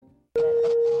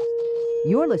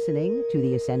You're listening to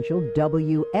the essential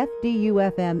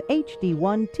WFDU-FM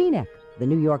HD1 Teaneck, the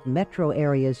New York metro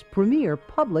area's premier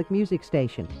public music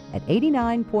station at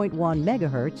 89.1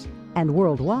 megahertz and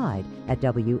worldwide at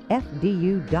WFDU.FM.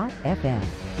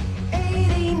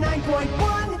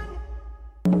 89.1.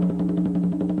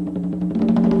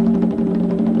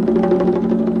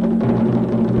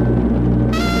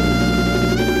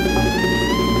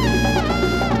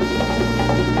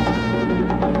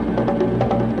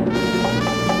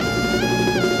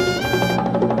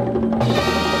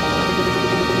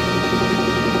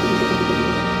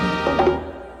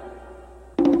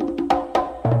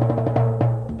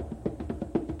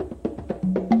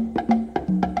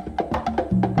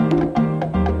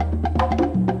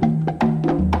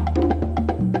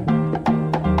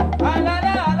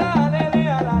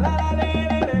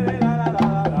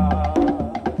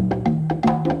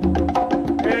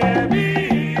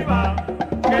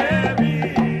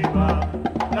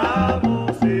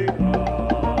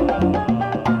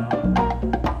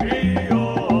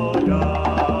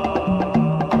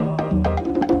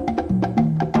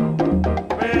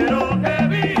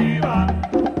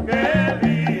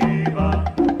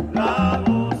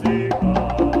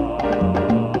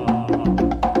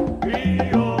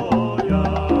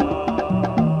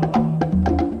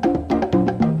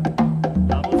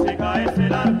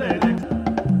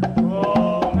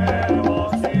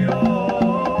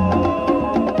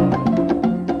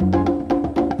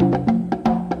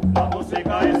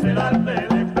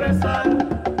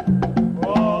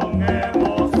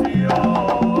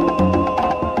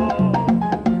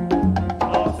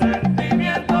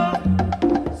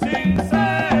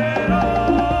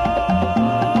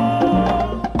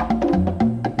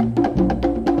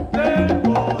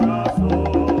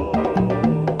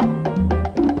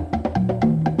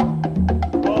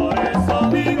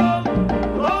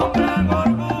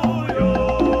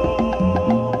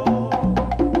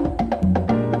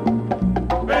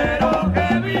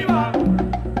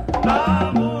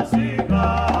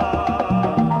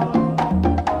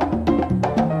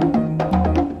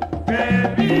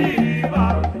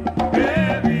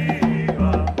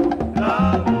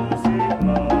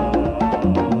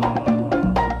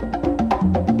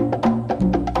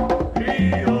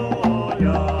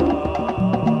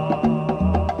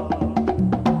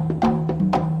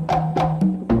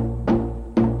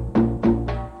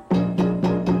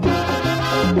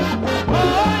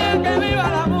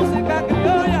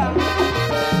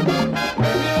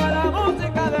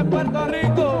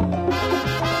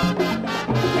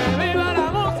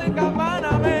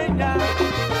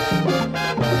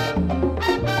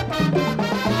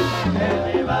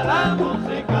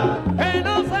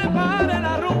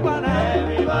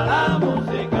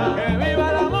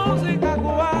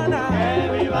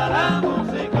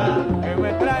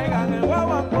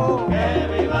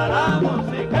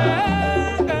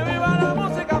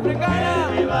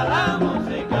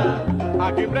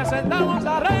 Aquí presentamos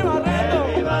a Rey Barreto.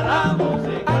 ¡Que viva la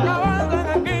música! Acabando en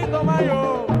el Quinto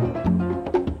Mayo.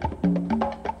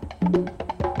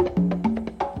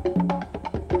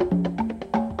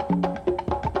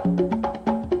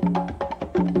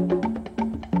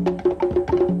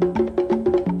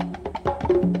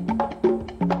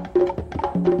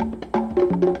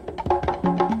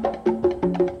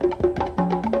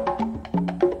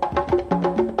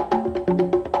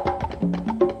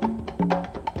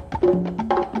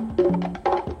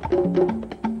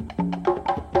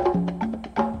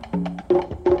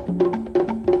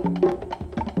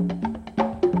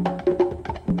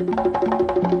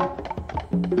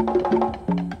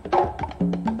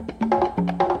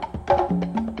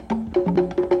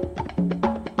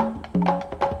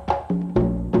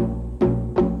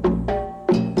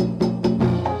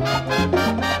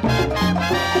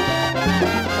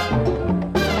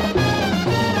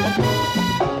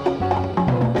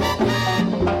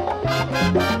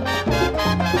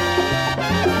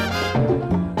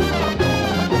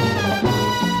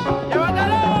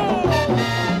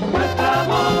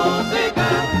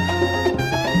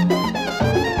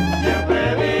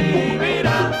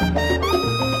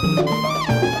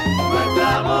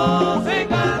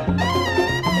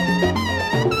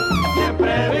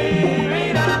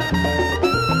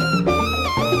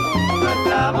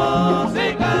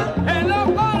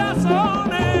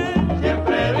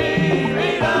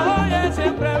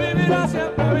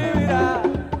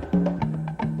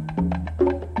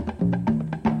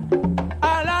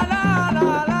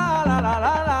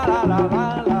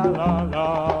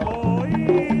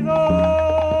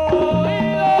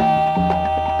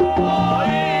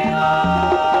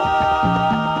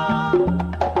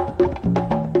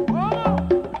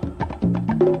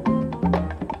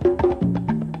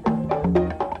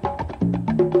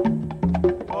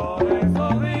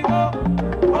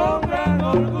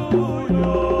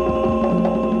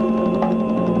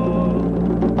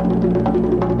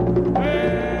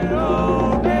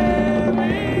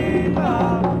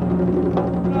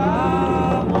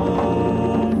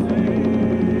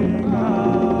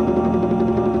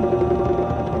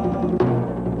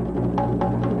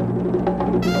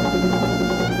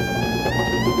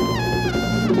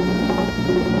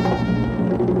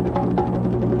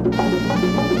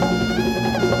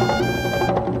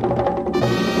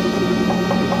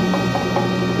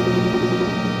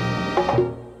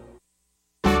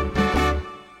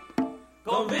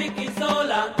 Con Vicky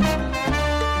sola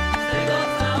se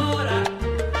goza ahora,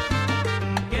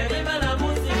 que viva la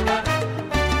música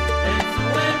en su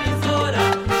emisora.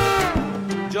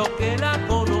 Yo que la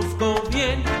conozco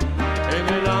bien en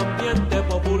el ambiente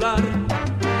popular,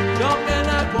 yo que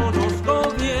la conozco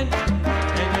bien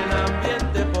en el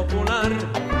ambiente popular.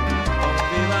 Con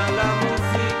viva la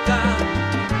música,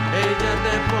 ella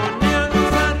te pone a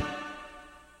gozar.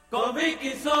 Con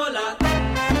Vicky sola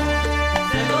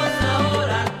se goza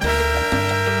ahora,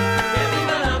 que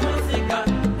viva la música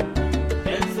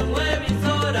en su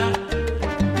emisora.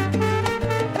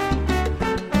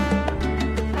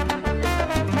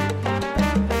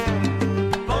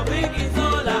 Con Vicky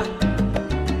sola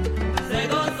se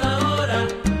goza ahora.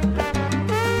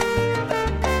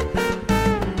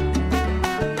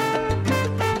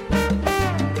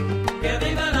 Que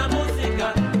viva la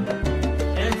música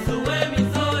en su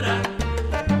emisora.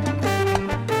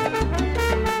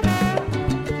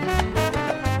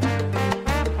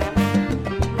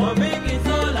 Con Vicky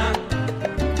sola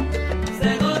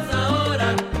se goza ahora.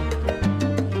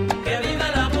 Que viva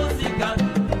la música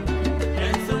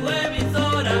en su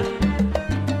emisora.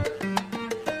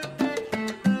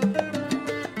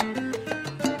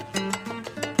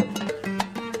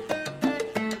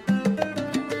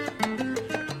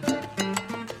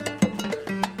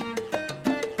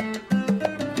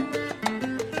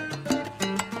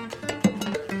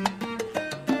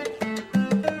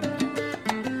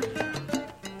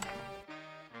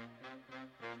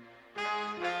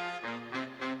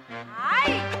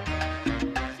 ¡Ay!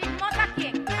 ¿Chismosa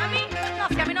quién? ¿A mí? No,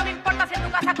 si a mí no me importa si en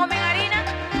tu casa comen harina,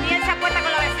 ni él se acuesta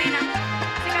con la vecina.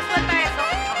 Así que suelta eso.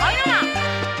 ¡Ay, nomás!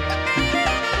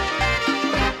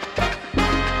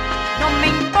 No me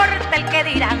importa el que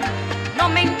dirán, no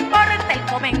me importa el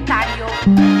comentario.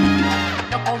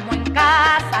 No como en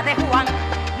casa de Juan,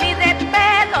 ni de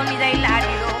Pedro, ni de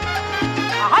Hilario.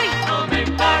 ¡Ay! No me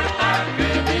importa que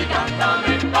digan, no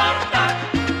me importa.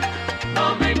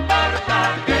 No me importa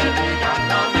que digan,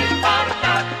 no me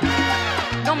importa.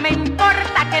 No me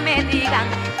importa que me digan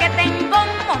que tengo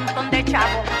un montón de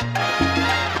chavos,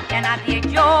 que a nadie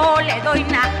yo le doy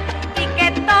nada y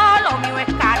que todo lo mío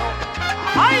es caro.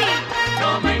 ¡Ay!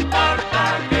 No me importa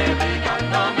que digan,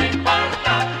 no me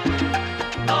importa.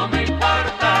 No me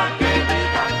importa que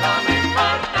digan, no me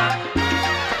importa.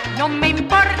 No me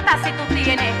importa si tú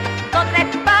tienes 2 o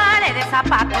 3 pares de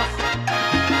zapatos.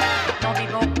 No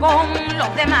vivo con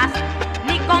los demás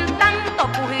ni con tanto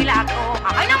pugilato.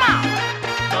 ¡Ay, nada más!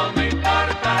 No me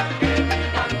importa que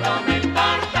digan, no me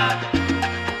importa.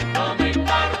 No me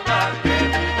importa que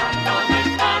digan, no me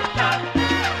importa.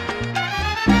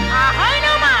 ¡Ay,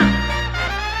 nada más!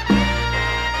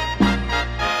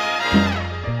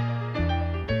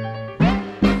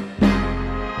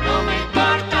 No me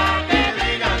importa que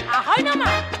digan, ¡Ay, nada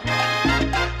más!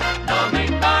 no me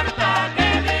importa que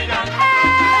digan.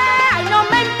 ¡Ay, no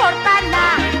me importa No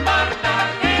nada! me importa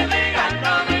que digan,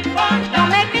 no me importa.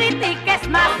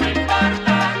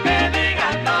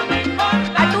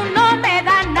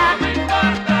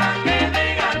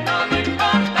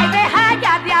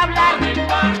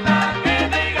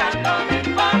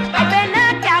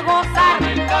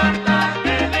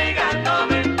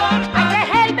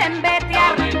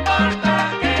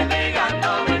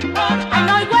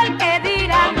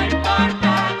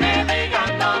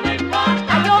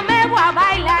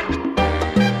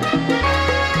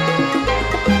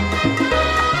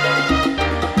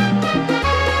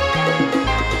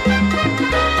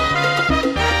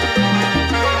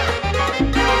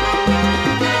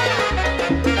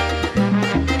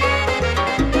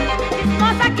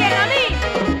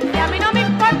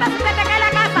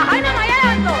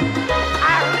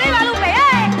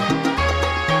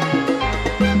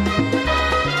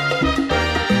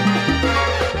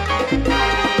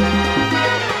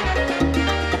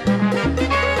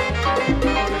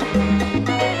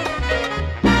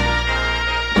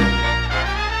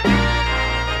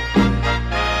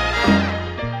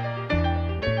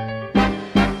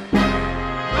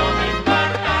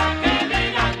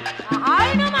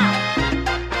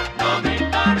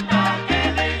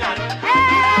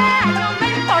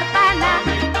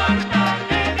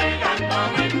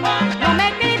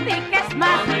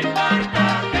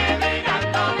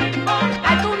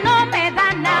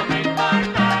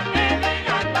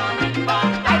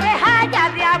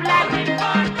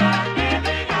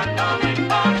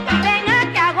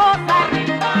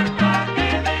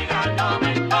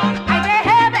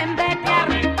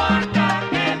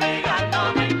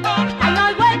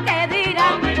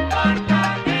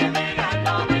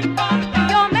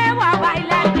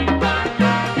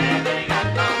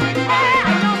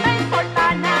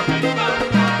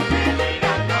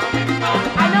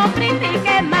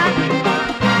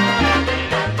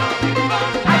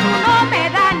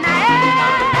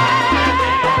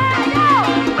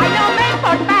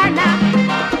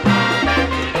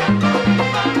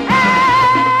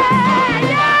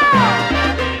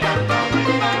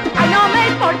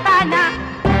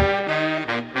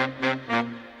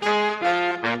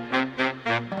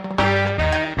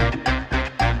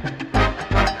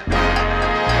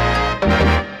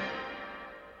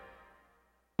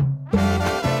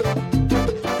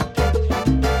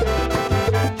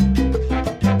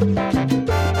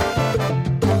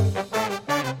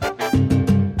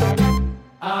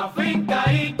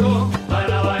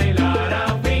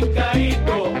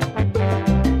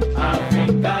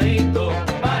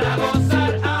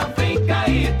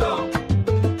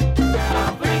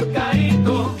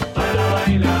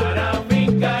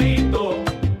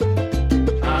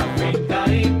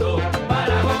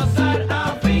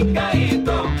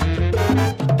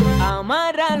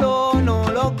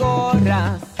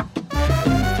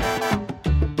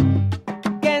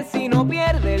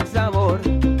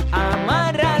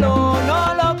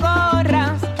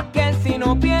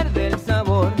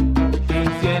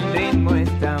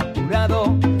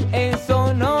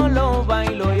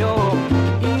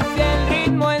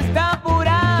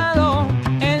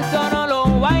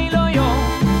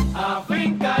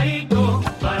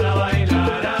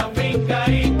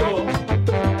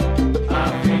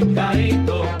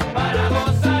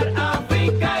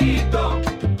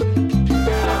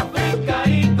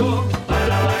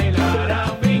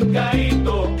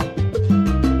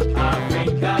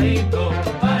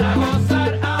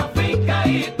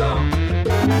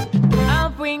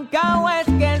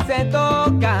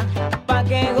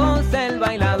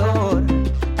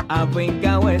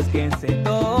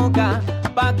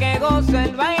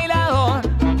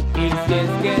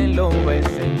 ve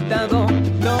sentado,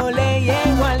 no le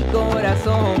llego al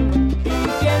corazón. Y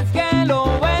si es que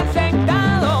lo ve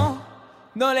sentado,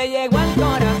 no le llego al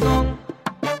corazón.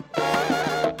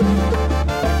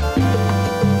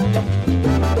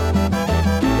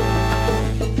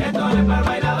 Esto es para el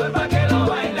bailador, para que lo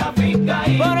baila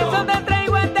fincadito. Por eso te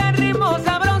traigo este ritmo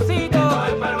sabrosito. Esto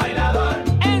es para el bailador.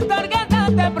 Esta orquesta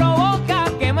te provoca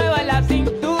que mueva la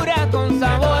cintura con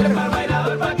sabor. Esto es para el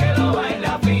bailador, para que lo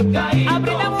baila fincadito.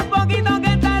 Apretamos un poquito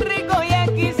que está rico y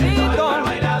Esto es exquisito. para el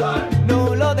bailador.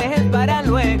 No lo dejes para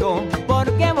luego,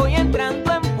 porque voy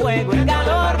entrando en fuego y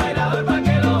calor. Bailador, para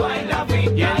que lo baila Y es que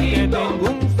fincadito. tengo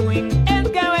un swing, es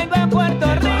que vengo en Puerto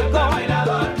Rico,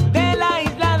 Bailador. de la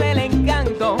isla del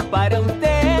encanto, para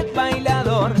usted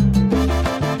bailador.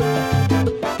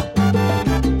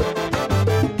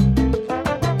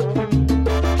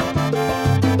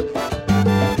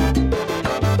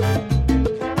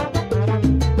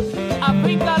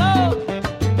 Afíncalo,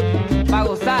 pa'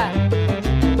 gozar.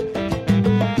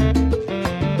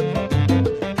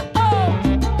 ¡Oh!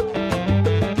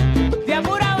 De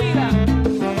pura vida.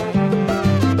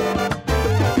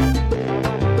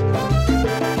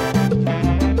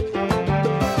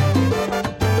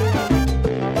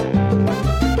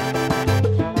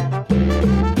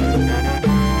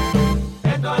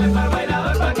 Esto es para el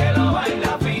bailador, para que lo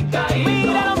baila fincadito.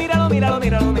 Míralo, míralo, míralo,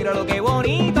 míralo, míralo, qué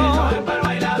bonito. Esto es para el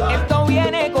bailador. Esto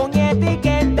viene con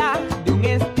etiqueta de un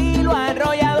estilo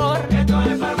arrollador. Esto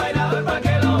es para el bailador, para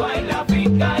que lo baila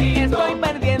fincadito. Estoy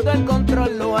perdiendo el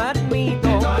control, lo admito.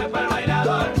 Esto es para el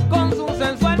bailador. Con su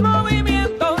sensual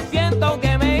movimiento siento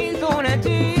que me hizo un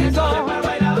hechizo. Esto es para el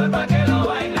bailador, para que lo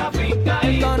baila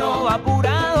fincadito. Esto no va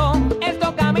apurado,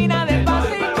 esto camina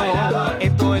despacito.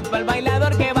 Esto es para el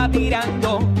bailador que va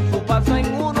tirando su paso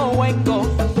en uno o en dos.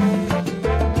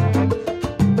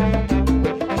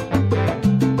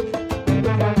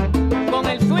 Con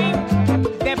el swing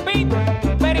de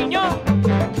Pete Periñón,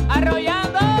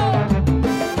 arrollando.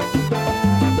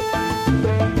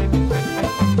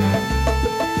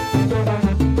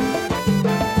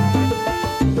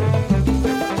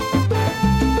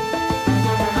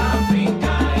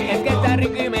 Es que está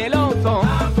rico y meloso,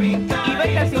 y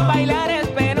verte sin bailar es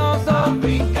penoso.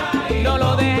 No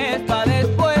lo dejes pa'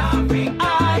 después,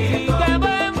 así que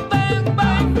ven,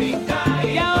 ven,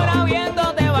 ven. Y ahora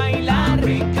viéndote bailar,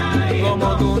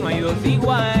 como tú no hay dos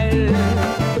igual.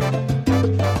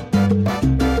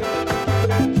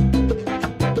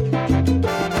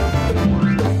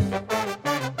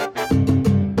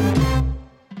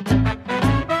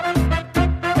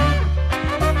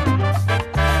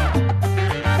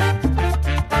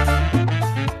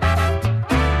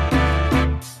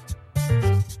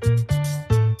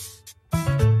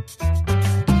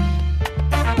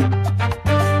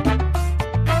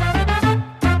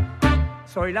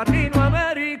 Soy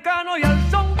latinoamericano y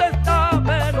al son de esta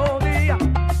melodía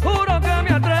juro que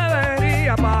me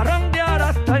atrevería a parrandear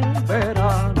hasta en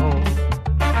verano.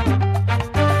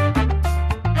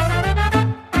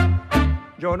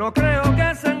 Yo no creo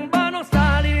que es en vano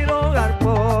salir hogar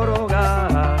por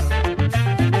hogar.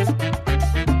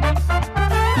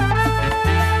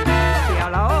 Y a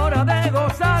la hora de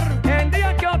gozar, el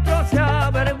día que otros se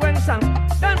avergüenzan,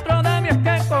 dentro de mí es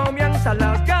que comienzan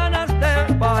las ganas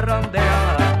de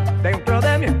parrandear. Dentro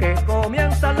de mí es que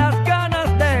comienzan las ganas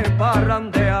de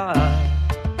parrandear.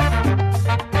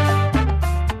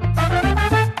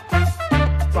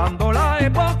 Cuando la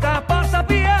época pasa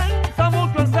pienso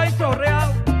mucho en seiso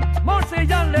real,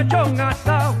 morcilla, lechón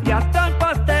asado y hasta en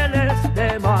pasteles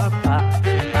de masa.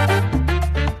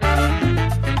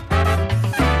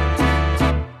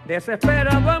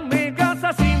 Desesperado en mi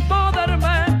casa sin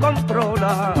poderme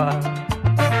controlar.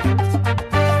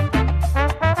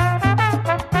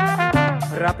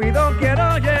 Rápido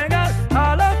quiero llegar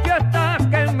a las fiestas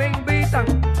que me invitan,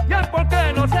 y es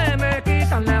porque no se me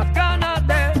quitan las ganas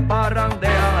de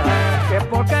parrandear. Que es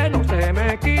porque no se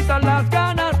me quitan las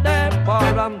ganas de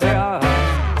parrandear.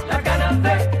 Las ganas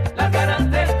de, las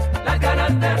ganas de, las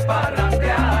ganas de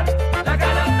parrandear. Las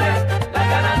ganas de, las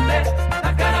ganas de,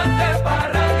 las ganas de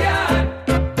parrandear.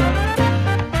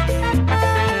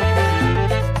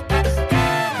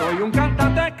 Soy un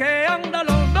cantante que anda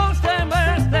los 12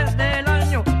 meses del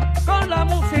año con la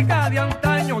música de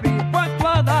antaño, dispuesto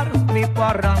a dar mi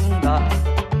parranda.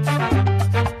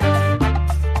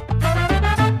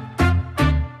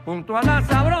 Junto a la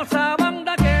sabrosa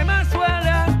banda que me suele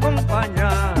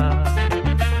acompañar.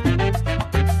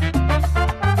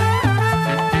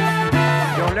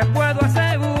 Yo les puedo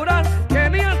asegurar que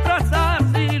mientras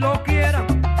así lo quieran,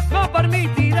 no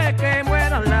permitiré que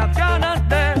mueran las ganas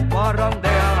de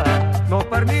parrandear. No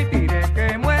permitiré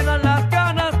que mueran las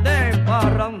ganas de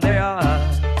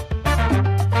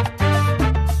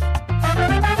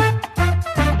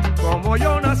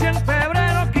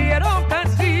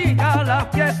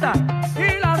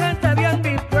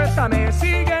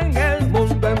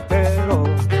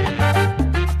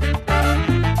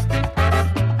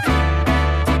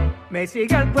Me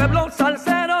sigue el pueblo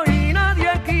salsero y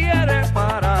nadie quiere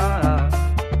parar.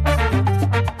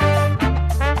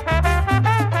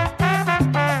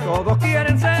 Todos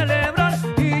quieren celebrar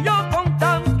y yo con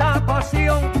tanta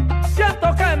pasión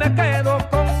siento que me quedo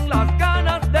con las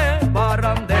ganas de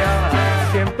parrandear.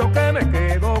 Siento que me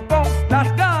quedo con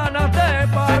las ganas de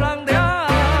parrandear.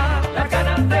 Las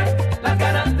ganas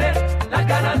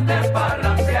de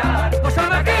parrandear. No se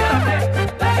me quitan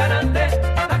las ganas de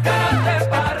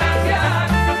parrandear.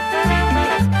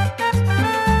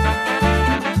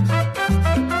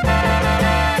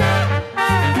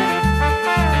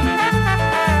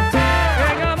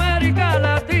 En América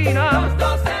Latina, Los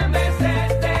 12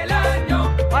 meses del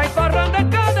año, hay parranda en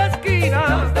cada esquina.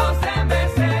 los 12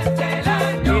 meses del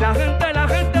año, Y la gente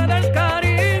del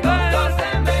Caribe, los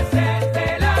 12 meses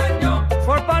del año,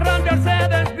 por parrandear se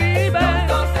desvive. los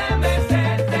 12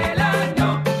 meses del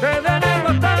año, Desde enero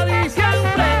hasta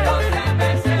diciembre, 12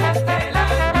 meses del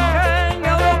año, en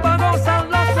Europa gozan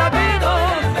los latinos.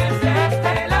 meses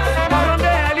del año,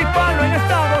 Parrandea el hispano en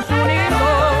Estados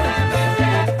Unidos.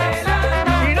 meses del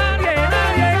año, Y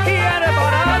nadie quiere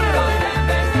parar. 12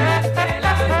 meses del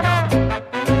año.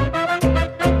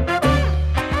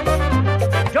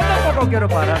 Yo tampoco quiero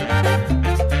parar.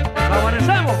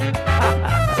 Amanecemos.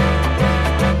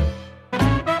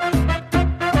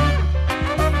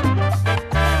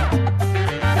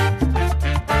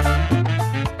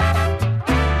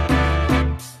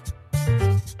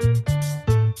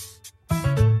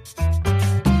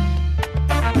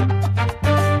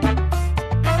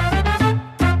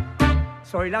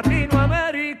 Soy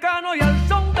latinoamericano y al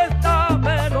son de esta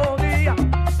melodía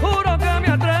juro que me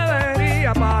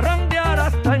atrevería a parrandear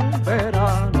hasta en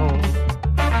verano.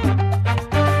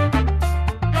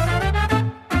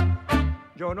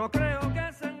 Yo no creo que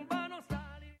es en vano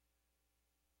salir.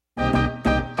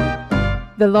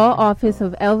 The law office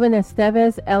of Elvin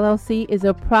Estevez, LLC, is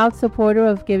a proud supporter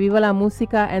of Que Viva la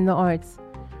Música and the arts,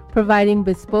 providing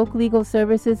bespoke legal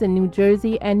services in New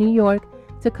Jersey and New York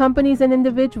to companies and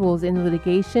individuals in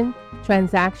litigation,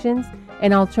 transactions,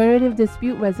 and alternative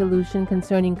dispute resolution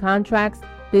concerning contracts,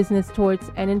 business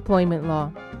torts, and employment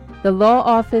law. The law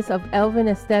office of Elvin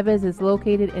Estevez is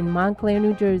located in Montclair,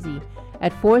 New Jersey,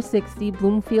 at 460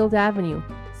 Bloomfield Avenue,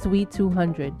 Suite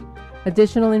 200.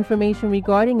 Additional information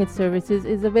regarding its services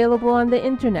is available on the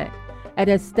internet at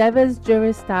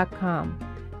estevezjuris.com.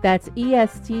 That's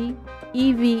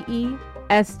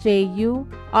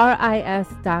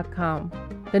ESTEVESJURIS.com.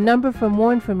 The number for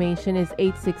more information is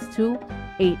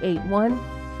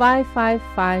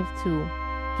 862-881-5552.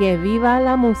 Que viva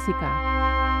la música!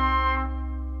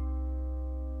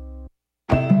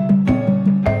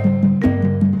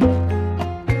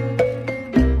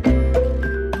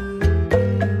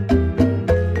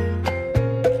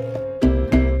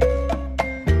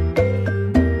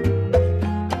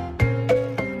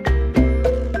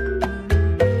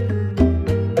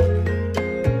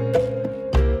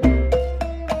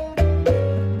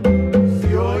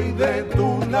 Si hoy de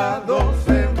tu lado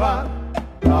se va,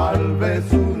 tal vez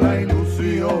una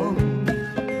ilusión.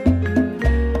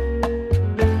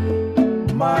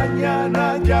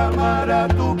 Mañana llamará a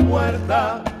tu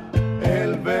puerta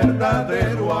el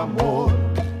verdadero amor.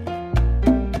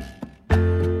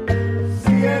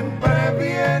 Siempre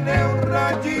viene un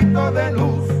rayito de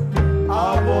luz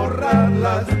a borrar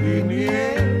las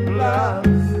tinieblas.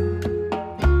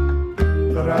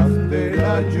 Tras de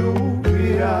la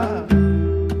lluvia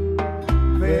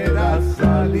verás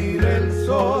salir el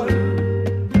sol.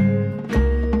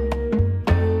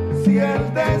 Si el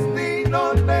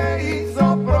destino te hizo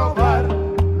probar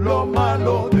lo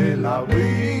malo de la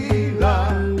vida,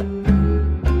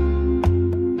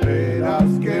 verás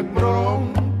que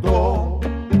pronto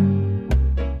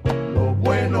lo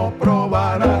bueno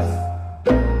probarás.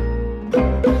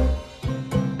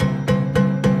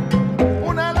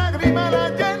 Una lágrima la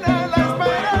llena la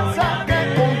esperanza que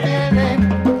contiene.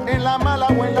 En la mala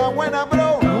o en la buena,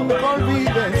 bro, nunca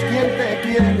olvides quién te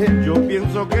quiere. Yo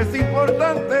pienso que es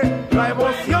importante la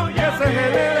emoción que se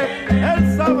genere. Él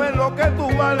sabe lo que tú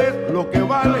vales, lo que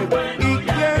vales y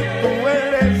quién tú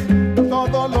eres.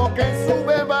 Todo lo que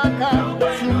sube baja,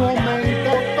 su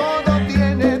momento todo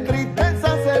tiene.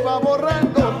 Tristeza se va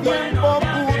borrando, tiempo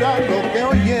cura lo que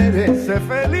hoy eres. Sé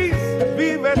feliz,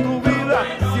 vive tu vida.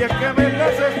 Si es que me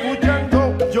estás escuchando,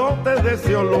 yo te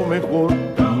deseo lo mejor.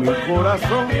 Mi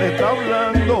corazón te está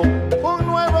hablando. Un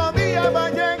nuevo día va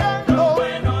llegando.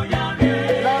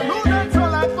 La luna, el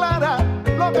sol aclara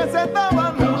lo que se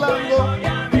estaba nublando.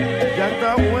 Ya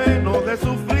está bueno de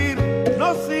sufrir,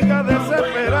 no siga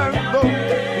desesperando.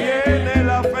 Viene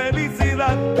la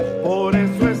felicidad, por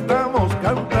eso estamos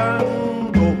cantando.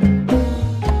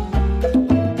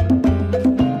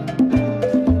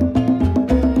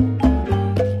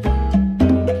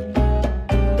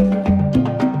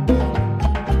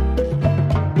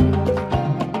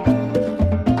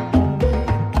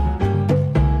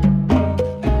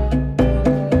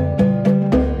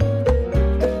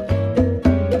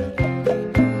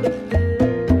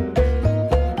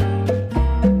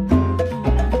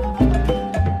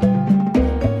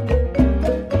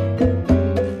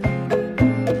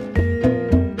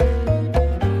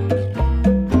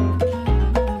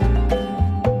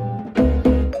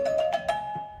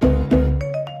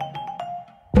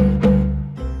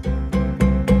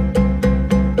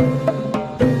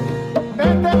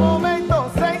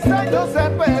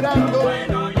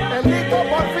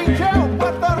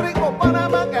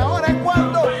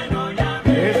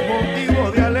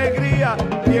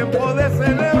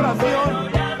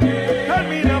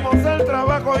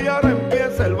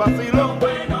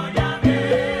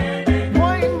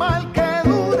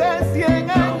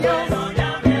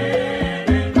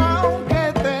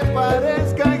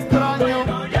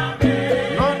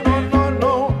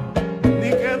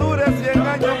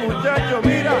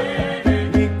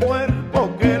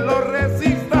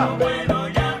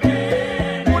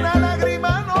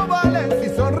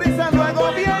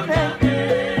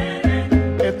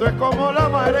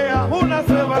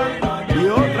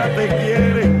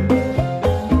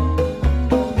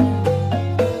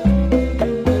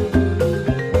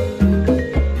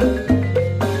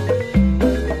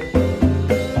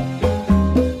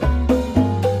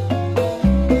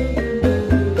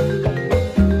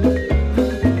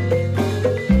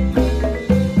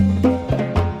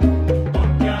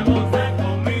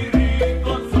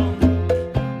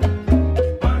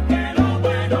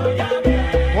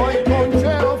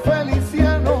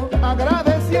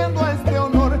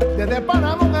 Desde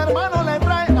Panamá un hermano le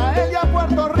trae a ella a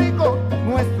Puerto Rico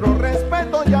nuestro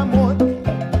respeto y amor.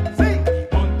 Sí.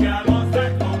 Ponte a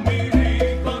gozar con mi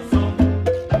rico son,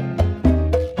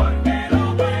 porque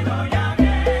lo bueno ya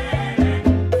viene.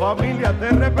 Familia, te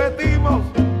repetimos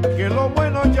que lo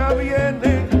bueno ya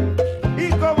viene y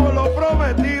como lo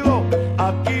prometido,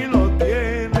 aquí lo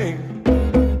tienen.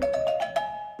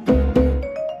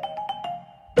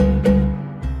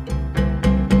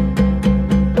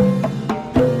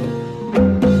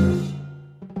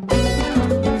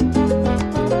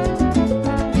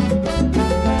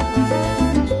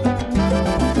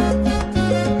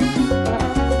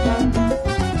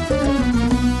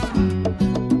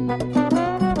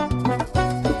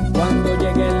 Cuando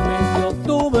llegue el mes de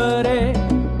octubre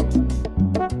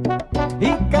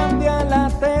y cambia la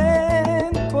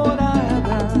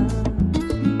temporada,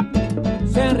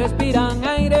 se respiran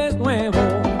aires nuevos,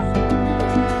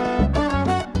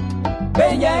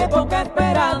 bella época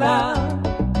esperada.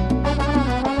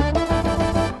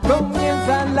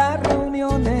 Comienzan las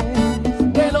reuniones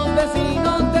de los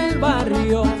vecinos del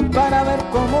barrio para ver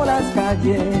cómo las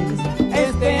calles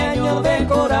este año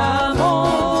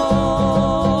decoramos.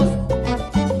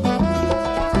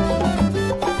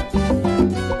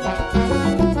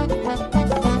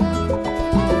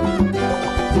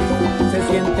 Se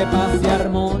siente paz y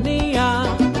armonía,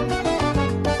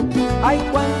 ay,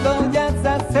 cuando ya se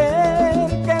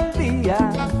acerca el día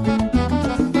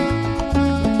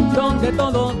donde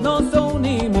todos nos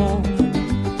unimos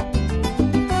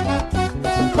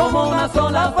como una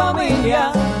sola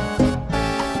familia.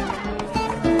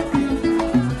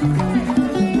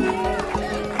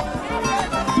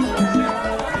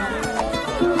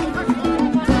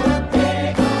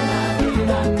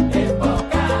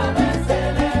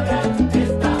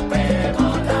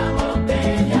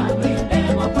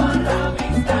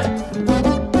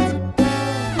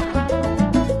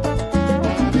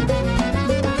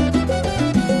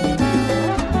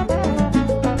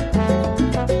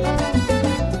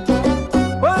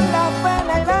 Por la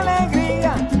pena y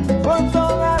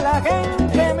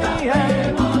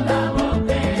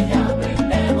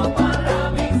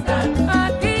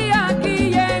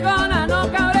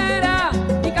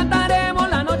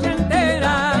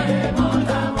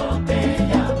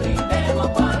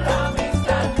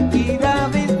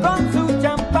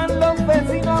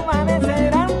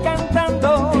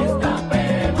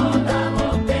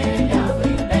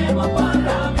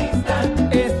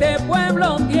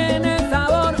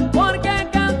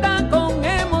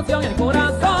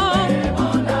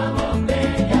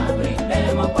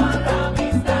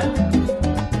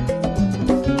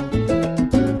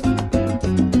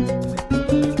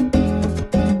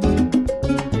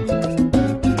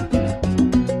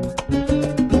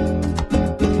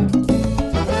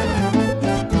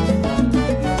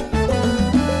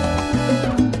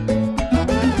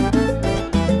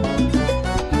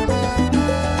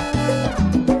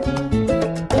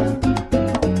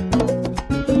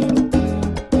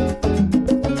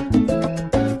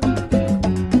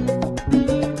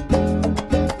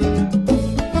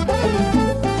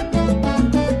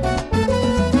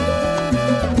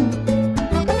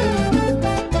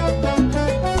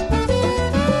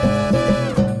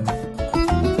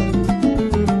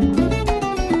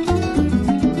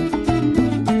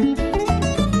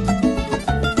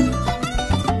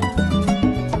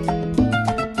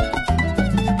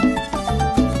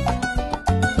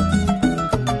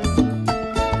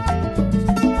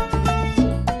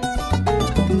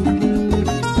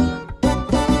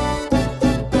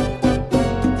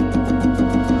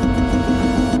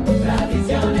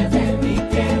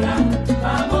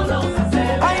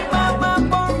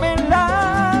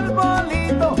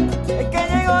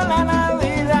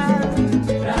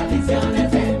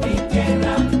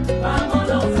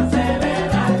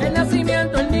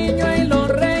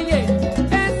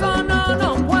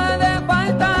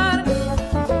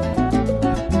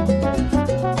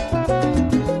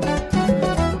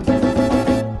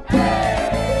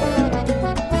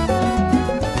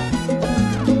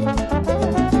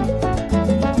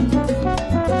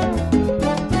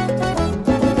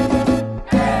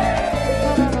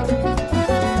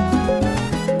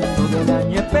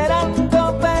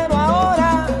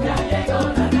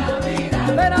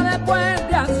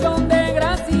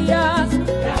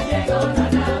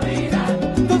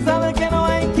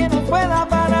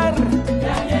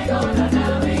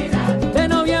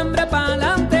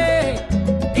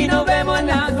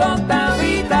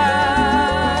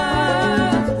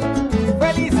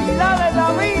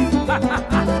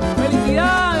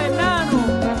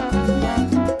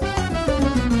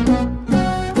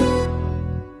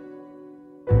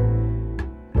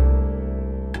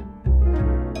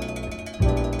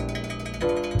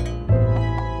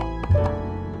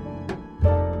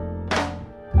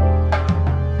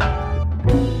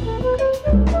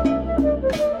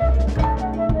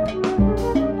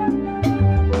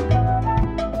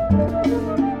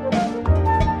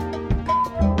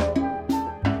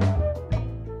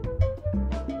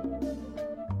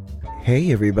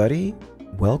Hey everybody,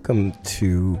 welcome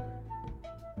to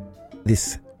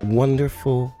this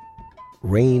wonderful,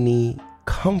 rainy,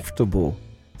 comfortable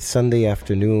Sunday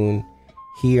afternoon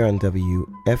here on WFDU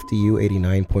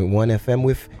 89.1 FM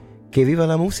with Que Viva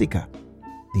la Música,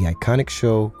 the iconic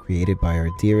show created by our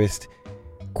dearest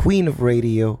queen of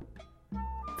radio,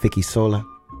 Vicky Sola,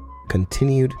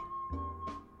 continued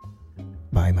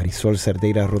by Marisol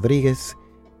Cerdeira Rodriguez,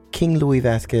 King Louis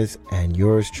Vasquez, and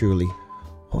yours truly,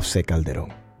 Jose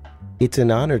Calderon. It's an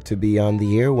honor to be on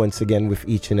the air once again with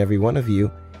each and every one of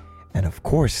you, and of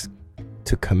course,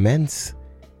 to commence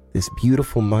this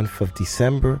beautiful month of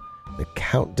December, the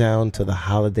countdown to the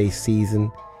holiday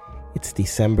season. It's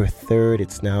December 3rd,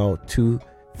 it's now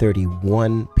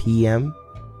 2:31 p.m.,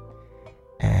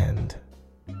 and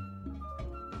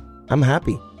I'm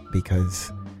happy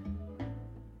because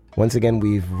once again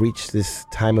we've reached this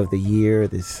time of the year,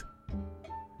 this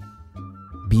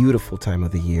beautiful time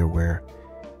of the year where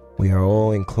we are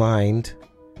all inclined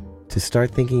to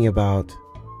start thinking about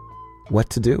what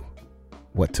to do,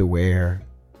 what to wear,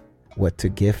 what to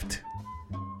gift,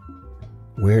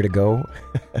 where to go.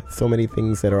 So many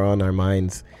things that are on our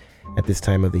minds at this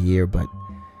time of the year, but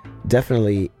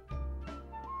definitely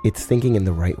it's thinking in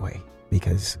the right way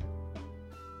because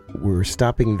we're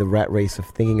stopping the rat race of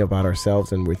thinking about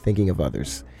ourselves and we're thinking of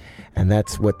others. And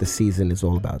that's what the season is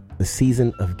all about, the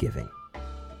season of giving.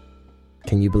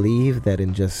 Can you believe that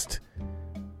in just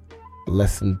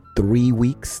less than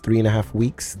 3.5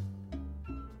 weeks,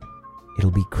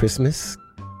 it'll be Christmas,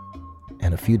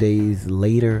 and a few days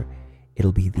later,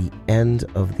 it'll be the end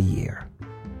of the year.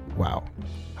 Wow,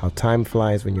 how time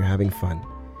flies when you're having fun.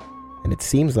 And it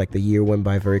seems like the year went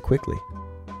by very quickly.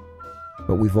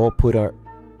 But we've all put our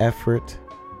effort,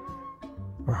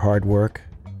 our hard work,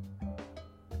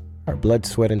 our blood,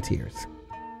 sweat, and tears.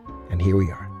 And here we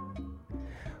are.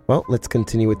 Well, let's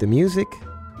continue with the music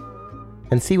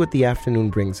and see what the afternoon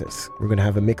brings us. We're going to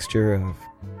have a mixture of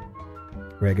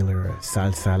regular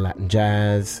salsa, Latin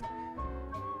jazz,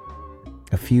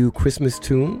 a few Christmas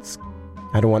tunes.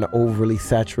 I don't want to overly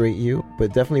saturate you,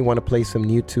 but definitely want to play some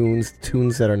new tunes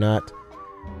that are not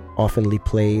oftenly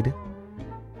played,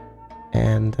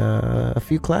 and a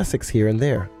few classics here and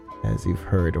there, as you've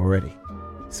heard already.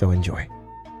 So enjoy.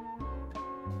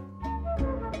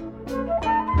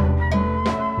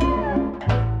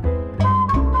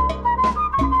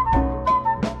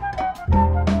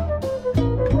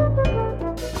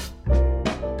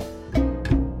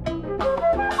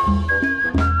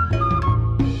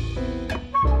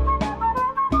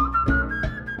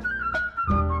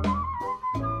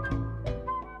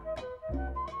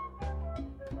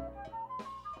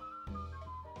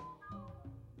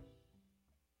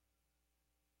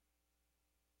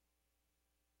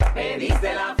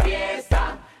 Pediste la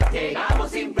fiesta,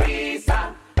 llegamos sin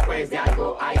prisa, pues de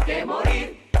algo hay que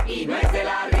morir y no es de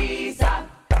la risa.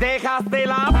 Dejaste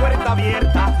la puerta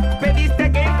abierta,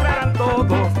 pediste que entraran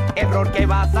todos, error que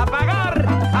vas a pagar,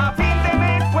 a fin de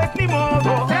mes pues ni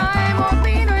modo. Traemos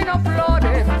vino y no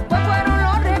flores, pues fueron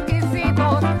los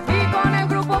requisitos, y con el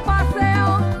grupo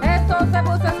paseo, esto se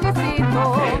puso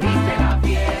exquisito. Pediste la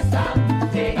fiesta,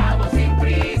 llegamos sin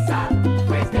prisa,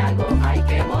 pues de algo hay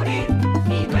que morir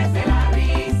y no es de la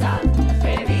risa.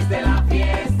 Pediste la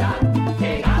fiesta,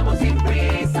 llegamos sin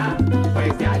prisa,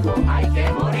 pues de algo hay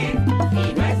que morir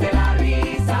y no es de la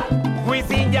risa.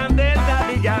 Wisin, Yandel,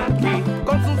 Daddy Yankee,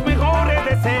 con sus mejores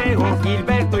deseos,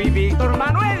 Gilberto y Víctor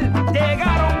Manuel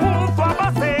llegaron junto a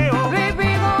paseo. Luis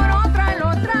Vigoró trae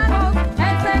los tragos,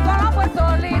 él se coló pues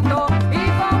solito, y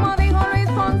como dijo Luis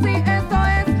Fonsi, esto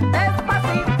es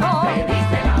despacito.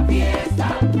 Pediste la fiesta,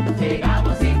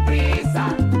 llegamos sin prisa,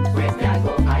 pues de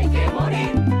algo hay que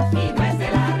morir y no es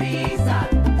de la risa.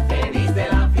 Pediste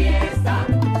la fiesta,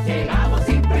 llegamos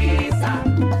sin prisa,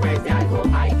 pues de algo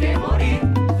hay que morir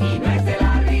y no es de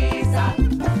la risa.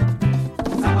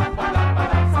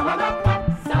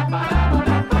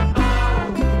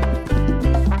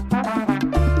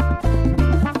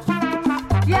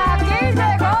 Y aquí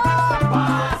llegó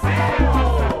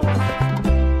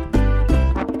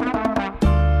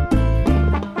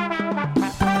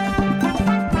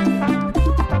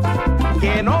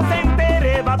Que no se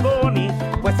entere Bad Bunny,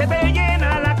 pues se te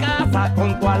llena la casa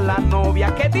con todas las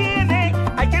novias que tiene,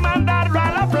 hay que mandarlo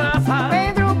a la plaza.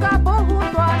 Pedro Capó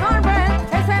junto a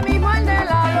Norbert, ese mismo el de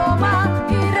la loma,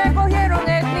 y recogieron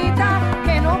Egnita,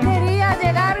 que no quería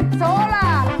llegar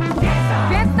sola.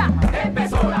 Fiesta,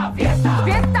 Empezó la fiesta,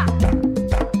 fiesta,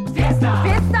 fiesta,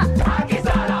 fiesta, aquí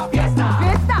está la fiesta,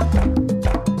 fiesta,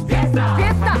 fiesta,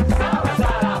 fiesta, sabrosa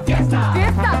la fiesta,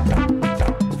 fiesta,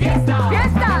 fiesta,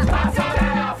 fiesta. paso de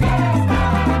la fiesta.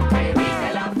 Pediste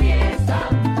la fiesta,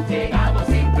 llegamos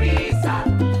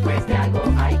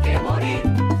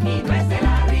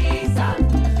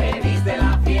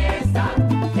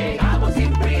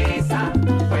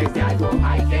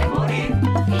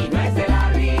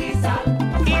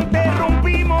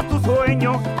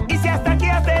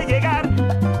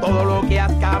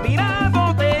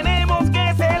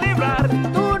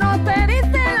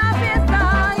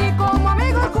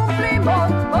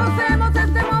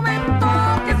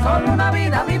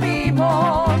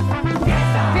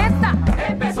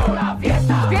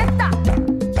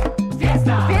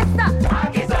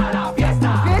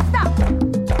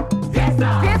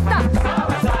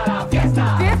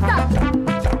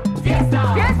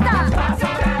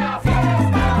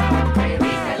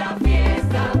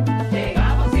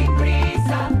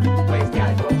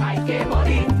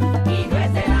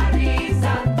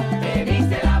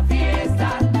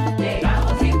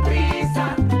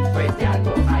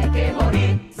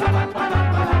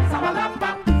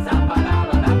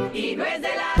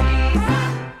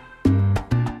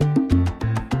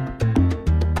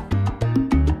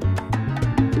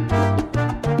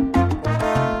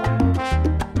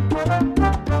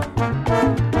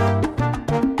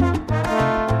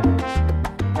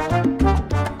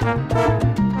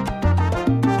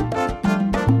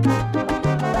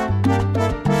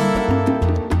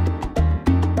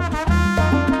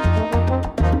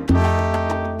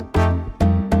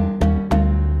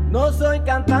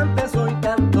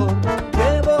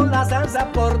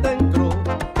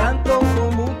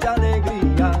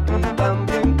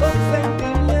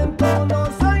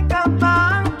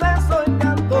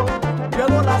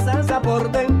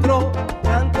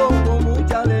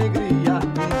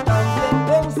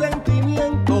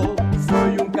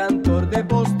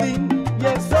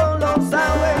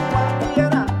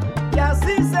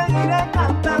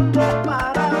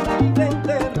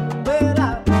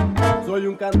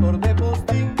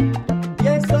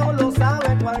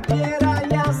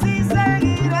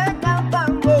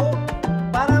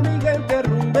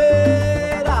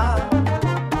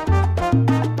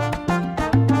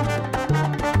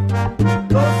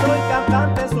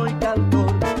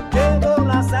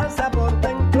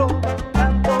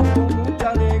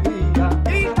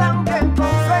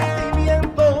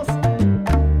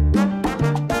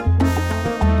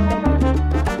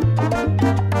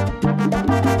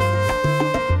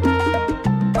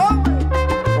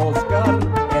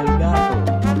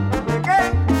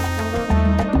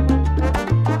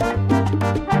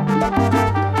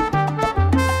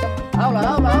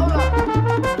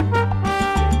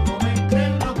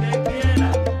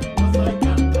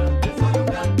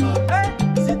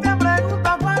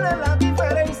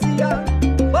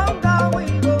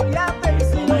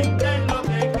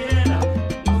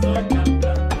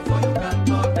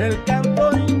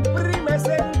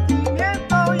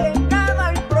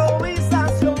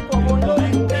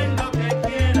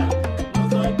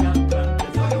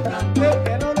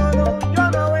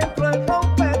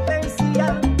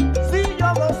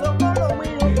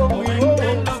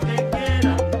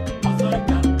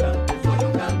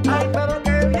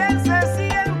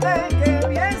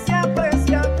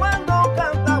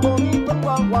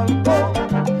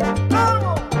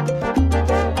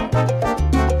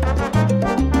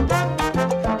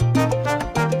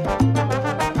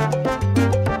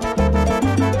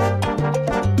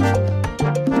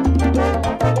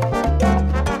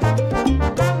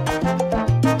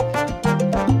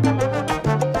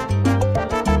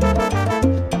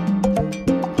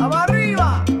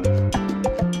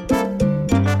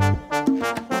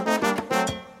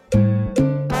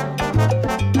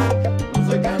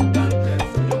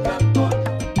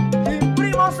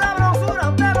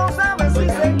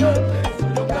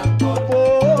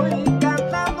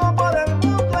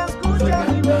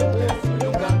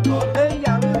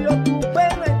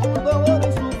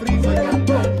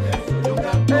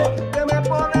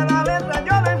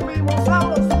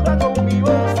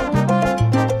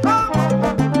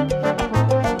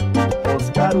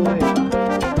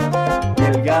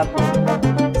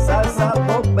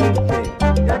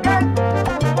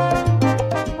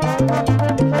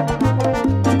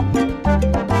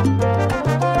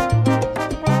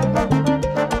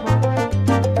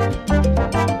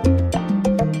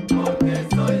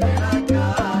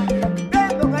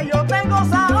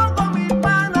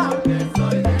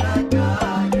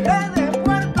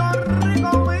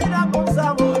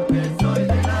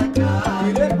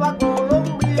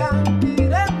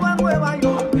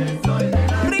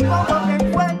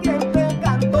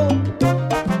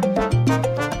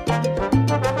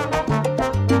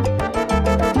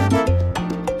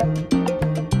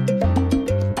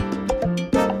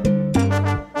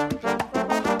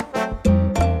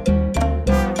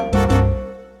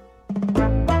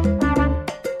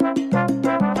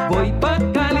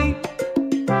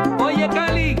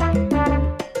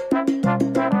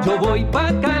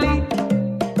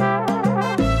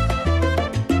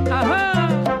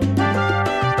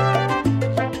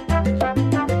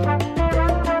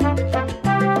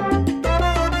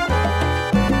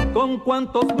con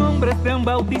cuántos nombres te han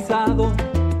bautizado,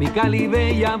 mi Cali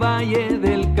bella Valle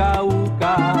del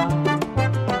Cauca,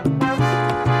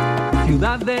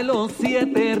 ciudad de los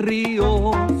 7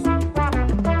 ríos,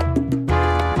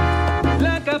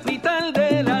 la capital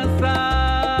de la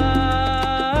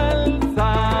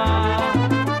salsa.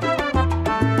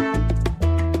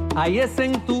 Ahí es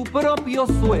en tu propio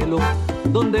suelo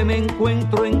donde me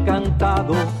encuentro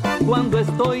encantado cuando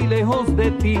estoy lejos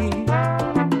de ti.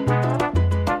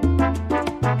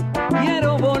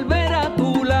 Quiero volver a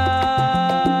tu lado.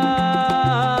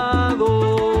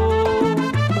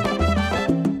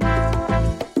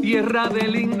 Tierra de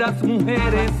lindas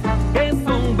mujeres que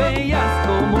son bellas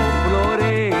como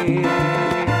flores.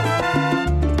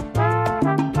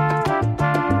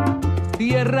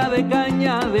 Tierra de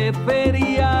caña de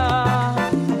feria.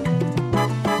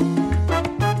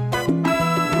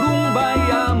 Rumba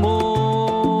y amores.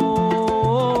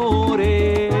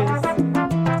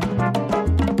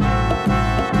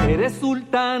 Eres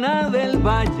sultana del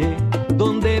valle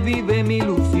donde vive mi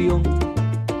ilusión.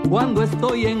 Cuando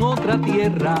estoy en otra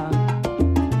tierra,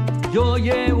 yo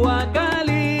llego a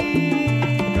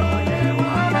Cali. Yo llego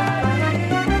a Cali.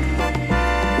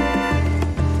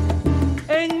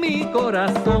 En mi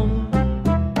corazón.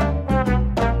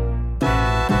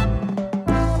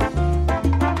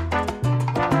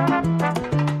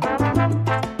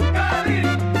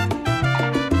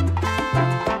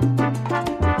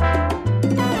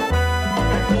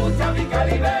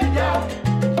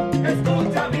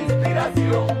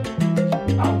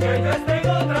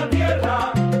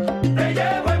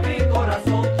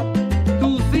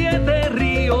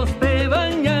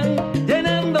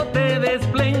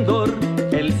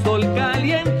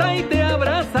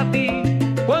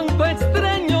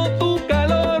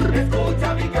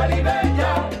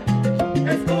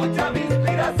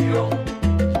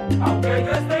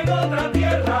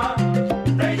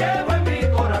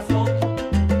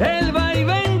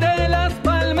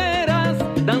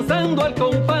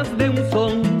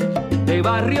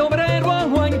 Barrio Obrero a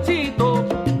Juanchito,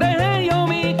 dejé yo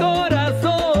mi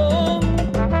corazón.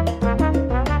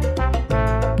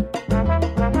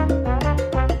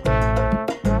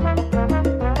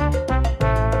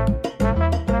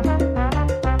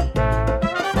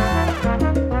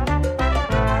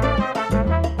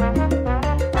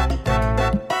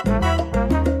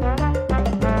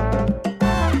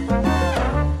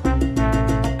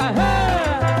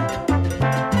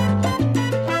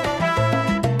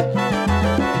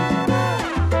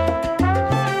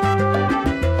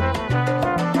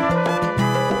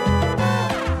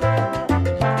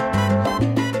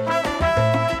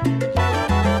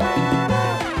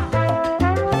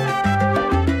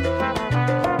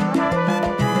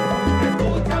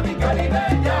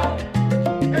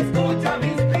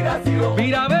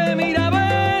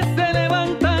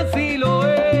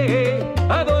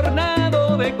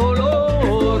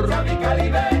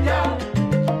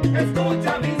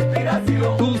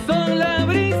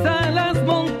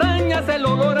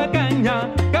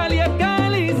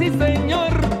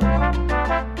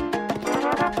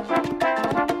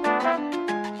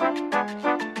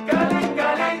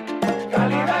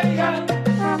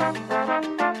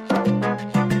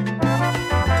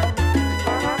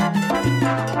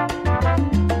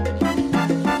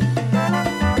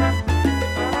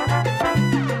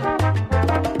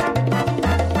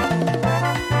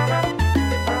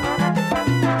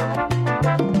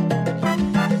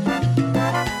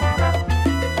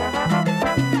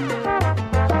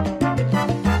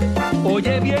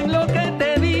 Oye bien lo que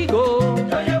te digo,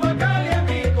 yo llevo a Cali en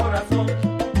mi corazón.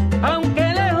 Aunque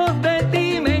lejos de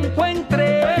ti me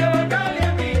encuentre, yo llevo a Cali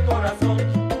en mi corazón.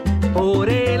 Por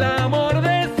el amor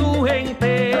de su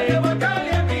gente, yo llevo a Cali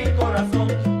en mi corazón.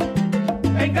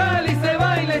 En Cali se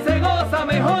baila y se goza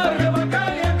mejor, yo llevo a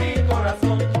Cali en mi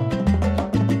corazón.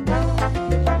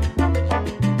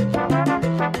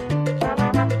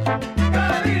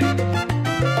 Cali.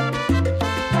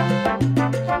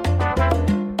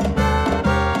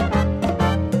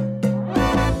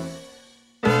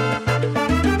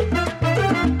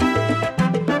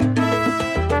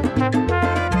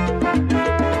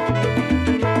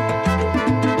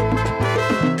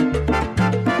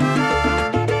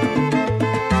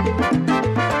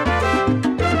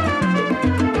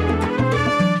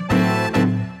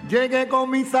 Llegué con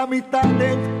mis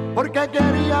amistades porque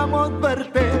queríamos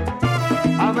verte,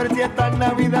 a ver si estas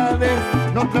navidades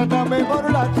nos trata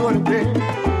mejor la suerte.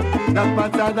 Las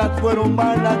pasadas fueron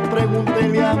malas,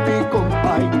 pregúntele a mi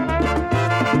compay,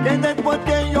 que después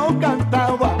que yo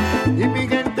cantaba y mi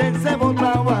gente se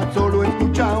botaba, solo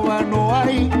escuchaba, no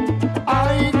hay,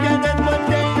 ay, que después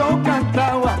que yo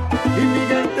cantaba y mi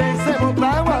gente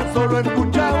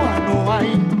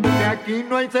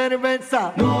hay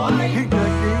cerveza, no hay. Que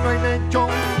aquí no hay lechón,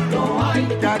 no hay.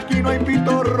 Que aquí no hay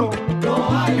pitorro, no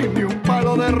hay. Ni un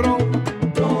palo de ron,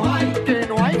 no hay. Que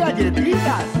no hay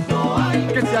galletitas, no hay.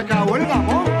 Que se acabó el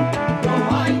jamón,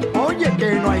 no hay. Oye,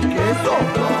 que no hay queso,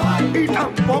 no hay. Y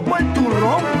tampoco el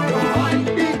turrón, no hay.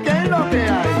 ¿Y qué es lo que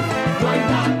hay? No hay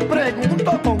nada.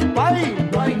 Pregunto, compay,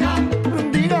 no hay nada.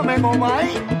 Dígame,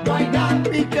 comay, no hay nada.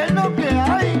 ¿Y qué es lo que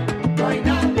hay? No hay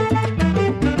nada.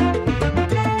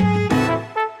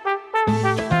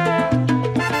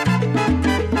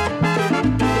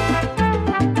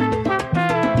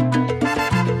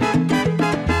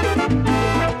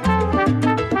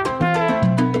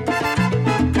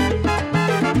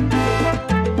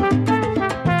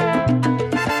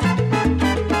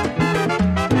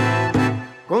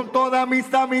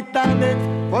 Mis amistades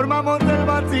formamos el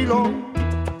vacilón.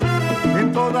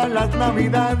 En todas las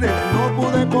navidades no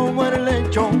pude comer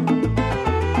lechón.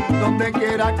 Donde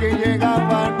quiera que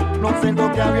llegaban, no sé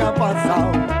lo que había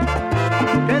pasado.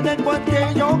 Que después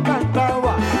que yo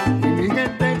cantaba y mi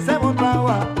gente se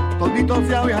botaba, todito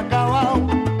se había acabado.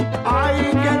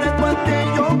 Ay, que después que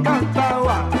yo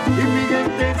cantaba y mi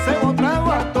gente se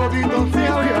botaba, todito se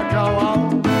había acabado.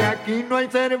 Que aquí no hay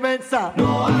cerveza,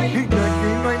 no hay. Y que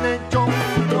aquí no hay lechón,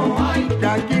 no hay. Que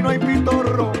aquí no hay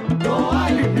pitorro, no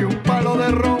hay. Ni un palo de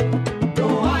ron,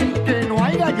 no hay. Que no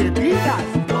hay galletitas,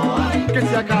 no hay. Que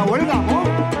se acabó el jamón,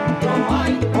 no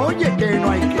hay. Oye, que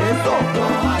no hay queso, no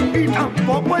hay. Y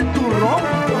tampoco el turrón,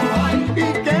 no hay.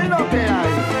 ¿Y qué es lo que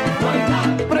hay? No hay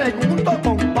nada. Pregunto,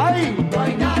 compay, no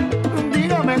hay nada.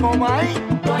 Dígame, comay,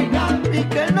 no hay nada. ¿Y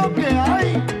qué es lo que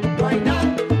hay? No hay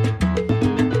nada.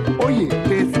 Oye,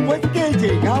 después que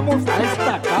llegamos a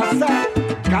esta casa,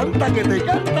 canta que te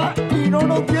canta y no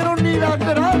nos dieron ni las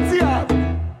gracias.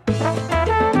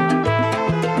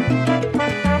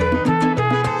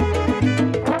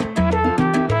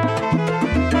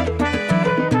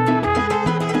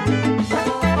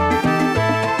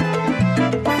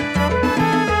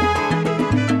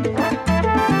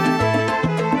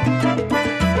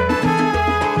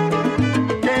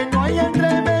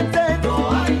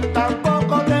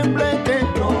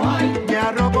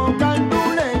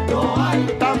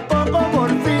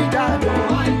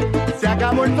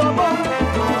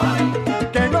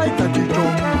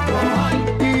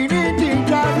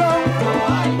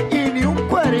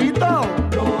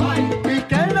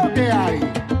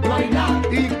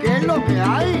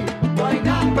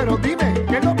 Pero dime,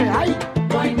 ¿qué es lo que hay?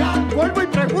 No hay nada. Vuelvo y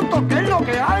pregunto, ¿qué es lo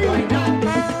que hay? No hay nada.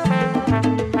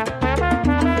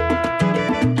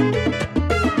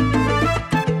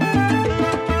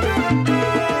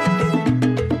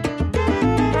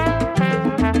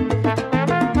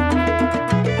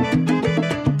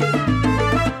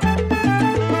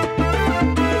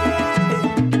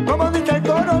 Como dice el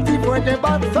coro, si fue que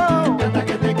pasó, canta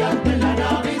que te cante la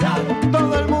Navidad.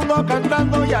 Todo el mundo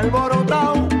cantando y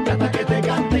alborotado.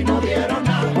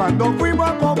 Cuando fuimos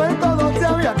a comer todo se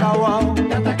había acabado.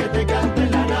 Canta que te cante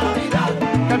la Navidad.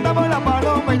 Cantamos la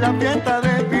paloma y la fiesta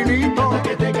de Pilito. Canta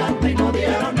que te cante y no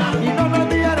dieron nada. Y no nos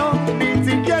dieron ni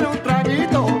siquiera un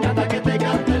traguito. Canta que te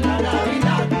cante la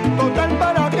Navidad. Total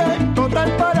para qué,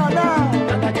 total para nada.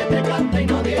 Canta que te cante y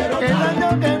no dieron nada. El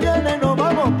año que viene nos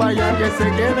vamos para allá, que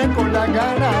se queden con la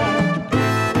gana.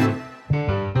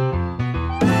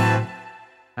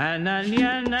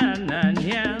 Ananiana,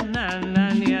 nania,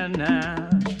 nania, na.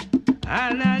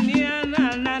 Anania,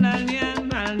 na, na, nania,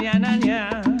 nania, nania.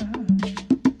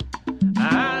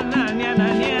 Anania,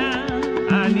 nania,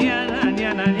 ania,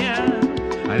 nania, nania.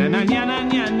 Anania,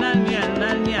 nania, nania,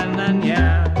 nania,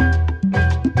 nania.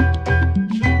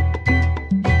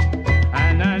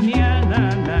 Anania, na,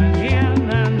 nania,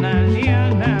 na, nania,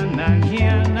 na,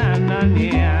 nania, na,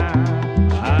 nania.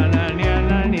 Anania,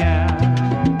 nania.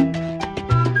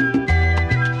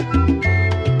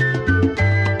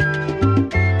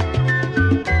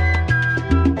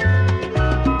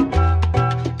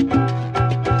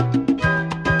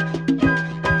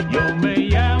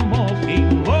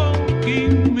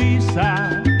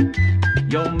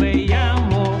 Yo me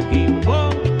llamo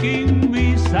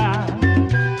Kimboquimisa.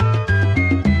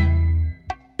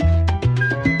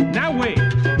 Nahue,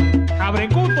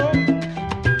 Abrecuto,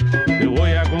 te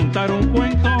voy a contar un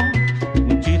cuento,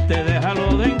 un chiste,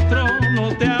 déjalo dentro,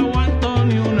 no te aguanto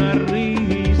ni una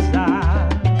risa.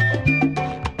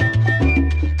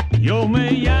 Yo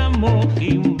me llamo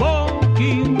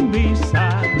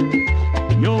Kimboquimisa.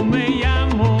 Yo me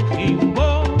llamo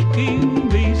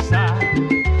Kimboquimisa.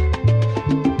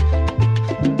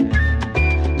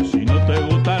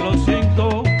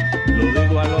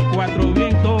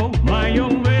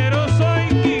 Mayombero soy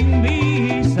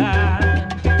Quimisa.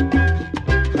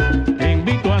 En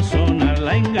mi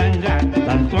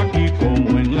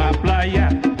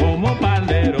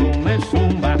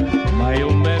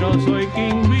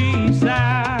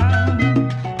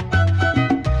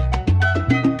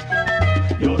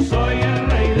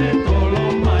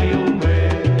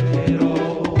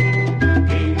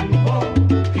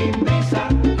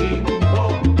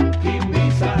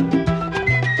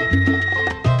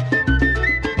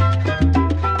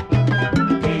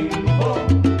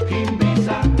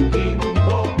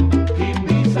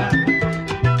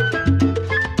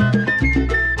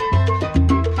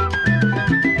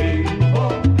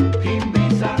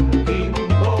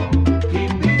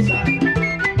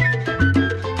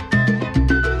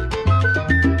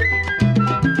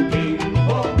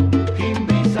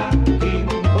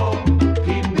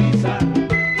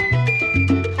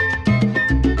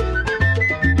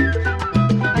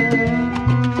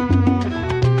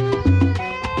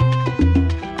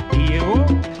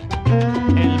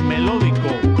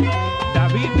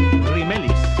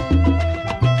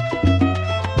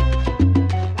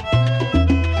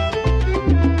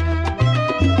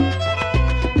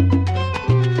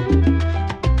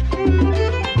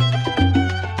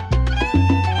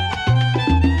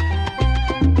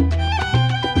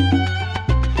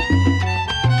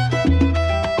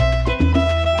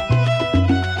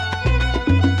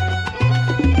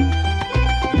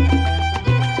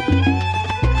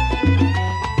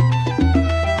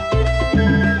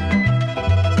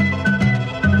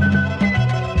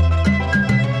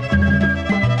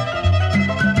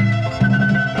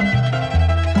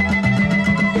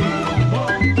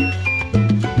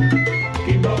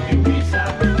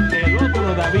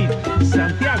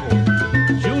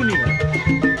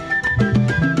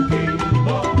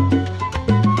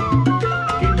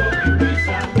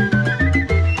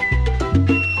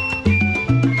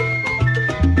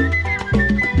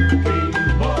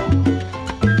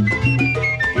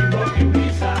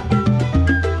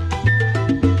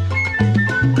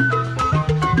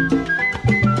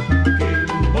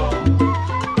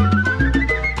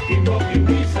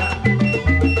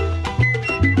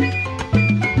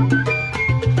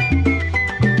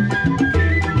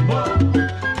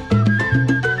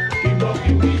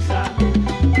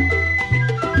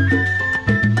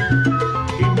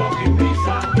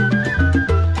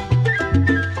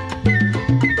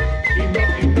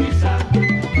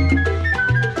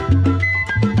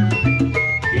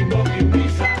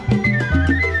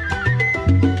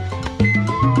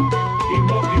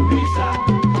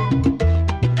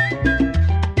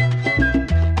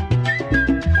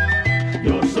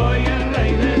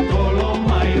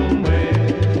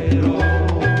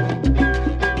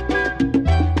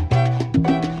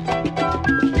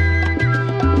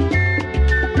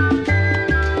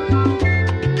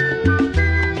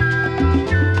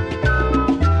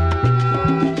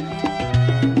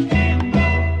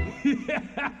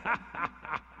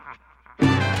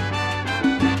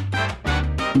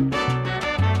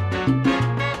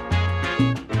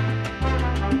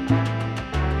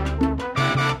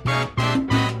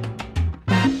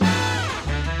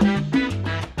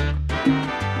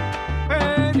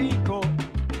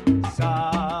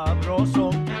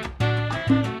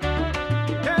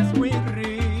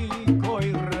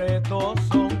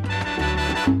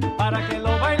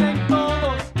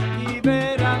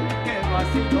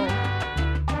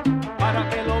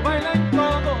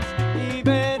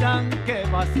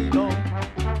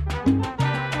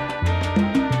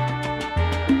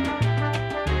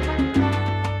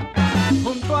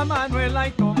Manuela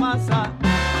y Tomasa,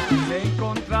 se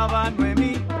encontraba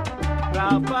Noemí,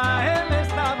 Rafael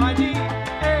estaba allí,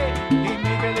 y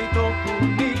Miguelito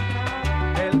Cuní,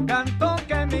 el canto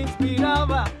que me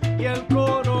inspiraba y el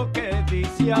coro que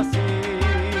decía así.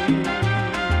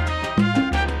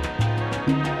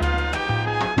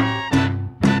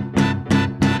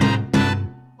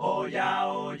 Oya,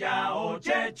 oya, oh,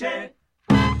 che, che.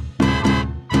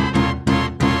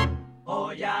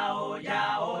 Oya,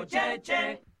 oya, oh, che,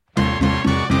 che.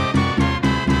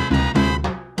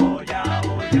 Oya,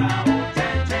 oya, oh, che,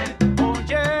 che.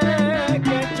 Oye,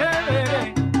 qué chévere.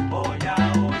 Oya,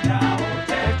 oya, oh,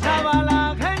 che, che. Estaba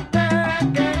la gente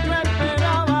que yo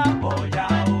esperaba. Oya,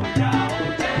 oya, oh,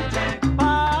 che, che.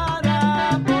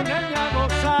 Para ponerme a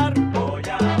gozar.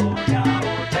 Oya, oya,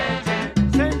 oh, che, che.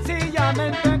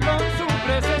 Sencillamente con su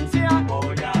presencia.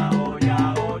 Oya,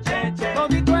 oya, oh, che, che.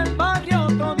 Todito el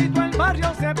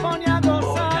barrio se pone a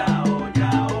gozar.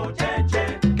 Oya, oh, che,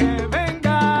 che. Que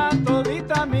venga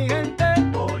todita mi gente.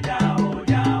 Oya, oh,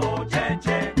 che,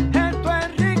 che. Esto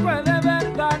es rico, es de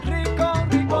verdad rico,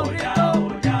 rico, rico. Oya,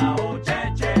 oh,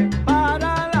 che, che.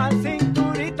 Para la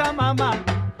cinturita, mamá.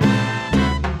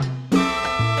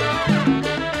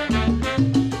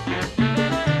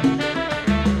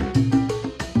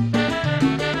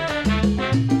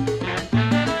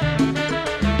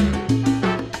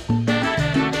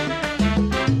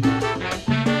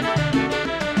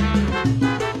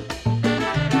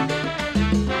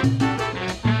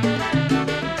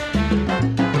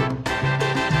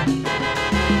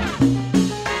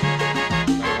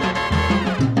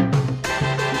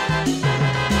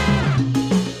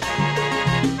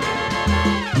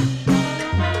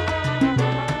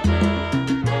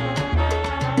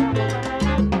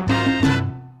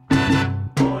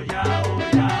 Oya,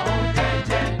 oya, oh, che,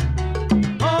 che.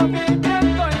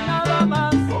 Movimiento y nada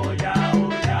más. Oya, oh,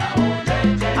 che,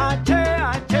 che. Ache,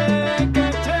 ache, qué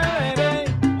chévere.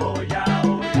 Oya,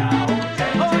 oh, che, che.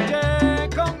 Oye,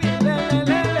 con mi le,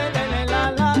 la,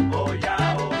 la. Oya,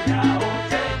 oh,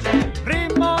 che, che.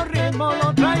 Ritmo, ritmo lo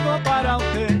traigo para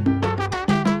usted.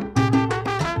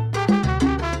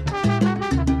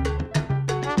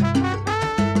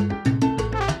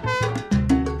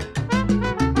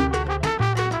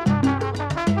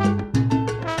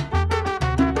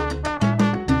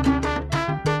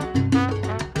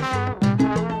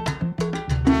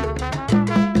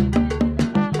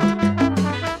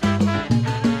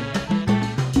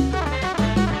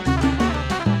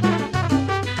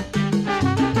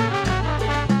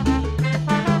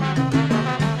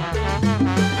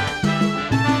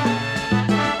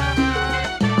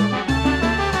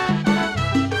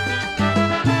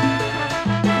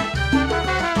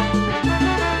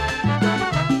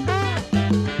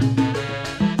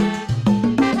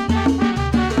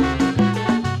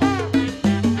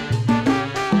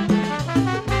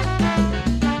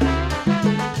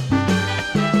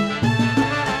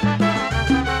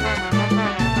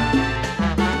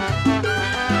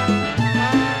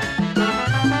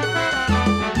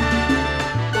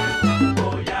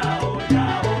 Oya, oh,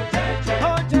 che, che.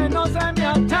 Oye, no se me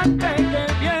achante que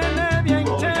viene bien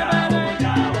chévere.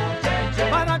 Oya, oh, che, che.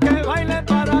 Para que baile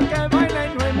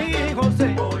Noemí y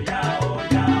José. Oya, oh,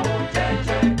 che,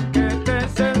 che. Que este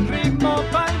es el ritmo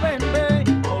pa'l bembé.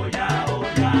 Oya, oh,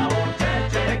 che,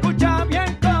 che. Escucha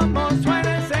bien cómo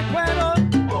suena ese cuero.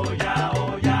 Oya,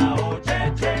 oh, che,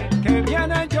 che. Que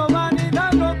viene Giovanni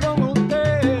Dago con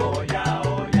usted. Oya,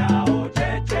 oh,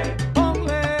 che, che.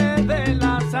 Ponle de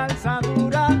la salsa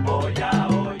dura. Oya,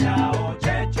 oh,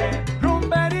 che, che.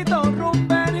 Rumberito,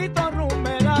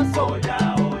 rumberazo.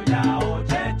 Oya, oh,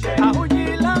 che, che. A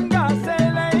Huilanga se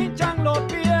le hinchan los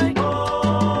pies.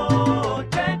 Oh,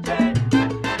 che, che.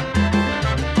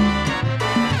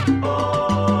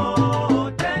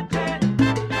 Oh, che, che.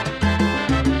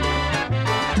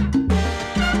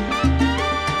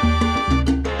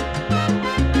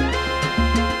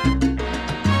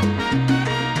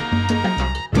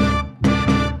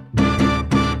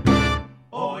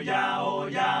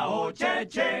 Oya, oh, che,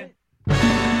 che.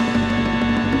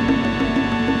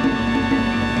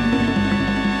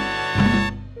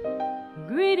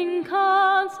 Greeting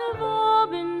cards have all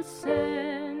been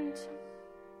sent.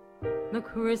 The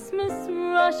Christmas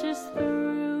rushes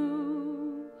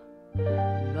through.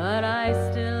 But I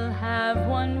still have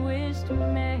one wish to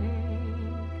make.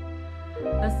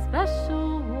 A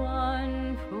special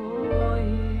one for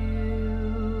you.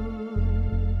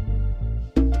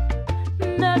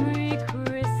 Merry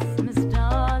Christmas,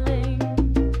 darling.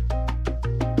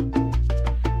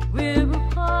 We're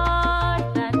apart,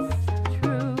 that's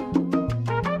true.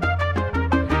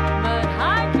 But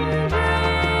I can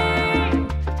dream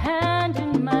hand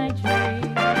in my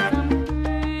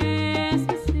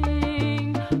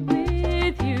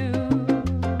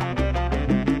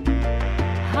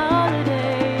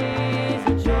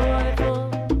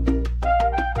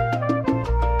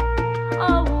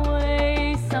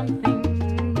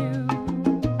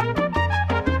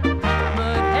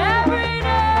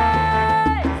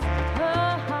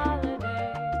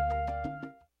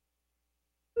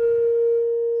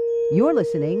You're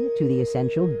listening to the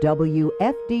essential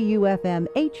WFDU-FM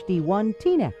HD1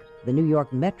 Teaneck, the New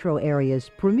York metro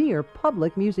area's premier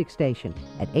public music station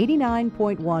at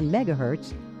 89.1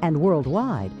 megahertz and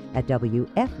worldwide at WFDU.FM.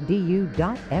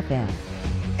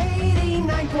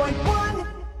 89.1.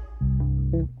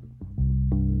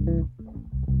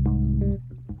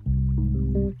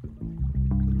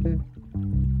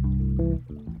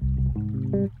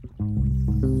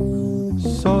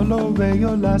 Solo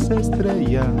veo las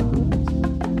estrellas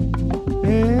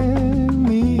en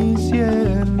mi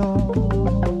cielo.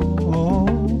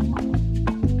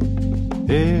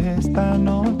 Esta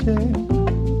noche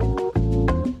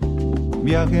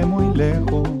viajé muy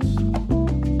lejos.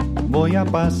 Voy a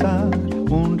pasar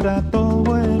un rato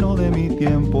bueno de mi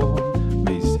tiempo,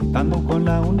 visitando con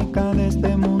la única de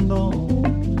este mundo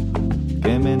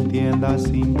que me entienda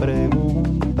sin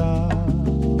preguntar.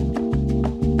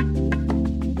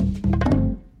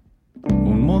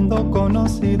 Un mundo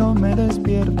conocido me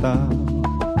despierta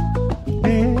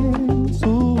en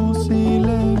su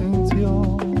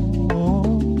silencio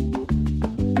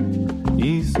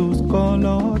y sus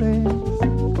colores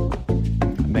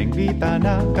me invitan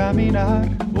a caminar.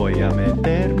 Voy a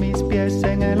meter mis pies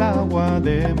en el agua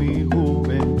de mi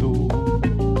juventud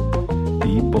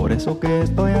y por eso que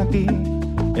estoy aquí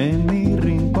en mi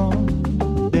rincón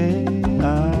de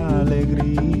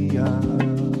alegría.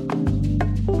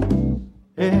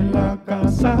 En la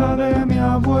casa de mi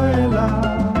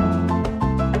abuela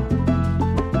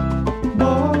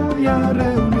voy a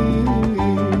reunir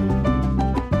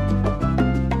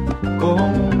con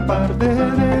un parte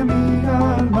de mi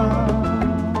alma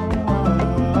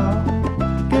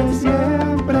que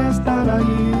siempre estará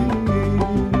allí.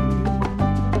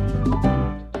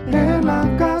 En la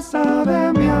casa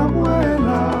de mi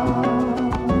abuela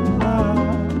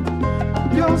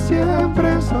yo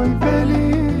siempre soy feliz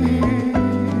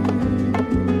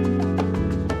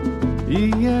y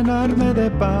llenarme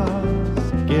de paz,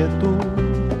 quietud,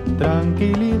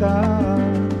 tranquilidad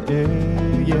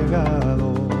he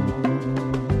llegado.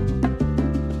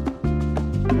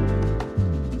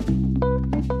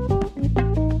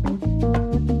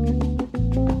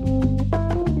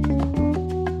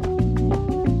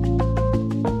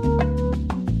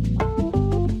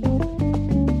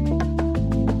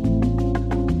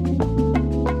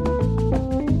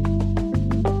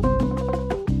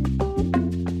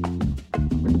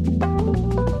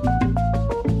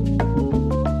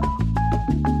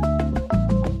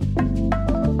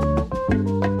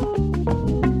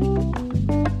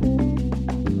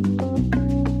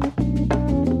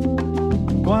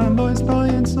 Cuando estoy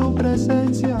en su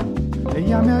presencia,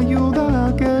 ella me ayuda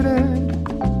a querer.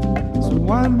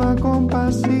 Su alma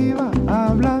compasiva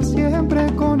habla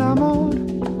siempre con amor.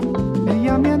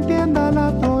 Ella me entiende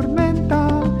la tormenta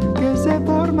que se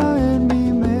forma en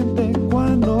mi mente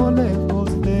cuando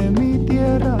lejos de mi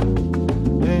tierra,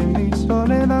 en mi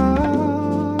soledad.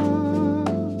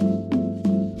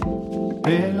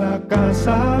 En la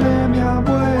casa de mi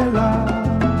abuela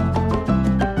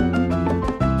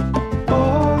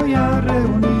voy a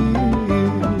reunir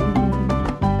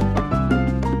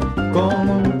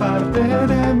como parte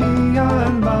de mi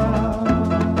alma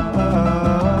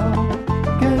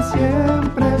que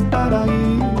siempre estará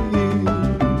ahí.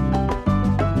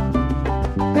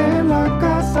 En la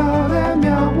casa de mi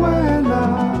abuela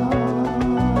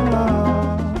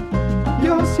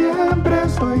yo siempre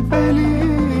soy feliz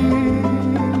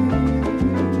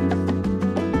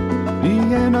y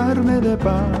llenarme de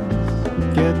paz,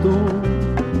 quietud,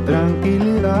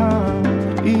 tranquilidad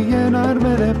y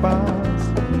llenarme de paz,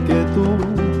 quietud,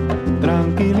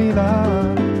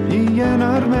 tranquilidad y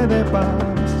llenarme de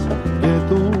paz,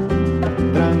 quietud,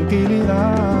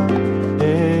 tranquilidad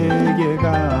he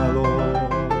llegado.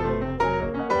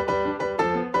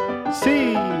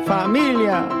 Sí,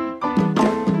 familia,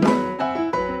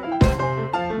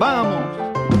 vamos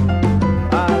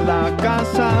a la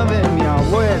casa de mi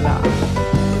abuela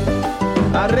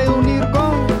a reunir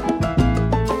con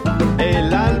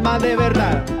el alma de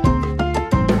verdad.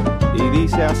 Y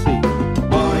dice así: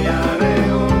 voy a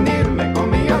reunirme con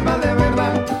mi alma de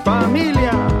verdad.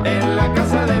 Familia, en la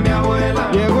casa de mi abuela.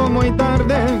 Llego muy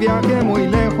tarde, viajé muy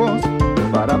lejos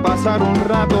para pasar un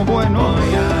rato bueno.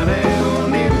 Voy a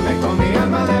reunirme con mi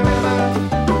alma de verdad.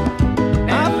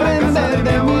 Aprender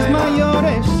de mis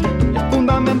mayores es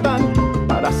fundamental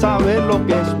para saber lo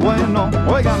que es bueno.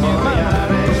 Oiga, mi hermano. Voy a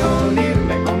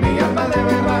reunirme con mi alma de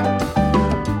verdad.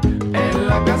 En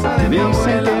la casa de mi abuela.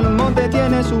 Dicen que el monte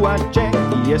tiene su H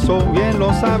y eso bien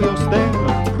lo sabe usted,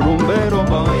 rumbero.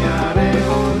 Voy a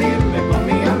reunirme con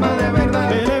mi alma de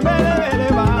verdad.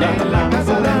 En la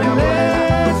casa de mi abuela.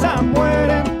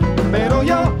 Muere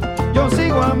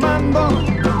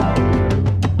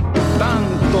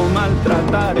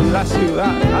la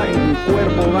ciudad, ay, mi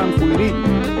cuerpo blanco y gris.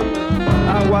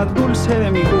 Agua dulce de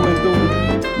mi juventud,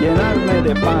 llenarme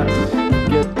de paz,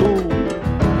 quietud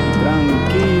y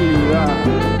tranquilidad.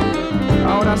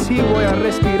 Ahora sí voy a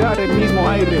respirar el mismo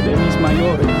aire de mis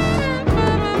mayores.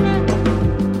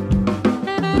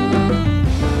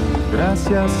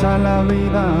 Gracias a la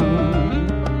vida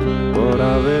por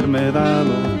haberme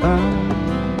dado tanto.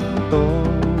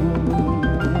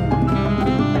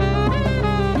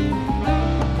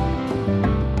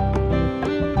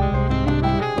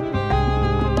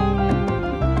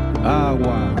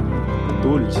 Agua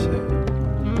dulce.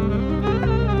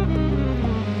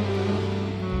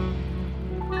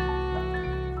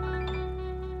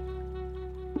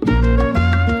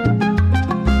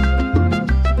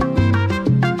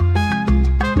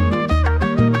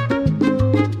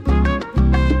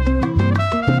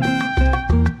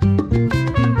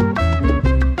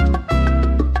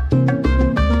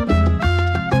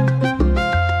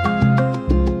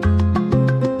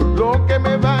 Lo que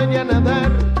me vayan a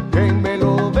dar, que me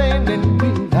lo den en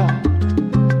vida.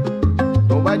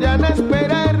 No vayan a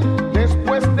esperar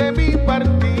después de mi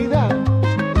partida.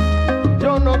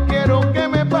 Yo no quiero que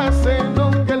me pase lo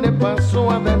que le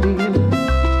pasó a Daniel,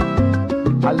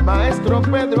 al maestro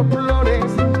Pedro Flores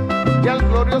y al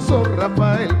glorioso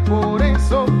Rafael. Por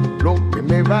eso, lo que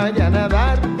me vayan a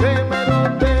dar, que me lo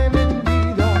den en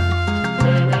vida.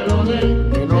 Que me lo den,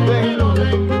 que lo den, que lo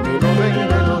den, que lo den,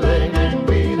 que lo den en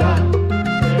vida.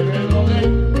 Que me lo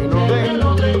den, que lo den, que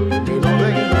lo den, que lo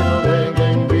den, que lo den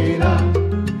en vida.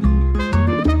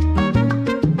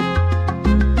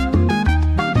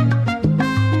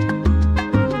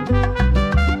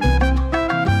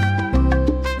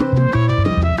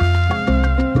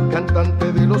 Cantante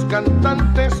de los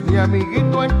cantantes, mi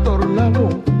amiguito Héctor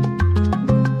Lavoe,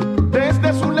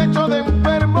 desde su lecho de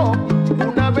enfermo,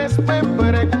 una vez me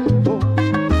preguntó: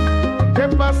 ¿qué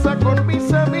pasa con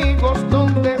mis amigos?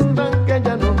 ¿Dónde están que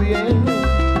ya no vienen?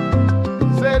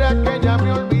 ¿Será que ya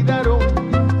me olvidaron?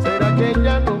 ¿Será que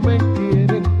ya no me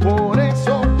quieren? Por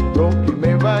eso, lo que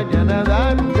me vayan a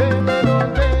dar, que me lo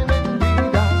den en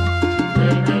vida. Que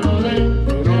me lo den,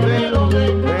 que lo den, que lo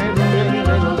den, que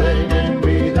lo den en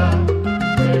vida.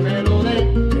 Que me lo den,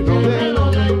 que lo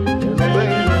den, que lo den,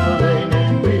 que lo den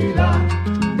en vida.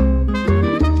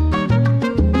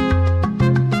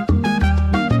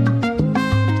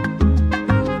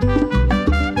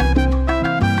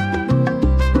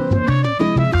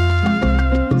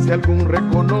 Si algún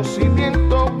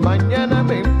reconocimiento mañana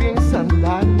me piensan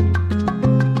dar,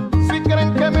 si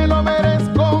creen que me lo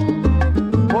merezco,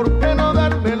 ¿por qué no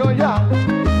dármelo ya?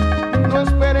 No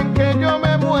esperen que yo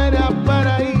me muera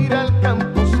para ir al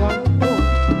campo santo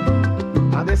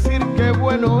a decir que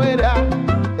bueno era,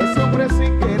 ese hombre sí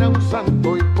que era un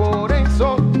santo. Y por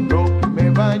eso, lo que me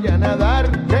vayan a dar,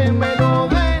 que me lo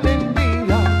den en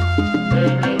vida. Que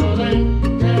me lo den,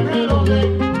 que me lo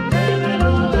den, que me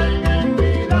lo den en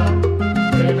vida.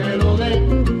 Que me lo den,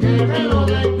 que me lo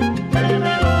den, que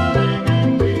me lo den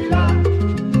en vida.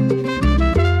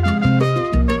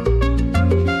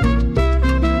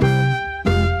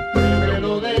 Que me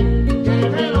lo den, que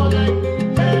me lo den,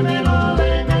 que me lo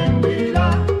den en vida.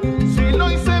 Si lo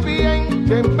hice bien,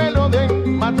 que me lo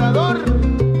den, matador,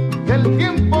 que el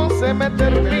tiempo se me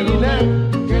termina.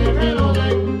 Que me lo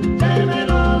den, que me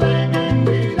lo den en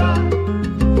vida.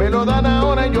 Me lo dan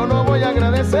ahora y yo no voy a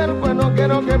agradecer, pues no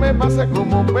quiero que me pase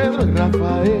como Pedro y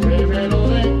Rafael. Que me lo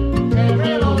den, que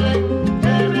me lo den,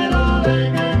 que me lo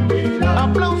den en vida.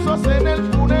 Aplausos en el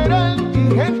funeral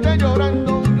y gente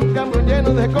llorando, y un camión lleno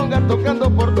de congas tocando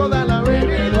por toda la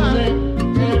avenida.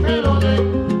 Que me lo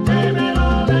den, que me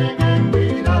lo den en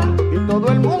vida. Y todo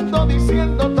el mundo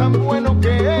diciendo tan bueno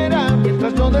que era,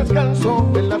 mientras yo descanso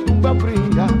en la tumba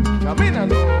fría,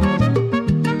 caminando.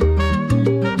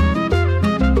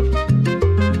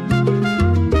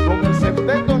 Con el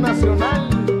septeto nacional.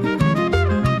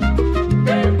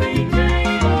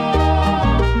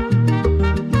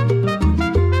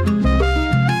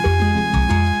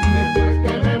 Después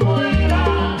que me muera,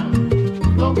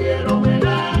 no quiero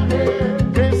homenaje.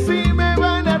 Que si me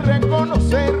van a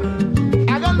reconocer,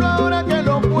 háganlo ahora que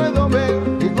lo puedo ver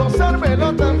y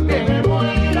gozármelo también. Que me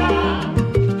muera,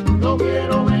 no quiero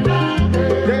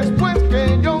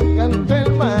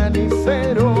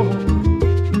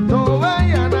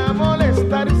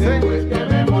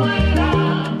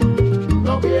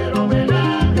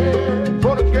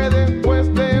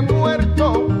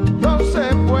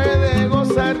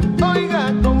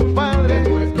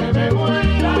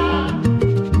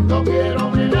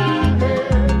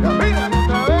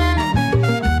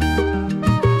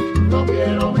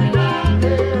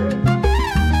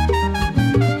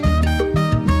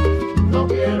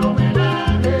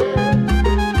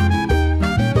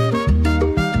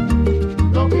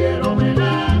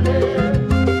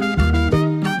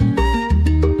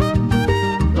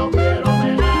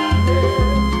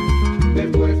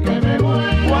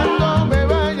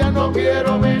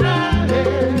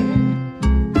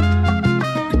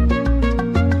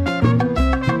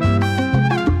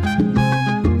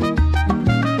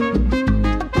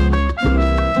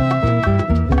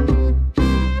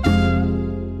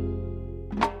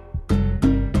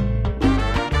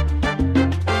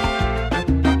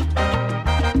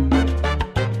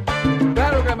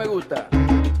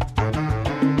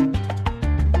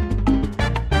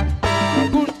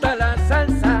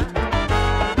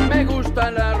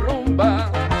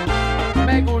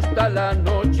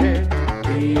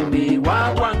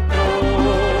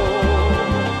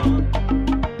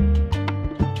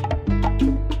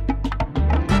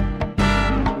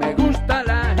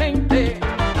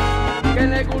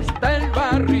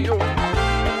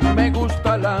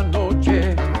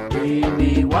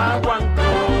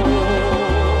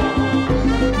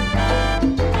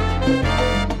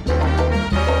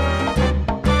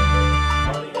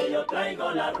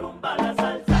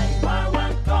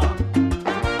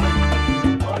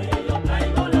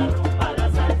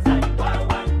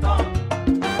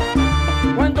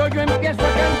Cuando yo empiezo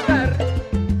a cantar,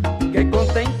 qué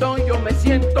contento yo me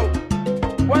siento.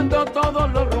 Cuando todos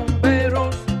los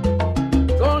rumberos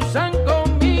gozan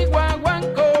con mi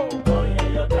guaguancó.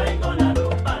 Oye, yo traigo la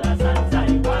rumba, la salsa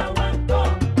y guaguancó.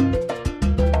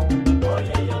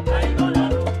 Oye, yo traigo la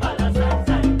rumba, la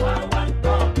salsa y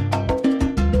guaguancó.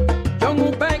 John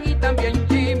Upeg y también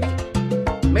Jimmy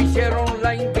me hicieron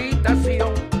la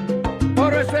invitación.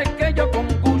 Por eso es que yo con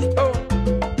gusto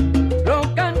lo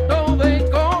canto de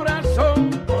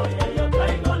corazón. Oye, yo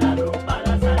traigo la rumba,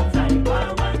 la salsa y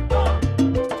guaguancó.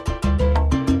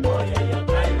 Oye, yo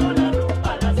traigo la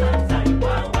rumba, la salsa y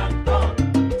guaguancó.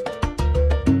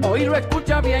 Hoy lo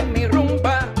escucha bien mi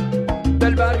rumba,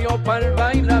 del barrio pa'l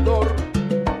bailador.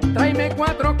 Tráeme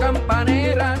 4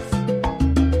 campaneras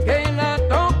que la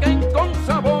toquen con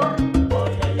sabor.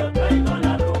 Oye, yo traigo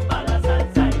la rumba, la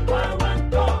salsa y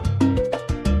guaguancó.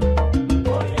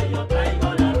 Oye, yo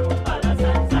traigo la rumba, la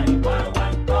salsa y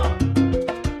guaguancó.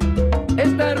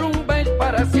 Esta rumba es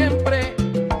para siempre,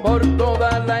 por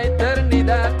toda la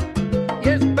eternidad. Y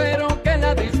espero que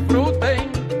la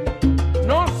disfruten,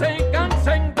 no se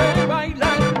cansen de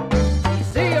bailar y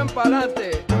sigan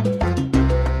pa'lante.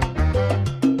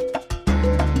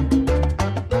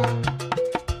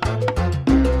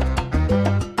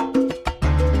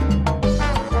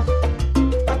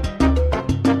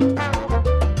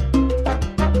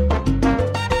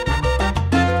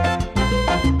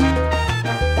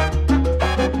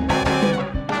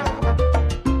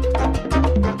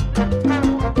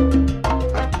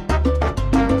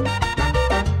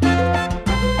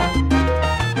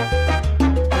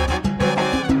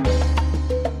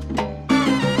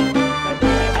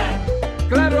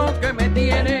 Claro que me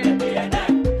tiene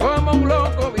como un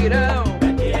loco virado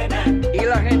y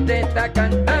la gente está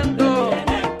cantando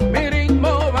mi ritmo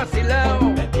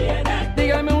vacilado.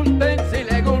 Dígame usted si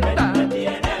le gusta,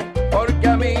 porque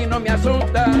a mí no me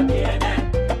asusta.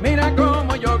 Mira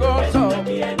cómo yo gozo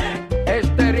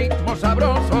este ritmo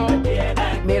sabroso.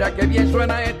 Mira que bien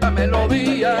suena esta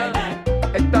melodía,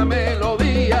 esta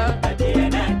melodía.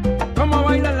 Cómo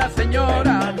baila la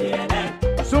señora,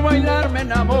 su bailar me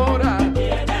enamora.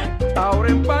 Ahora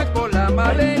empaco la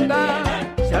maleta,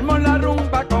 se armó la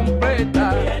rumba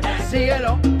completa.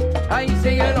 Síguelo, ay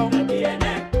síguelo,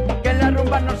 que la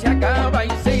rumba no se acaba, y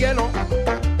síguelo,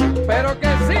 pero que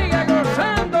siga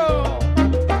gozando.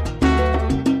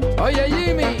 Oye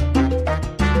Jimmy,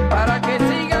 para que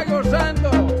siga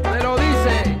gozando, me lo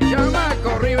dice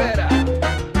Chamaco Rivera.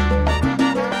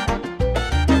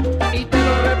 Y te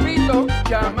lo repito,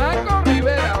 Chamaco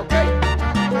Rivera, ¿ok?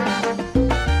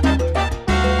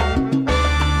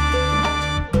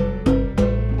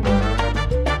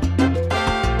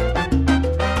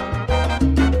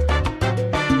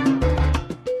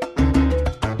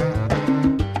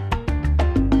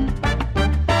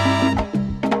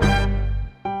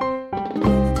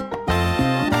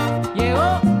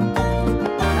 Llegó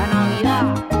la Navidad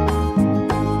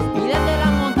y desde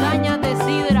las montañas de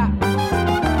Sidra,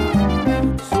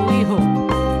 su hijo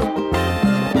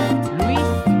Luis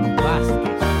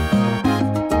Vázquez.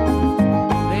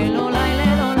 Lelo, la,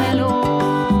 lelo, lelo.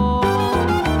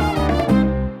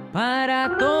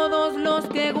 Para todos los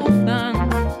que gustan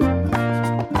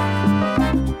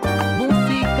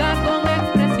música con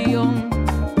expresión,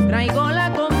 traigo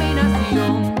la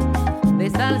combinación de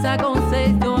salsa con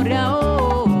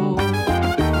sectoriao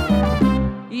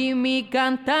y mi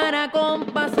cantar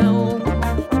acompasado.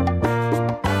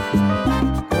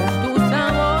 Con tu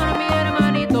sabor, mi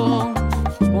hermanito,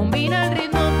 combina el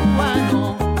ritmo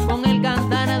cubano con el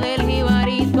cantar del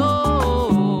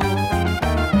jibarito.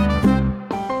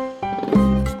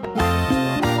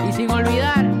 Y sin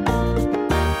olvidar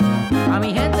a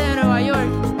mi gente de Nueva York,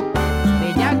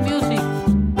 de Jack Music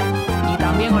y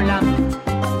también Orlando.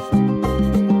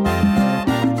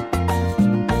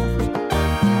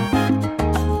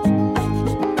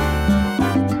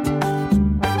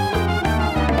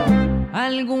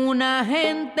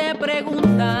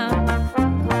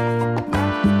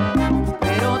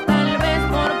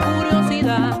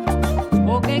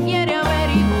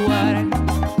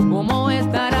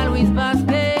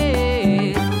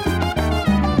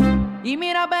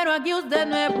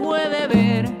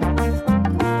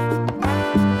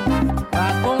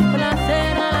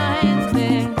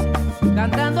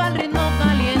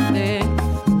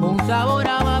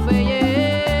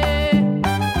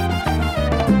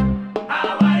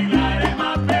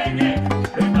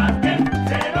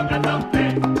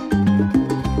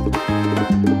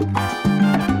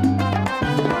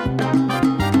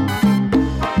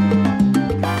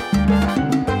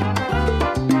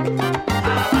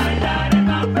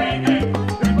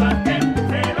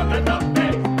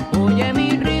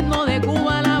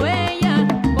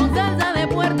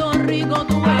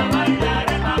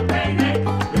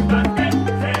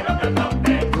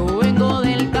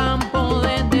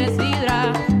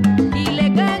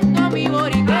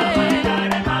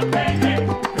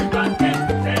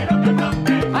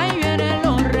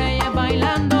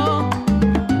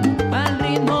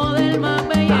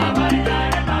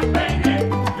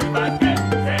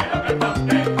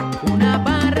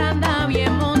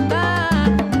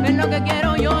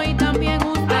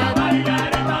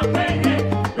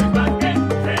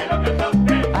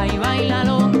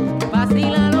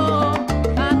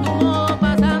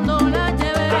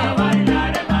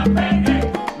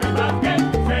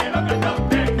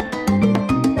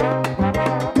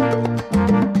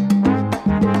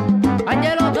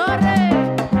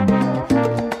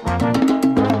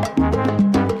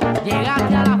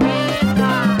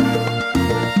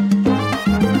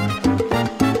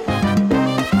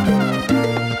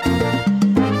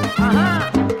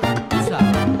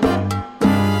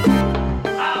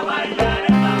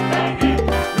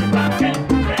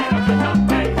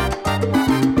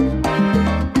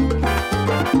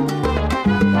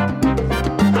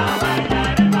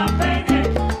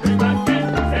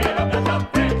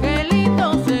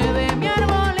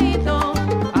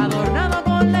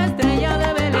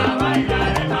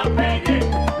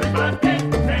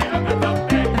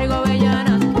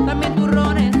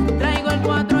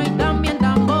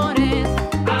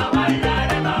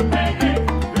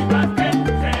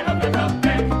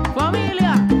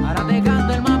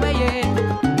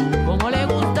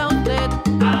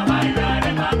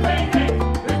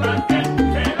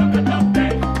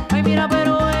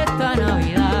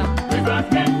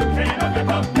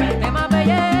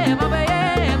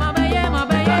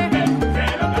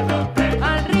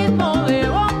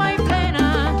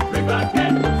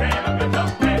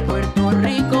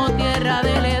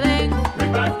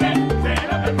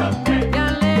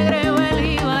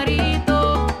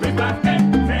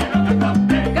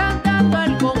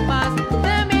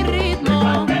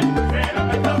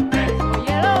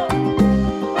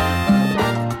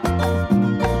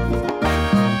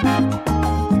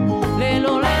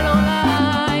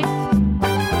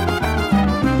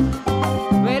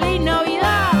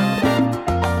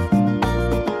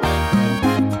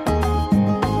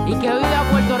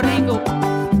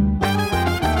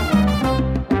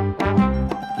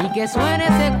 que suene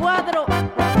ese cuatro.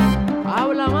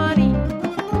 Habla, Mari.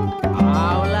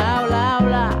 Habla, habla,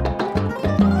 habla.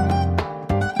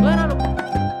 Suénalo.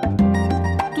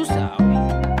 Tú sabes.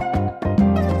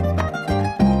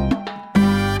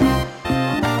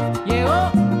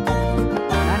 Llegó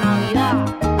la Navidad.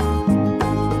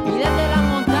 Y desde las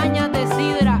montañas de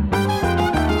Sidra,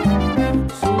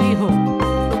 su hijo,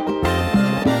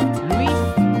 Luis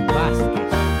Vázquez.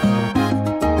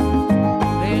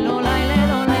 Lelo, la,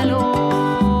 lelo, lelo.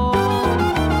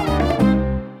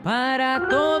 Para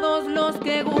todos los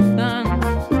que gustan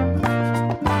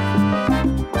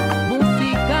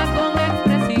música con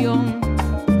expresión,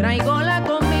 traigo la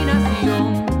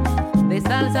combinación de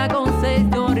salsa con 6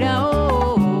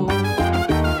 torreao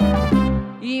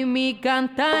y mi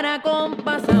cantar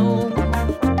acompasado. Con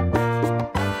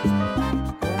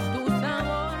tu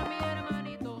sabor, mi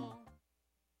hermanito.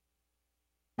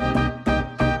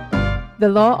 The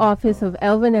law office of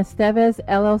Elvin Estevez,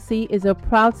 LLC, is a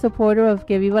proud supporter of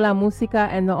Que Viva la Música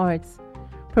and the arts,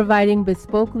 providing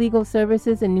bespoke legal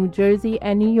services in New Jersey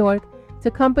and New York to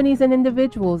companies and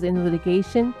individuals in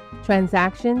litigation,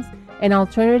 transactions, and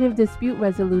alternative dispute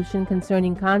resolution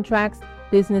concerning contracts,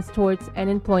 business torts, and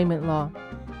employment law.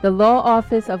 The law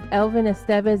office of Elvin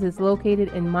Estevez is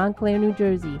located in Montclair, New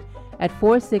Jersey, at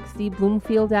 460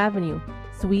 Bloomfield Avenue,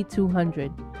 Suite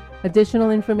 200. Additional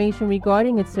information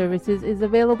regarding its services is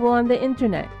available on the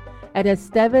internet at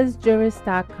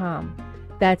estevezjuris.com.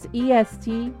 That's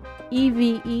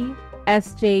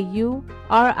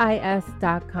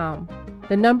ESTEVESJURIS.com.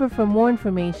 The number for more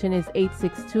information is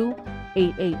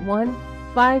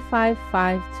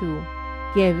 862-881-5552.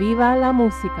 Que viva la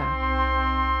música!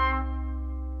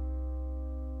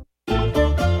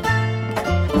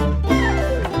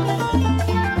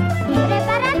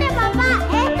 Prepárate, papá,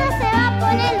 esto se va a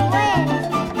poner bueno.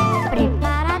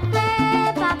 Prepárate,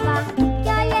 papá, que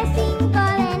hoy es 5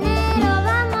 de enero.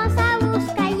 Vamos a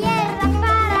buscar hierba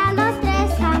para los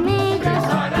 3 camellos.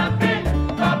 Prepárate,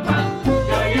 papá,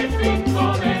 que hoy es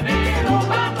 5 de enero.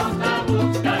 Vamos a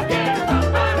buscar hierba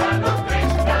para los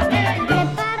 3 camellos.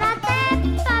 Prepárate,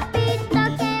 papito,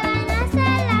 que van a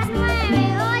ser las 9.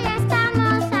 Hoy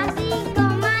estamos a 5,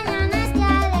 mañana es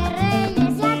día de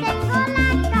Reyes. Ya tengo la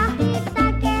cajita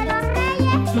que los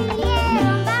reyes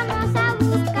pidieron. Vamos a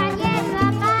buscar hierba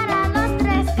para los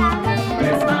 3 camellos.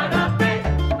 Prepárate,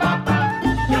 papá,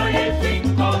 que hoy es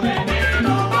 5 de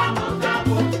enero. Vamos a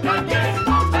buscar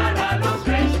hierba para los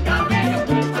 3 camellos.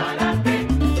 Prepárate,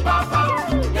 papá,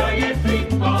 que hoy es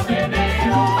 5 de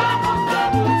enero. Vamos a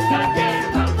buscar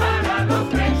hierba para los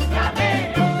 3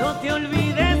 camellos. No te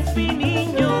olvides, mi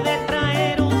niño, de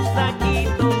traer un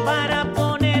saquito para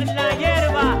poner la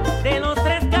hierba de los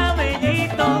 3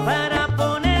 camellitos. Para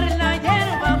poner la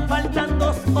hierba faltan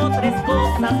 2 o 3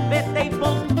 cosas. Vete y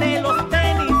ponte los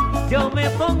tenis, yo me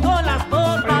pongo las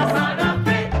botas.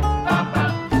 Prepárate,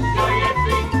 papá, que hoy es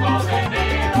 5 de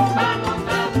enero. Vamos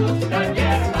a buscar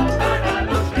hierba para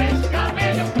los 3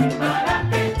 camellos.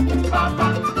 Prepárate,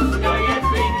 papá, que hoy es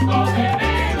 5 de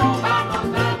enero. Vamos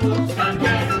a buscar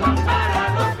hierba para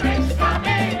los 3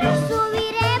 camellos.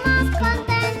 Subiremos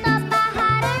contentos,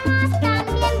 bajaremos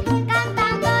también,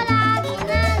 cantando la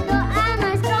aguinaldo a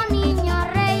nuestro niño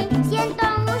rey. Siento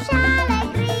mucha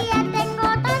alegría, tengo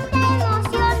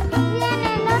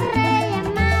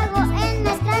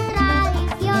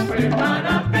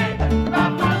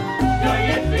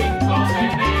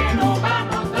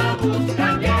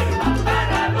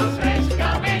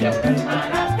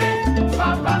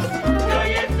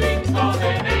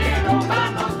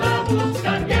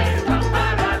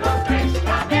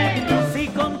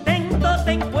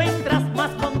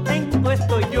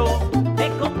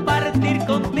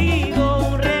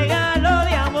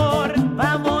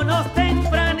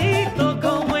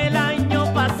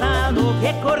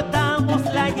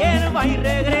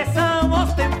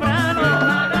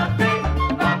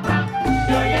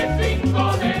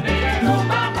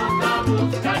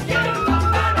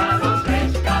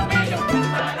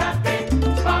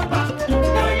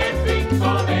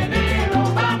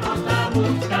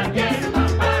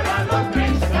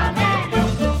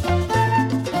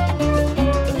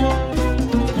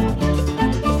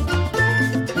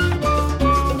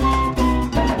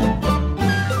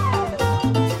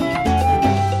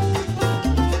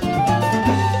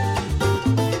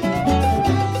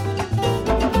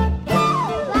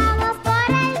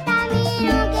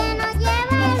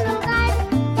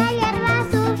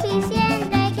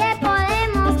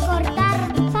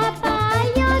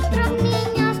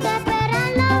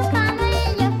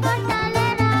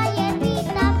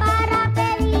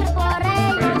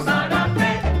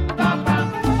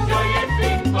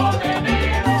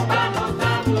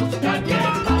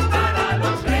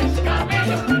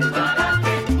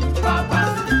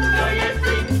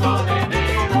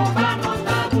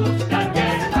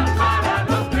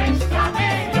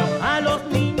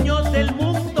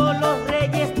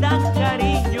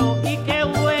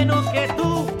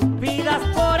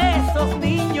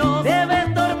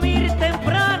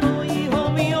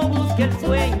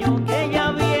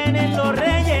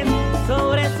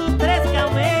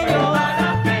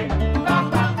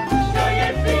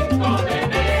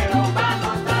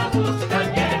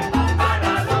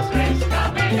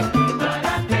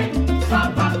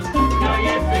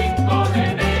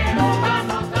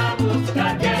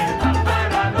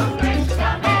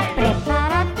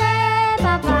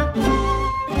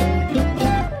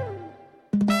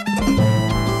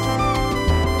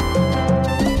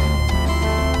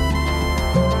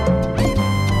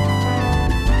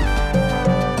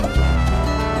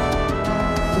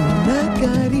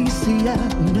caricia,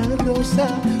 una rosa,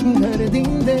 un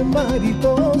jardín de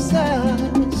mariposas,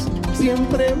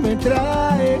 siempre me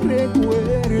trae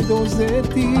recuerdos de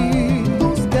ti.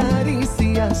 Tus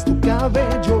caricias, tu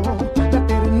cabello, la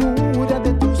ternura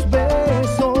de tus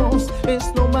besos,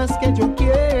 es lo más que yo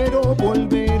quiero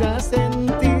volver a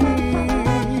sentir.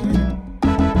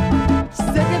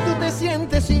 Sé que tú te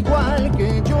sientes igual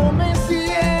que yo me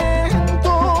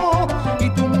siento, y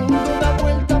tu mundo da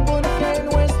vuelta porque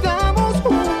no estamos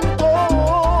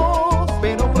juntos,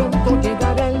 pero pronto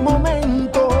llegará el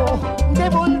momento de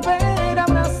volver a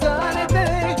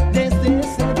abrazarte. Desde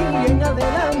ese día en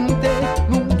adelante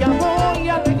nunca voy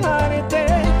a dejarte.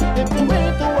 Te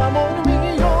prometo, amor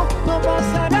mío, no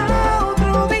pasará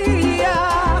otro día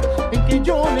en que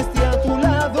yo no esté a tu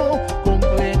lado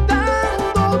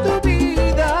completando tu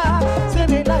vida.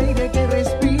 Seré el aire que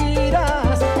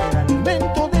respiras, el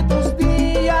alimento de tus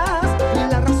días,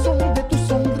 la razón de tus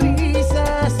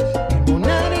sonrisas, el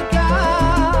monarca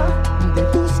de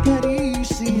tus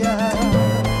caricias.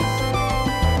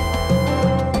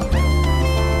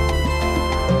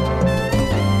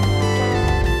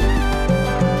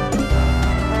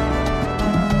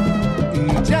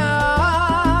 Y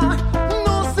ya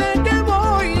no sé qué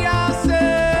voy a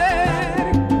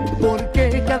hacer,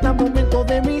 porque cada momento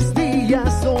de mis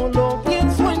días solo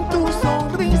pienso en tu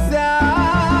sonrisa.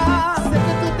 Sé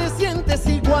que tú te sientes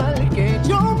igual que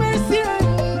yo me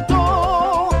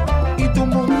siento, y tu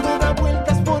mundo da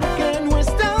vueltas porque no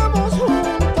estamos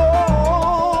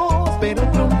juntos, pero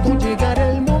pronto llegará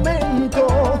el momento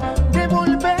de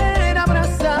volver a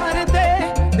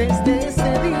abrazarte. Desde ese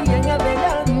día en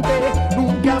adelante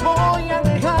nunca voy a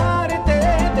dejarte.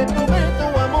 Te prometo,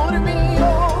 amor mío,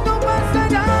 no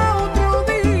pasará otro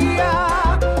día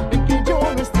en que yo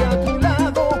no esté a tu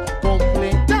lado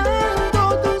completando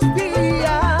tus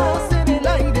días. Seré el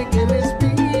aire que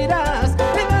respiras,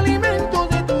 el alimento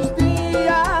de tus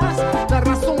días, la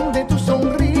razón de tus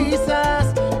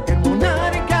sonrisas, el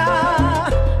monarca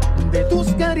de tus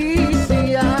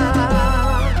caricias.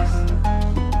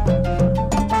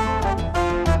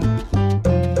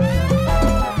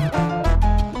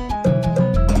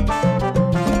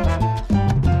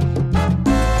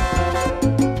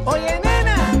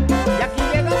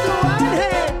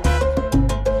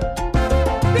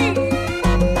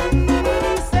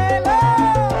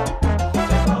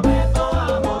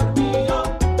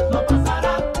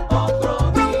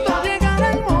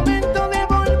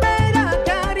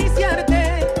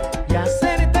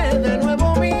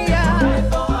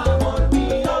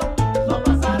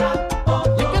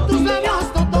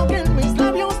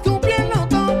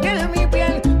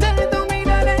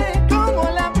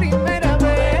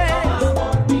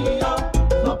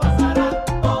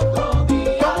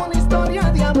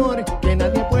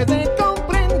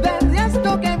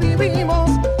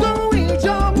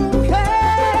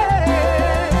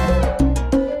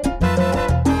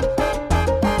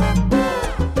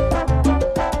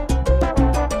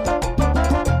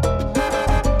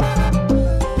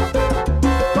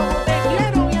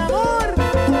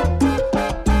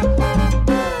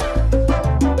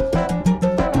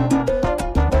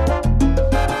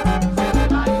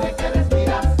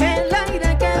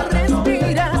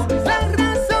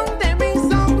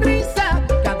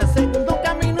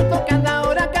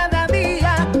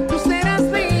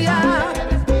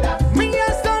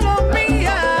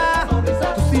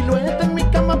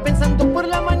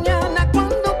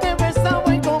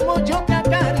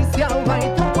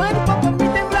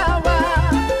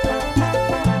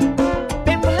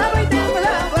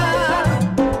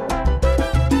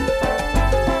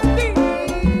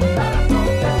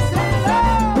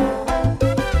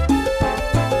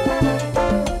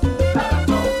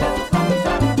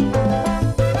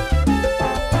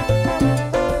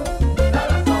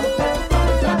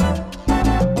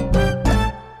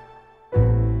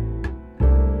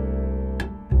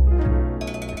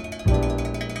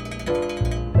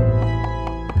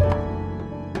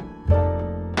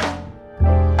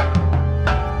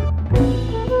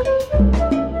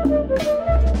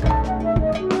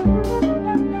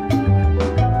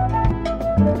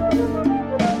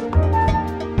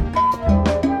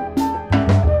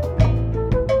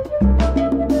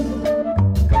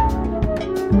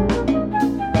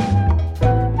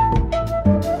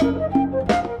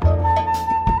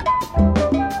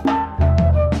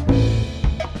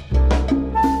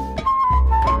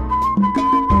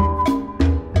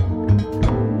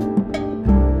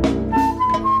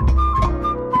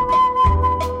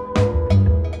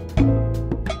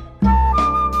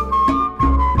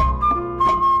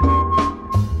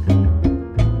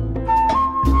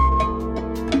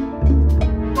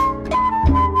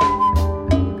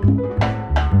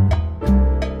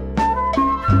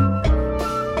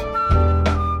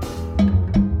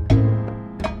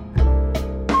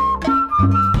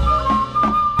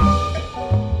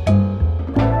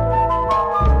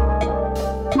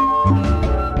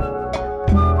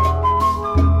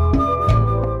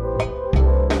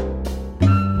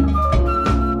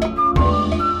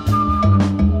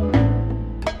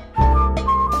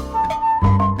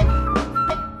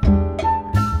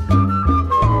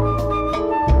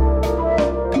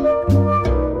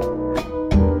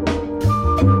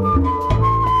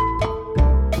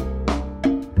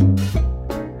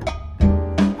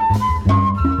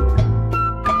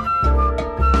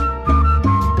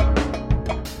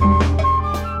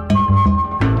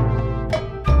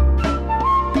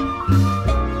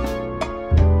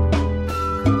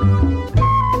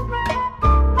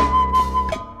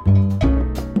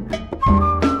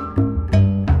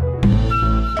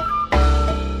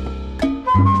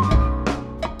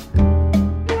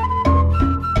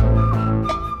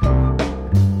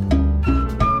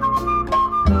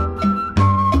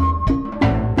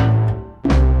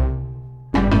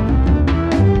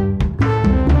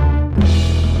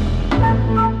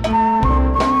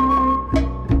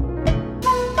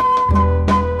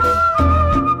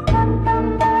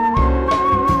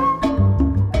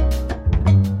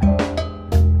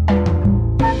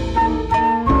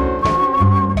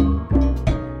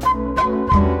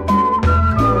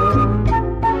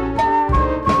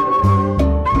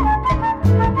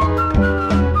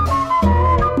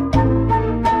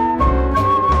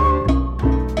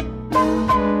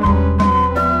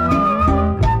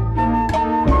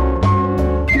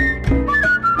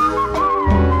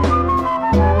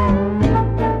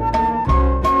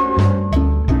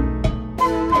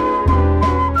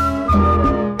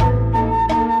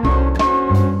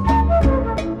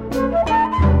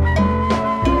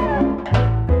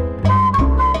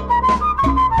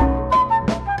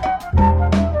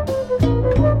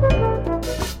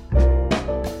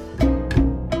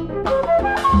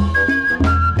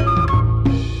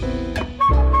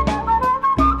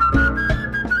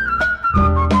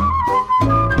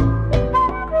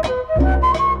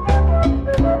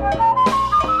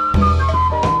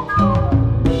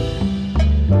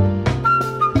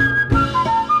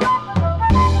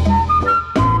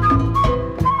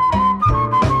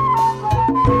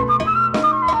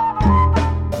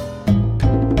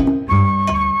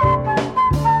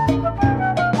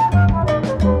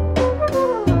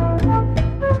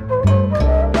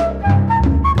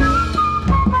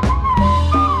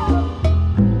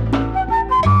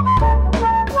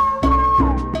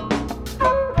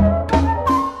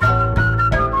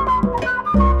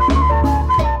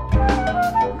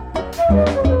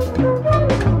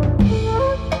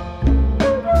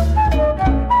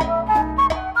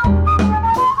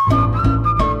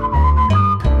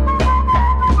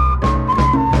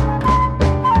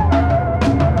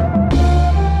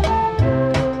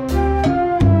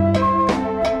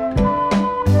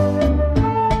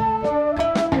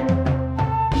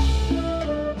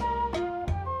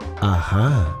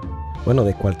 Ajá. Bueno,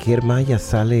 de cualquier malla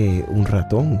sale un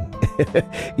ratón.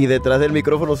 Y detrás del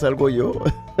micrófono salgo yo.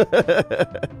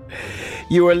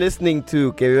 You are listening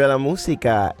to Que Viva la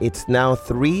Música. It's now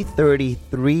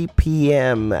 3:33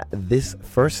 p.m. this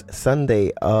first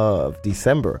Sunday of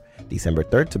December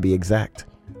 3rd to be exact.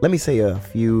 Let me say a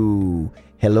few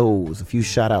hellos, a few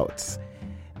shout-outs,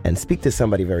 and speak to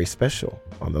somebody very special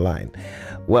on the line.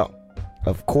 Well,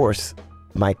 of course,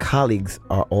 my colleagues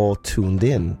are all tuned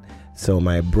in. So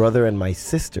my brother and my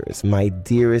sisters, my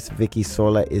dearest Vicky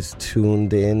Sola is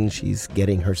tuned in. She's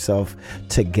getting herself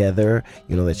together.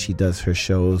 You know that she does her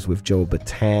shows with Joe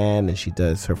Batan, and she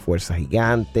does her Fuerza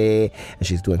Gigante, and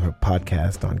she's doing her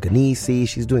podcast on Ganesi.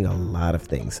 She's doing a lot of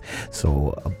things.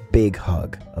 So a big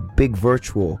hug, a big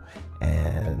virtual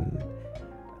and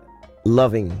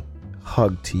loving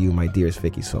hug to you, my dearest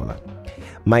Vicky Sola.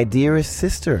 My dearest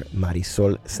sister,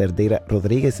 Marisol Cerdeira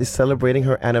Rodriguez, is celebrating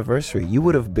her anniversary. You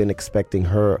would have been expecting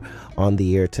her on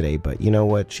the air today, but you know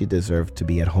what? She deserved to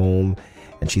be at home,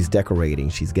 and she's decorating.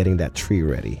 She's getting that tree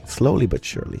ready, slowly but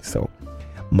surely. So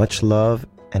much love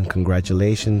and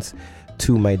congratulations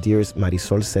to my dearest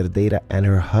Marisol Cerdeira and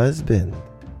her husband,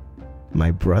 my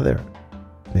brother,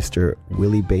 Mr.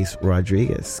 Willie Bass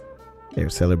Rodriguez. They're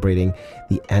celebrating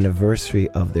the anniversary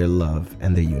of their love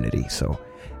and their unity. So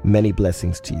many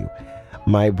blessings to you.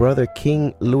 My brother,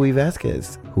 King Louis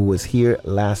Vasquez, who was here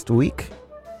last week,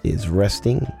 is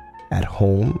resting at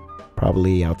home,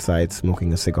 probably outside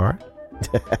smoking a cigar.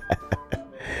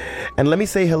 And let me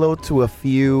say hello to a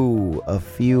few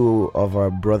of our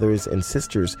brothers and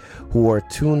sisters who are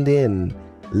tuned in,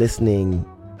 listening,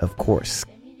 of course.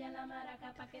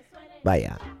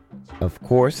 Vaya, of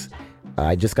course.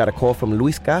 I just got a call from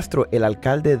Luis Castro, el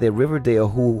alcalde de Riverdale,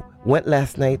 who went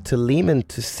last night to Lehman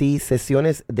to see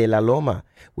Sesiones de la Loma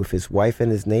with his wife and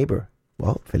his neighbor.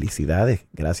 Well, felicidades.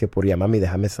 Gracias por llamarme y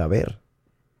déjame saber.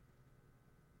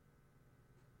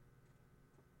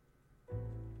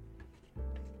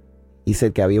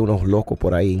 Dice que había unos locos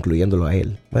por ahí, incluyéndolo a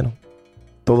él. Bueno,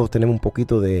 todos tenemos un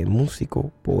poquito de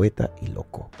músico, poeta y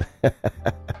loco.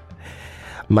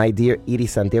 My dear Edie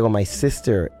Santiago, my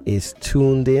sister, is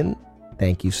tuned in.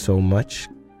 Thank you so much.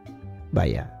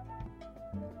 Vaya.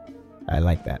 I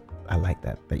like that.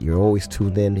 That you're always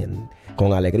tuned in and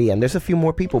con alegría. And there's a few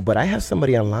more people, but I have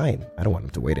somebody online. I don't want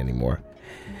them to wait anymore.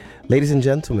 Ladies and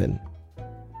gentlemen,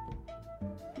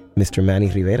 Mr.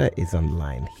 Manny Rivera is on the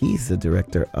line. He's the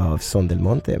director of Son del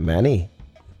Monte. Manny.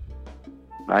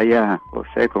 Vaya,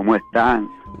 José, ¿cómo están?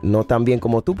 No tan bien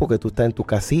como tú, porque tú estás en tu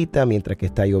casita mientras que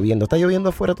está lloviendo. ¿Está lloviendo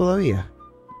afuera todavía?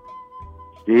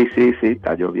 Sí,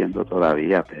 está lloviendo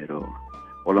todavía, pero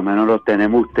por lo menos los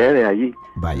tenemos ustedes allí.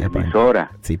 Vaya, en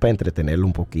emisora. Sí, para entretenerlo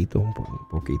un poquito.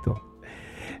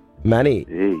 Manny,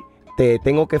 sí. Te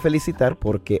tengo que felicitar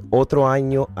porque otro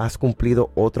año has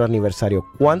cumplido otro aniversario.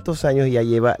 ¿Cuántos años ya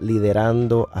lleva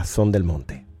liderando a Son del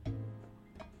Monte?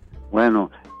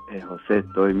 Bueno, José,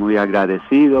 estoy muy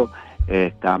agradecido.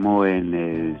 Estamos en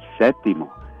el 7º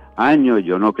año.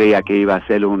 Yo no creía que iba a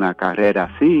ser una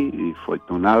carrera así y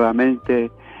afortunadamente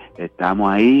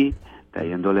estamos ahí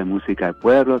trayéndole música al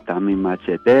pueblo. Están mis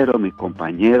macheteros, mis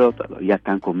compañeros, todavía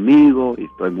están conmigo y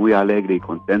estoy muy alegre y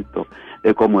contento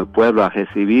de cómo el pueblo ha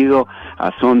recibido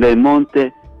a Son del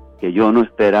Monte, que yo no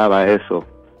esperaba eso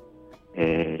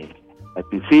al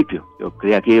principio. Yo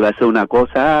creía que iba a ser una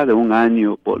cosa de un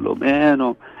año, por lo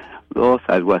menos 2,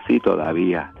 algo así.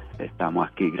 Todavía estamos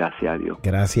aquí, gracias a Dios.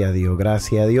 Gracias a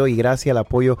Dios y gracias al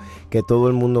apoyo que todo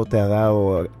el mundo te ha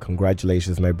dado.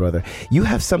 Congratulations, my brother. You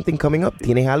have something coming up.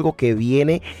 Tienes algo que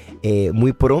viene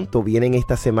muy pronto, viene en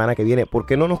esta semana que viene. ¿Por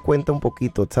qué no nos cuenta un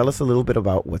poquito? Tell us a little bit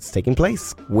about what's taking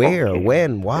place. Where,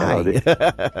 when, why.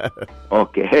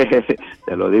 Ok,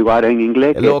 te lo digo ahora en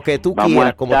inglés. Lo que tú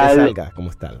quieras, como te salga, como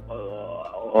está.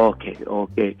 Ok,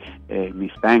 mi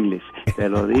Spanglish. Te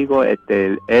lo digo,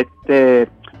 este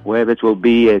jueves will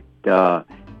be at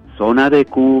Zona de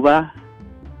Cuba,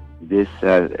 this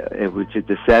which is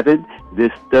the 7th,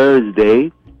 this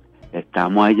Thursday.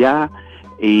 Estamos allá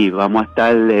y vamos a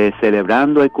estar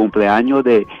celebrando el cumpleaños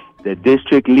de the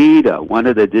district leader, one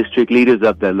of the district leaders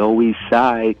of the Lower East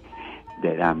Side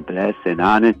that I'm blessed and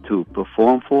honored to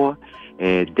perform for,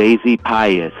 Daisy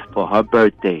Pius, for her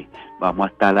birthday. Vamos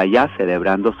a estar allá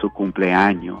celebrando su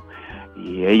cumpleaños.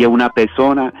 Y ella es una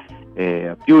persona,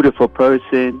 a beautiful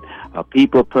person, a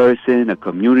people person, a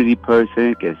community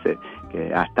person, que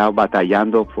ha estado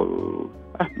batallando por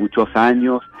muchos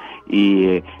años.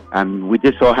 Y we're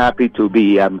just so happy to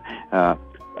be,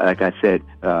 like I said,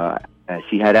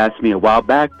 she had asked me a while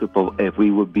back if we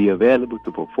would be available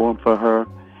to perform for her.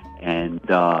 And,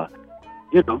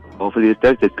 hopefully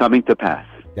it's coming to pass.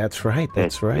 That's right.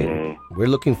 We're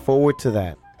looking forward to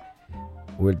that.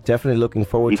 We're definitely looking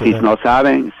forward Y to si that. no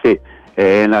saben, sí,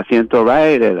 en la 100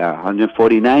 Right, de la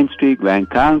 149th Street, Grand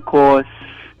Concourse.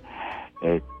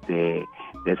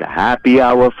 There's a happy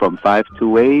hour from 5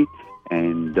 to 8,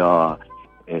 and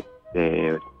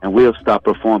we'll start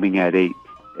performing at 8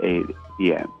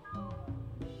 p.m.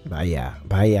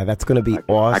 Vaya, that's going to be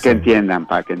Para que awesome. entiendan.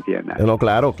 No,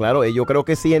 claro. Yo creo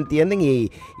que sí entienden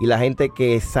y la gente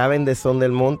que saben de Son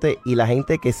del Monte y la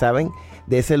gente que saben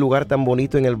de ese lugar tan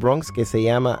bonito en el Bronx que se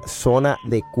llama Zona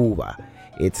de Cuba.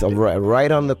 It's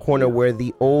right on the corner where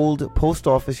the old post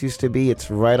office used to be.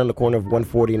 It's right on the corner of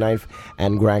 149th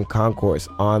and Grand Concourse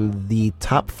on the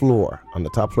top floor. On the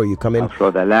top floor, you come in.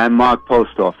 So the landmark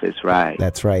post office, right?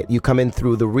 That's right. You come in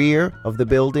through the rear of the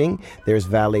building. There's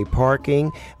valet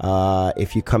parking.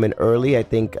 If you come in early, I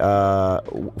think,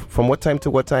 from what time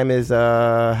to what time is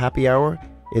happy hour?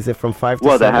 Is it from 5 to 7?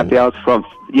 Well, the happy hour's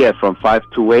from 5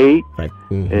 to 8. Right.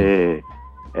 Mm-hmm.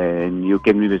 And you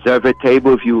can reserve a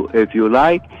table if you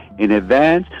like in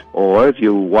advance, or if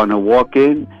you want to walk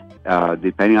in,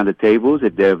 depending on the tables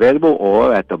if they're available,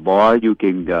 or at the bar you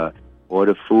can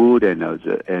order food and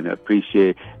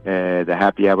appreciate the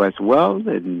happy hour as well,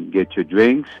 and get your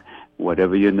drinks,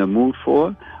 whatever you're in the mood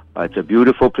for. It's a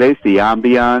beautiful place, the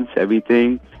ambiance,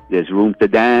 everything. There's room to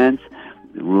dance,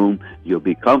 you'll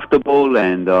be comfortable,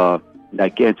 and I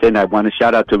can't say, I want to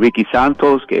shout out to Ricky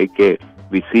Santos, que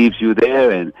receives you there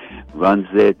and runs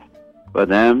it for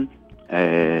them,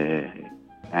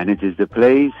 manages the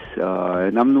place,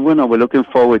 and we're looking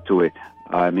forward to it.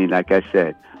 I mean, like I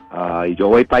said, yo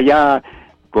voy para allá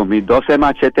con mis 12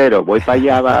 macheteros, voy para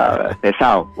allá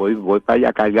pesado, voy para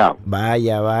allá cargado.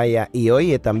 Vaya. Y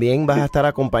oye, también vas a estar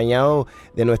acompañado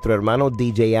de nuestro hermano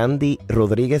DJ Andy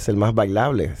Rodríguez, el más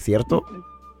bailable, ¿cierto?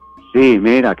 Sí,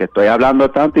 mira, que estoy hablando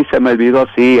tanto y se me olvidó,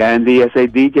 sí, Andy es el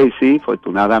DJ, sí,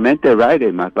 afortunadamente, right,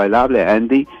 el más bailable,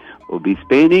 Andy will be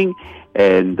spinning,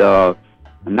 and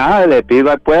nada, le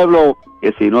pido al pueblo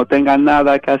que si no tengan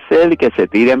nada que hacer, que se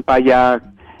tiren para allá,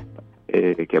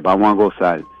 que vamos a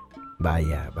gozar.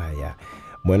 Vaya.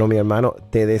 Bueno, mi hermano,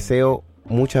 te deseo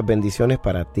muchas bendiciones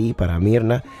para ti, para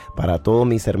Mirna, para todos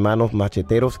mis hermanos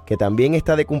macheteros, que también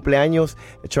está de cumpleaños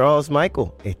Charles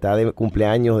Michael, está de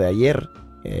cumpleaños de ayer.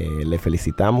 Le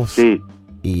felicitamos. Sí.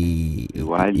 Y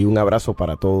un abrazo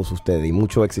para todos ustedes y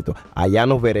mucho éxito. Allá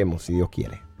nos veremos, si Dios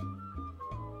quiere.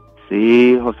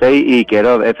 Sí, José, y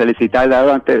quiero felicitarle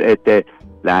antes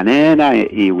la nena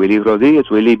y Willy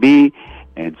Rodríguez, Willy B,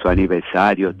 en su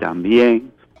aniversario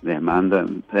también. Le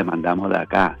mandamos de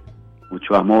acá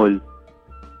mucho amor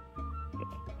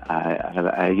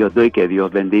a ellos dos, y que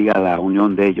Dios bendiga la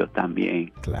unión de ellos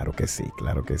también. Claro que sí.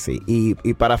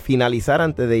 Y para finalizar,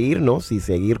 antes de irnos y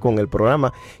seguir con el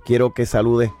programa, quiero que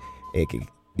saludes,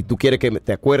 y tú quieres que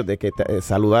te acuerdes, que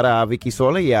saludar a Vicky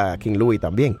Sole y a King Louis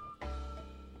también.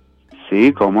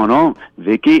 Sí, cómo no,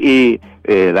 Vicky, y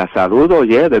la saludo,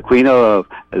 the Queen of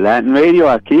Latin Radio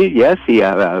aquí, yes, y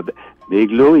a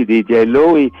Big Louis, DJ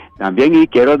Louis también, y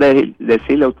quiero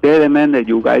decirle a ustedes, man, that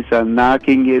you guys are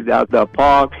knocking it out the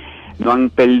park. No han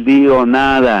perdido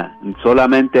nada,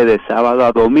 solamente de sábado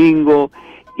a domingo,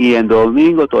 y en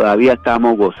domingo todavía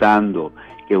estamos gozando,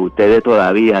 que ustedes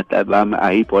todavía van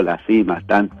ahí por la cima,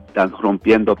 están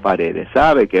rompiendo paredes,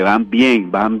 ¿sabe? Que van bien.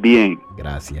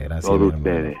 Gracias, todos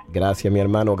ustedes. Gracias, mi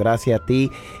hermano, gracias a ti,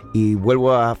 y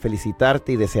vuelvo a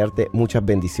felicitarte y desearte muchas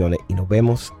bendiciones, y nos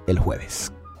vemos el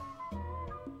jueves.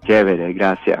 Chévere,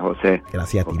 gracias, José.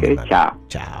 Gracias a ti, Okay, mi hermano.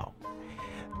 Ciao.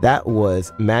 That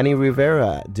was Manny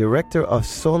Rivera, director of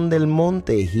Son del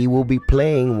Monte. He will be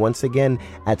playing once again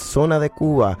at Zona de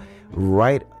Cuba,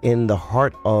 right in the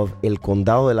heart of El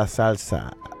Condado de la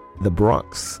Salsa, the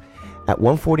Bronx, at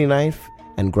 149th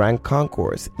and Grand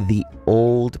Concourse, the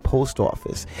old post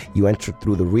office. You enter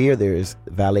through the rear. There's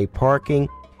valet parking.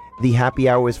 The happy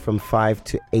hour is from 5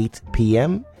 to 8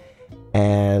 p.m.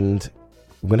 And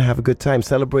we're going to have a good time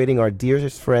celebrating our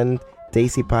dearest friend,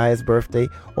 Daisy Paez's birthday,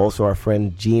 also our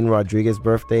friend Gene Rodriguez's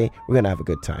birthday. We're going to have a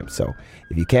good time. So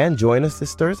if you can, join us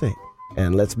this Thursday.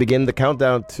 And let's begin the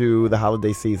countdown to the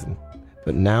holiday season.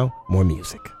 But now, more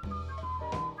music.